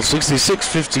team foul.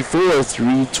 66-54.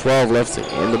 3:12 left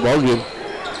in the ballgame.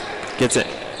 Gets it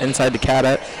inside the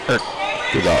Cadet.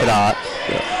 Cadet.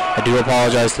 Yeah. I do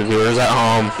apologize to viewers at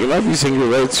home. You might be singing it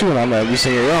right too, and I might be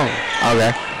singing it wrong.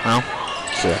 Okay. Well,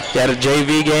 so you had a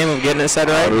JV game of getting it set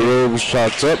right. Otterub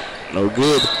shots up, no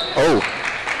good. Oh.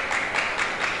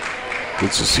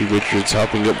 Good to see Richards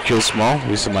helping up Kill Small. At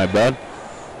least my bad.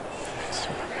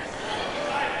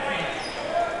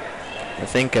 I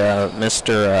think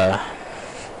Mr.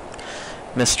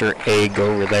 Egg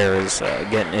over there is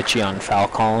getting itchy on foul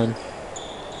calling.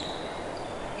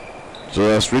 So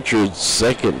that's Richards'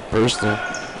 second personal.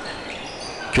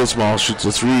 Kismal shoots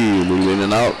a 3, moving in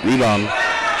and out. Rebound,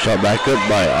 shot back up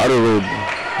by Otterwood.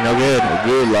 No good. No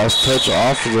good. Last touch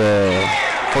off of the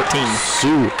 14.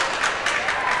 Sioux.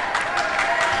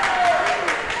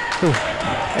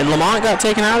 And Lamont got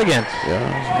taken out again.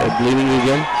 Yeah, bleeding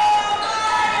again.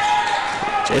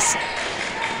 Just.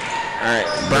 All right,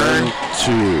 Byrne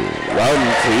to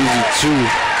Loudon for easy 2.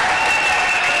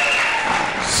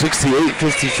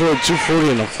 68-54, 2:40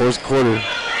 in the 4th quarter.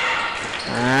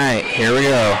 All right, here we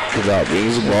go. Cadet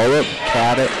brings the ball up.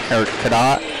 Cadet.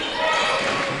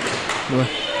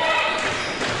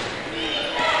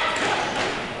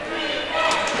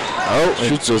 Oh,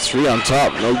 shoots a 3 on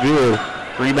top, no good.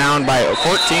 Rebound by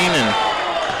 14 and.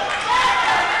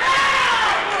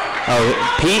 Oh,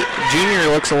 Pete Jr.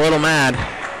 looks a little mad.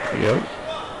 Yep.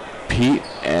 Pete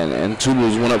and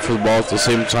Tubers went up for the ball at the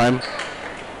same time.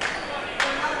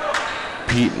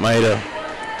 Pete might have.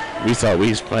 We thought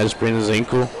we might have sprained his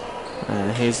ankle.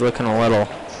 He's looking a little.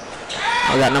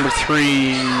 I got number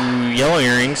 3 yellow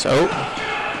earrings. Oh,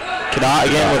 Cadet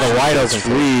again with a wide open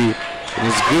 3. And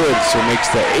it's good, so it makes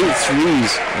the 8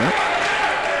 threes. Yep.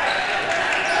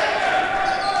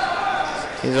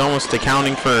 He's almost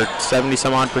accounting for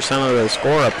 70-some-odd% of the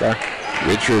score up there.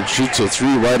 Richards shoots a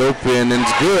 3 wide open, and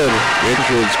it's good.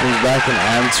 Richards comes back and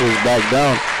answers back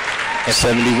down.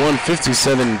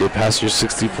 71-57, they pass your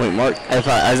 60-point mark. I was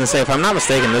gonna say, if I'm not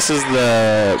mistaken, this is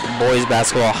the boys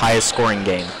basketball highest scoring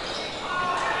game.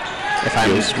 If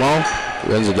I'm small,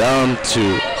 runs it down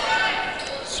to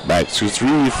back to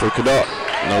 3 for Cadet.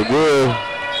 No good.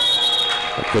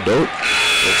 Cadet.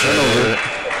 Turnover.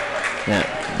 Yeah.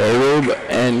 Bayrobe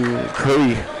and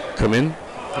Curry come in.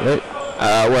 Right.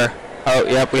 Where? Oh,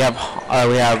 yep. We have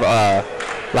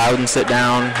Loudon sit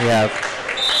down. We have.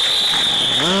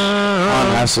 Hahn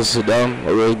has to sit down,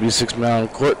 or it'll be 6 men on the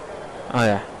court. Oh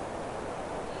yeah.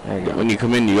 There you go. When you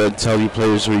come in, you gotta tell your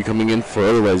players who you're coming in for.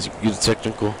 Otherwise, you get a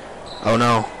technical. Oh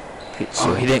no.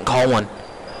 He didn't call one.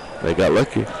 They got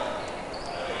lucky.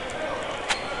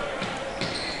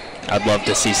 I'd love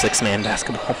to see 6-man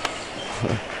basketball.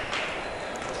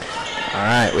 All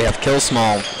right, we have Kill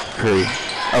Small. Curry.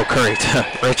 Oh, Curry to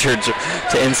Richards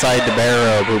to inside to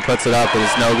Barrow, who puts it up, and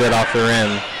it's no good off the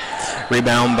rim.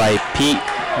 Rebound by Pete,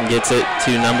 and gets it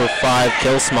to number 5,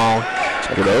 Kill Small.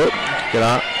 Check it out. Get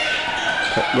out.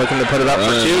 Looking to put it up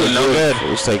for 2, no good.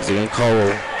 Looks like they're going to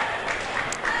call.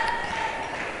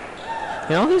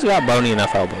 You know, he's got bony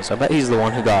enough elbows. I bet he's the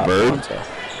one who got Bird.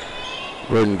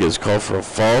 Burden gets called for a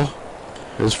foul.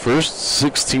 His first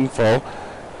 16 foul.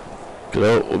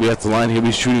 Cadot will be at the line. He'll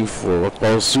be shooting for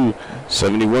Wakpala Sioux.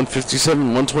 71-57,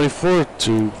 124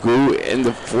 to go in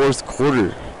the fourth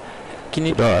quarter. Can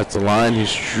you at the line? His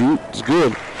shoot is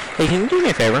good. Hey, can you do me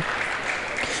a favor?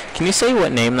 Can you say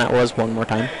what name that was one more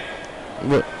time?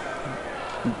 What?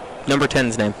 Number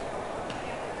 10's name.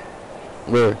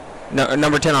 Where? No,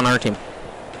 number 10 on our team.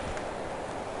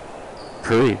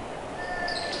 Curry.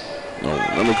 No,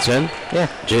 number 10? Yeah.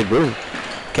 Jade Bird.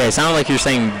 Okay, it sounded like you were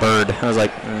saying Bird. I was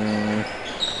like,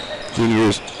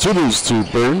 Juniors. 2-2 to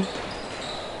Bird.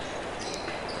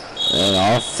 And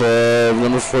off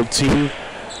number 14.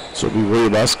 So it'll be Warrior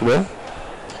basketball.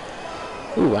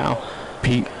 Ooh, wow.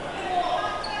 Pete.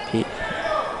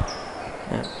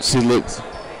 Yeah. See, look.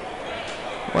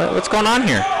 What's going on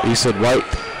here? He said white.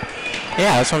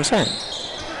 Yeah, that's what I'm saying.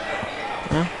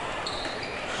 Yeah.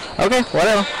 Okay,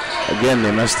 whatever. Again,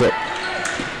 they messed up.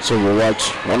 So we'll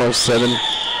watch 107.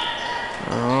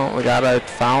 Oh, we got a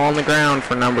foul on the ground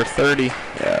for number 30.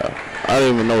 Yeah. I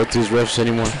don't even know what these refs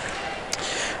anymore.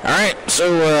 All right, so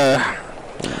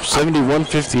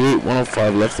 71-58,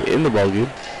 105 left in the ballgame.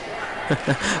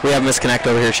 We have Miss Connect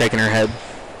over here shaking her head.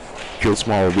 Kill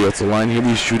Small will be at the line. He'll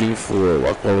be shooting for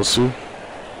Wakpala Sioux.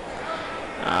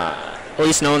 At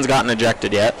least no one's gotten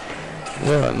ejected yet.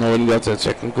 Yeah, no one got that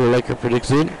technical like I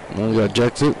predicted. No one got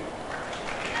ejected.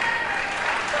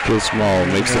 Kill Small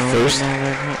makes the first.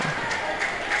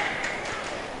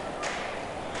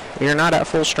 We are not at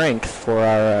full strength for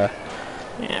our.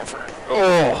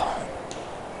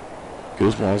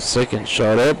 Kill Small's second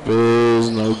shot up is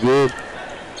no good.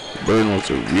 Burn wants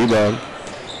a rebound.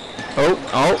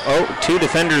 Two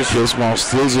defenders. Kill Small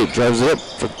steals it, drives it up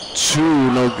for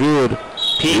two, no good.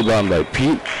 Pete. Rebound by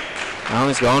Pete. Well,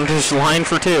 he's going to his line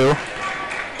for two.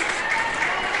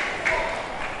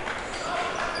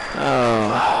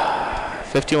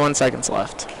 51 seconds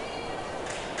left.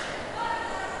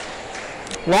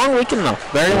 Long weekend, though.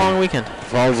 Very long weekend.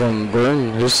 Falls on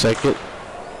Burn, his second.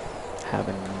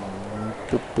 Having.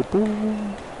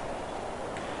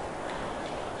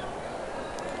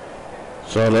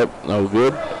 Shot up, no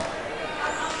good.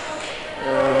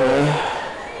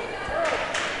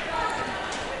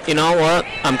 You know what?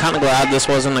 I'm kind of glad this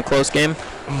wasn't a close game.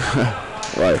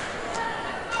 Why?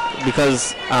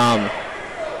 Because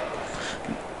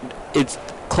it's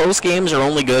close games are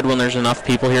only good when there's enough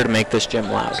people here to make this gym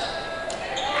loud.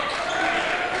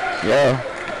 Yeah.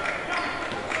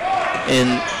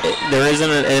 And there isn't,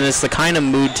 and it's the kind of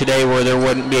mood today where there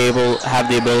wouldn't be able have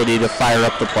the ability to fire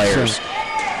up the players.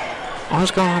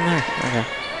 What's going on there? Okay.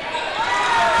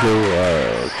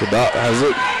 Cadot has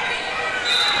it.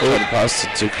 Oh, the pass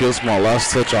to Kill Small.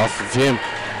 Last touch off of him.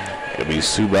 It'll be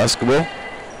Sioux basketball.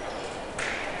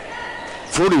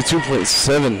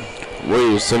 42.7.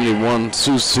 Warriors 71.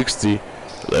 Sioux 60.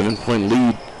 11-point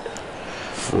lead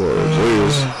for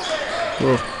Warriors.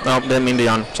 Oh, didn't mean to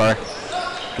yawn. Sorry.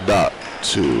 Cadot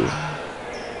to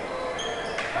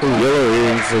Yellow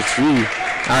in for three.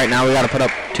 All right, now we got to put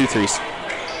up 2 threes.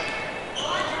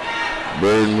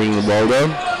 Bird bringing the ball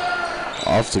down.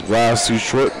 Off the glass, too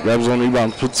short. Grabs on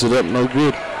rebound, puts it up, no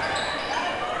good.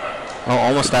 Oh,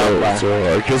 almost out.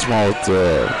 So Kill Small with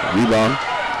the rebound.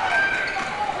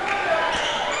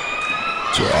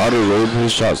 To Otter Road,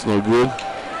 his shot's no good.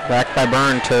 Back by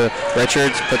Byrne to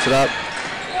Richards, puts it up.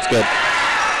 It's good.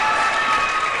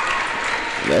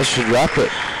 That should wrap it.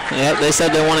 Yeah, they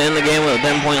said they want to end the game with a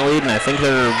 10-point lead, and I think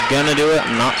they're going to do it.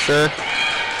 I'm not sure.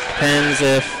 Depends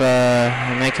if they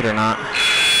make it or not.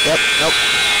 Yep, nope.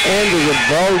 And the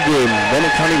ball game.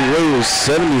 Bennett County Warriors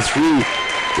 73.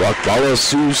 Wakpala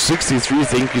Sioux 63.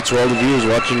 Thank you to all the viewers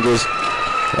watching this.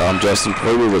 I'm Justin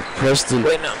Porter with Preston.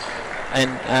 Wait, no. And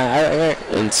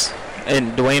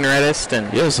Dwayne Reddist.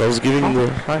 And yes, I was giving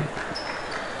the... Right.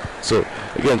 So,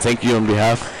 again, thank you on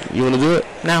behalf. You want to do it?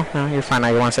 No, you're fine.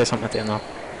 I want to say something at the end, though.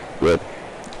 Good.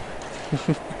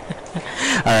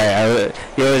 All right,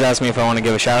 you always ask me if I want to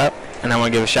give a shout-out, and I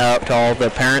want to give a shout-out to all the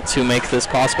parents who make this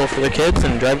possible for their kids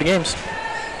and drive the games.